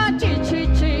estoy pa'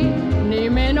 chi-chi-chi, ni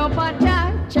menos pa'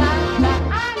 cha-cha-cha.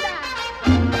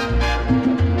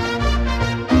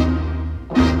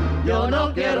 Yo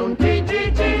no quiero un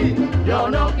chi-chi-chi, yo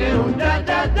no quiero un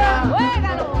cha-cha-cha.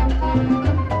 ¡Juégalo!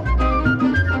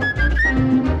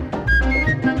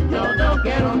 Yo no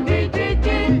quiero un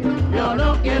chi-chi-chi, yo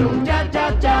no quiero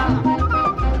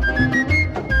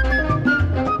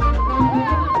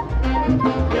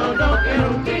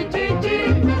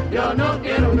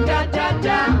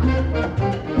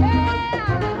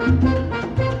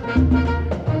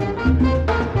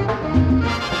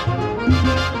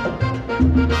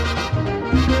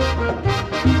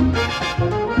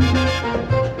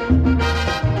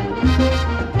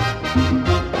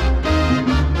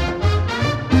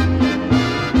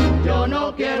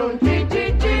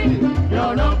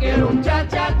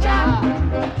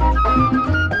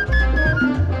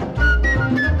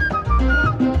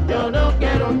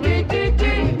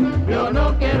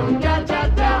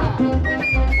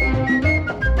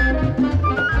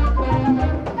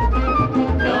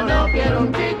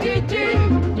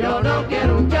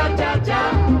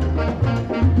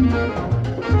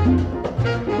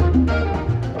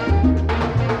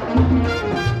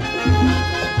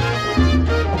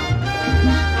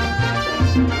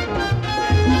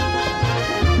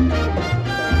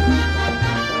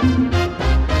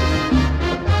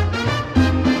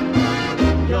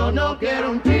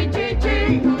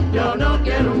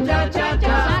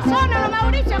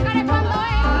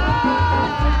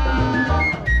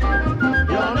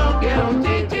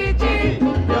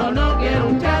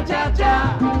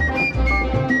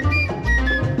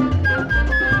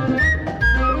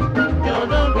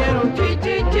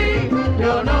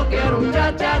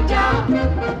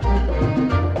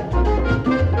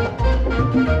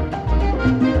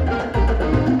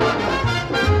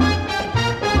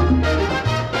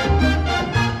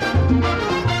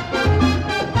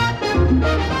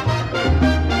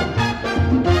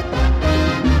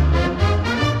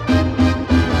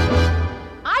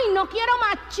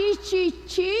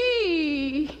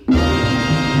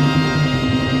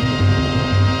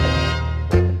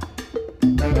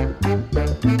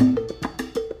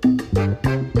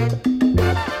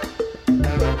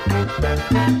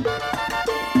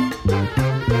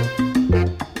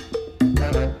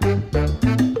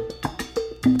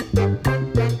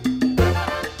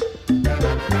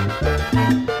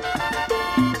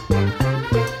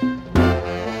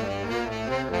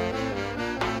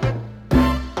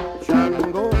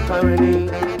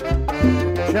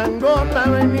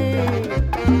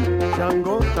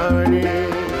Chango está venir.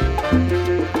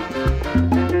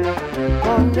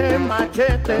 Con el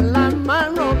machete en la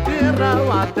mano tierra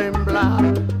va a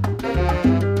temblar.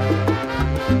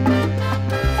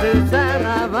 Si se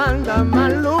la banda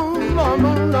malumbo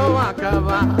mundo va a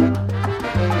acabar.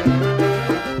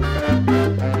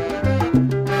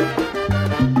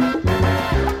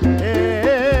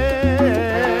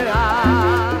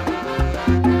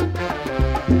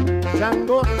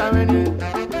 Chango está venir.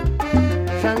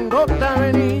 Chango está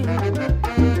venir.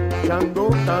 Chango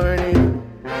está venir.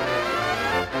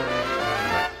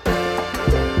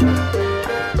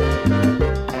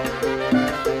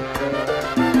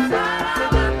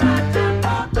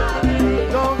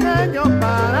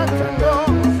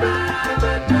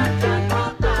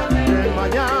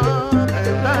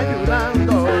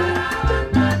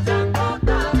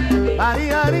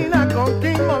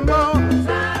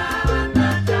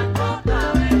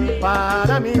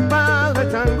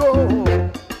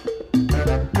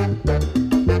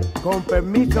 Con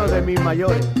permiso de mis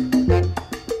mayores.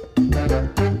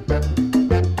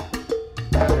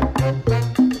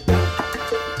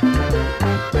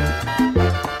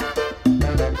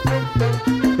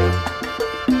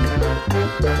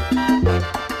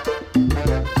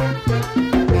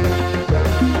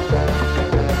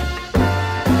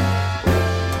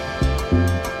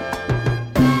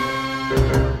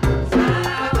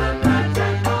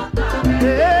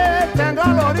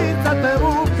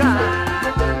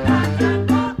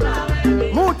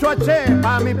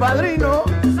 Pa' mi padrino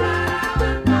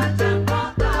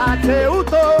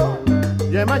H.U.T.O.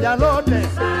 Yema Yalote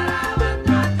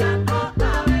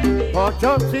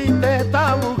Ocho si te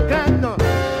está buscando.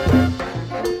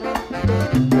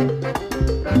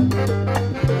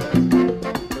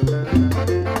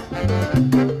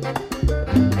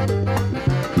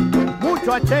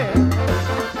 Mucho H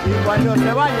y cuando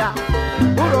se vaya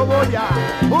puro boya,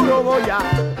 puro boya.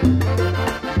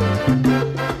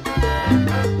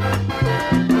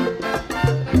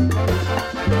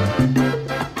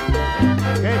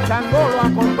 Chango lo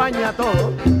acompaña a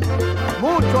todo,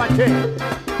 mucho H.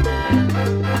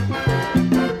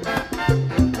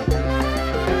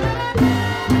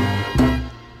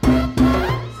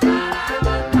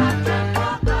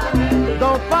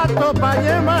 Dos patos pa'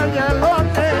 llevar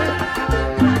yalote,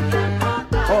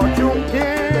 ocho un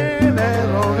quiere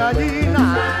dos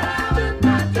gallinas,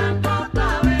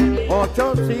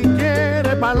 ocho si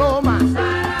quiere paloma.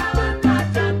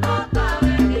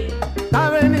 Está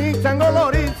venir Chango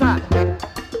Loriza.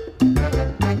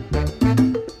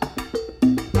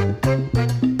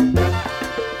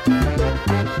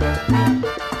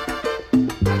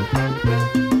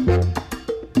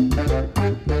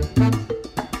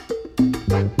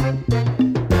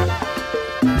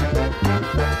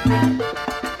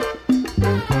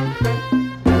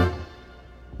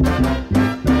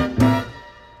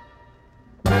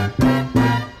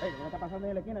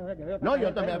 No,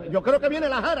 yo creo que viene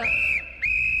la jara.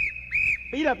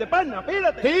 Pírate, pana,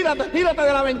 pírate. Tírate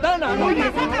de la ventana.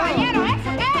 ¿Qué pasó, caballero?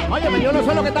 ¿Eso qué? Óyeme, yo no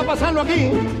sé lo que está pasando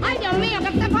aquí. Ay, Dios mío,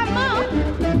 ¿qué se formó?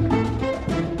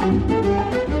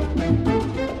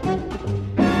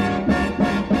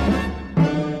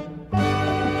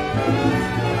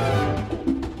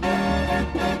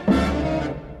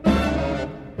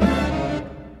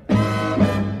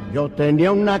 Yo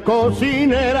tenía una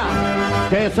cocinera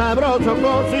que sabroso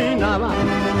cocinaba.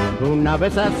 Una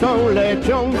vez asó un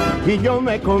lechón y yo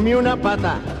me comí una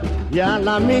pata. Y a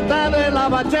la mitad de la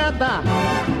bachata,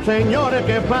 señores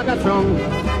que pagazón,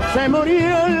 se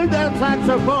murió el del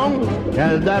saxofón,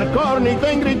 el del cornito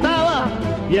gritaba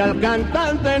y el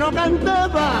cantante no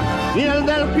cantaba y el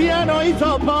del piano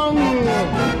hizo pon.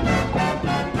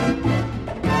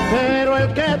 Pero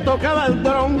el que tocaba el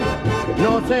dron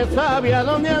no se sabía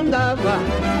dónde andaba.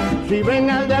 Si ven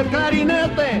al del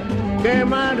clarinete, qué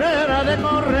manera de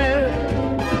correr.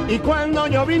 Y cuando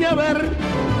yo vine a ver,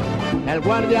 el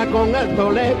guardia con el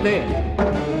tolete.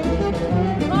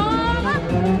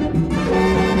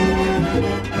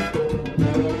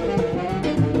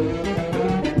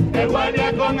 El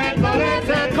guardia con el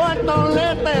tolete.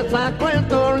 Sacó el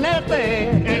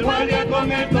tolete. El guardia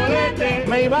con el tolete.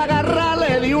 Me iba a agarrar,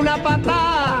 le di una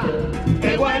patada.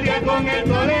 El guardia con el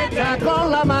tolete. Sacó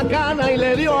la macana y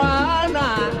le dio a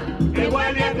Ana. El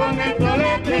guardia con el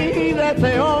tolete. Y de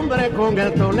ese hombre con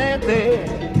el tolete.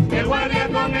 El guardia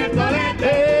con el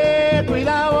tolete.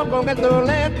 Cuidado con el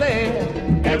tolete.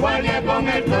 El guardia con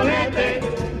el tolete.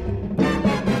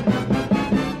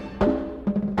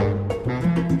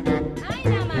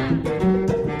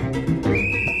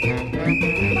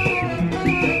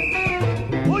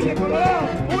 Huye,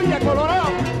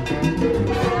 Colorado.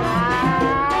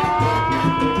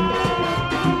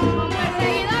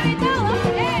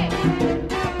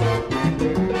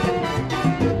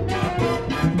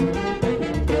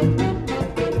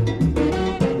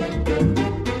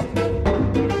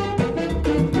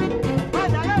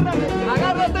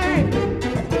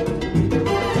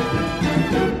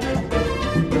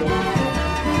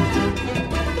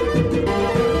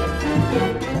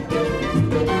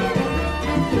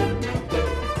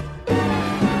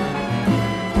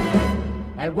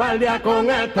 guardia con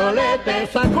el tolete,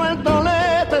 sacó el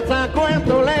tolete, sacó el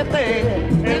tolete.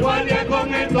 El guardia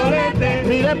con el tolete.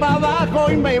 Mire para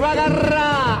abajo y me iba a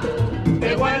agarrar.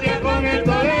 El guardia con el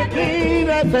tolete.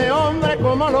 Mire ese hombre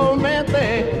cómo lo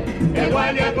mete. El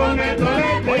guardia con el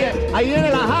tolete. Oye, ahí viene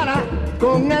la jara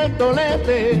con el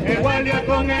tolete. El guardia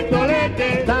con el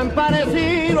tolete. Tan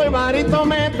parecido el marito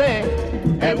mete.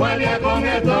 El guardia con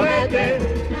el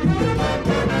tolete.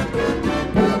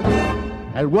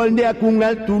 El guardia con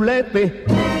el tulete.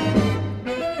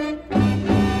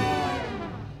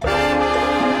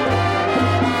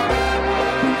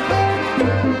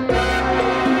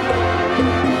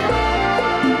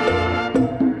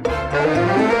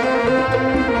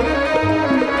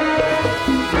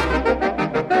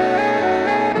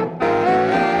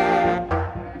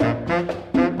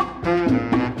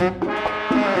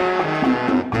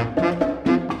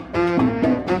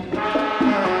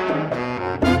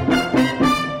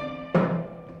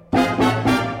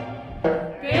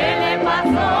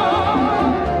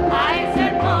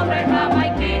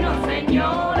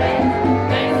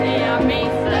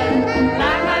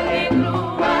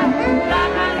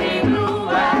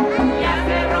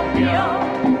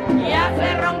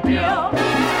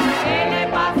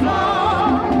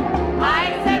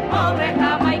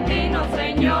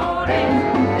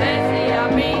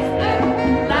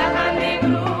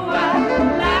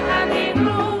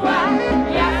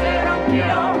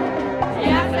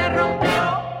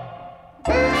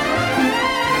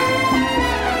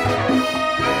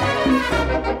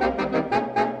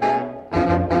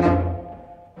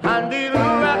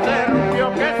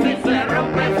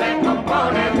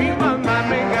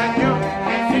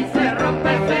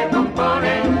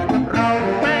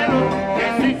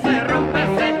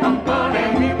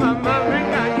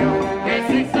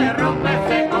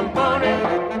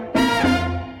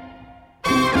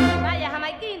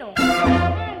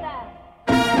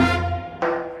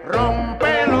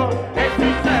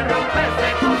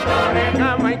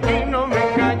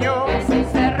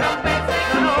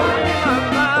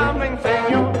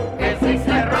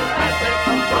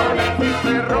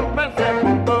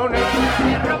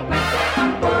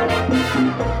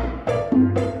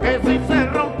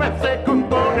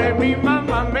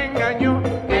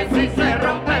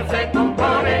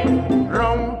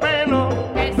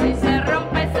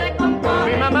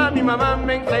 Mi mamá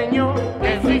me enseñó que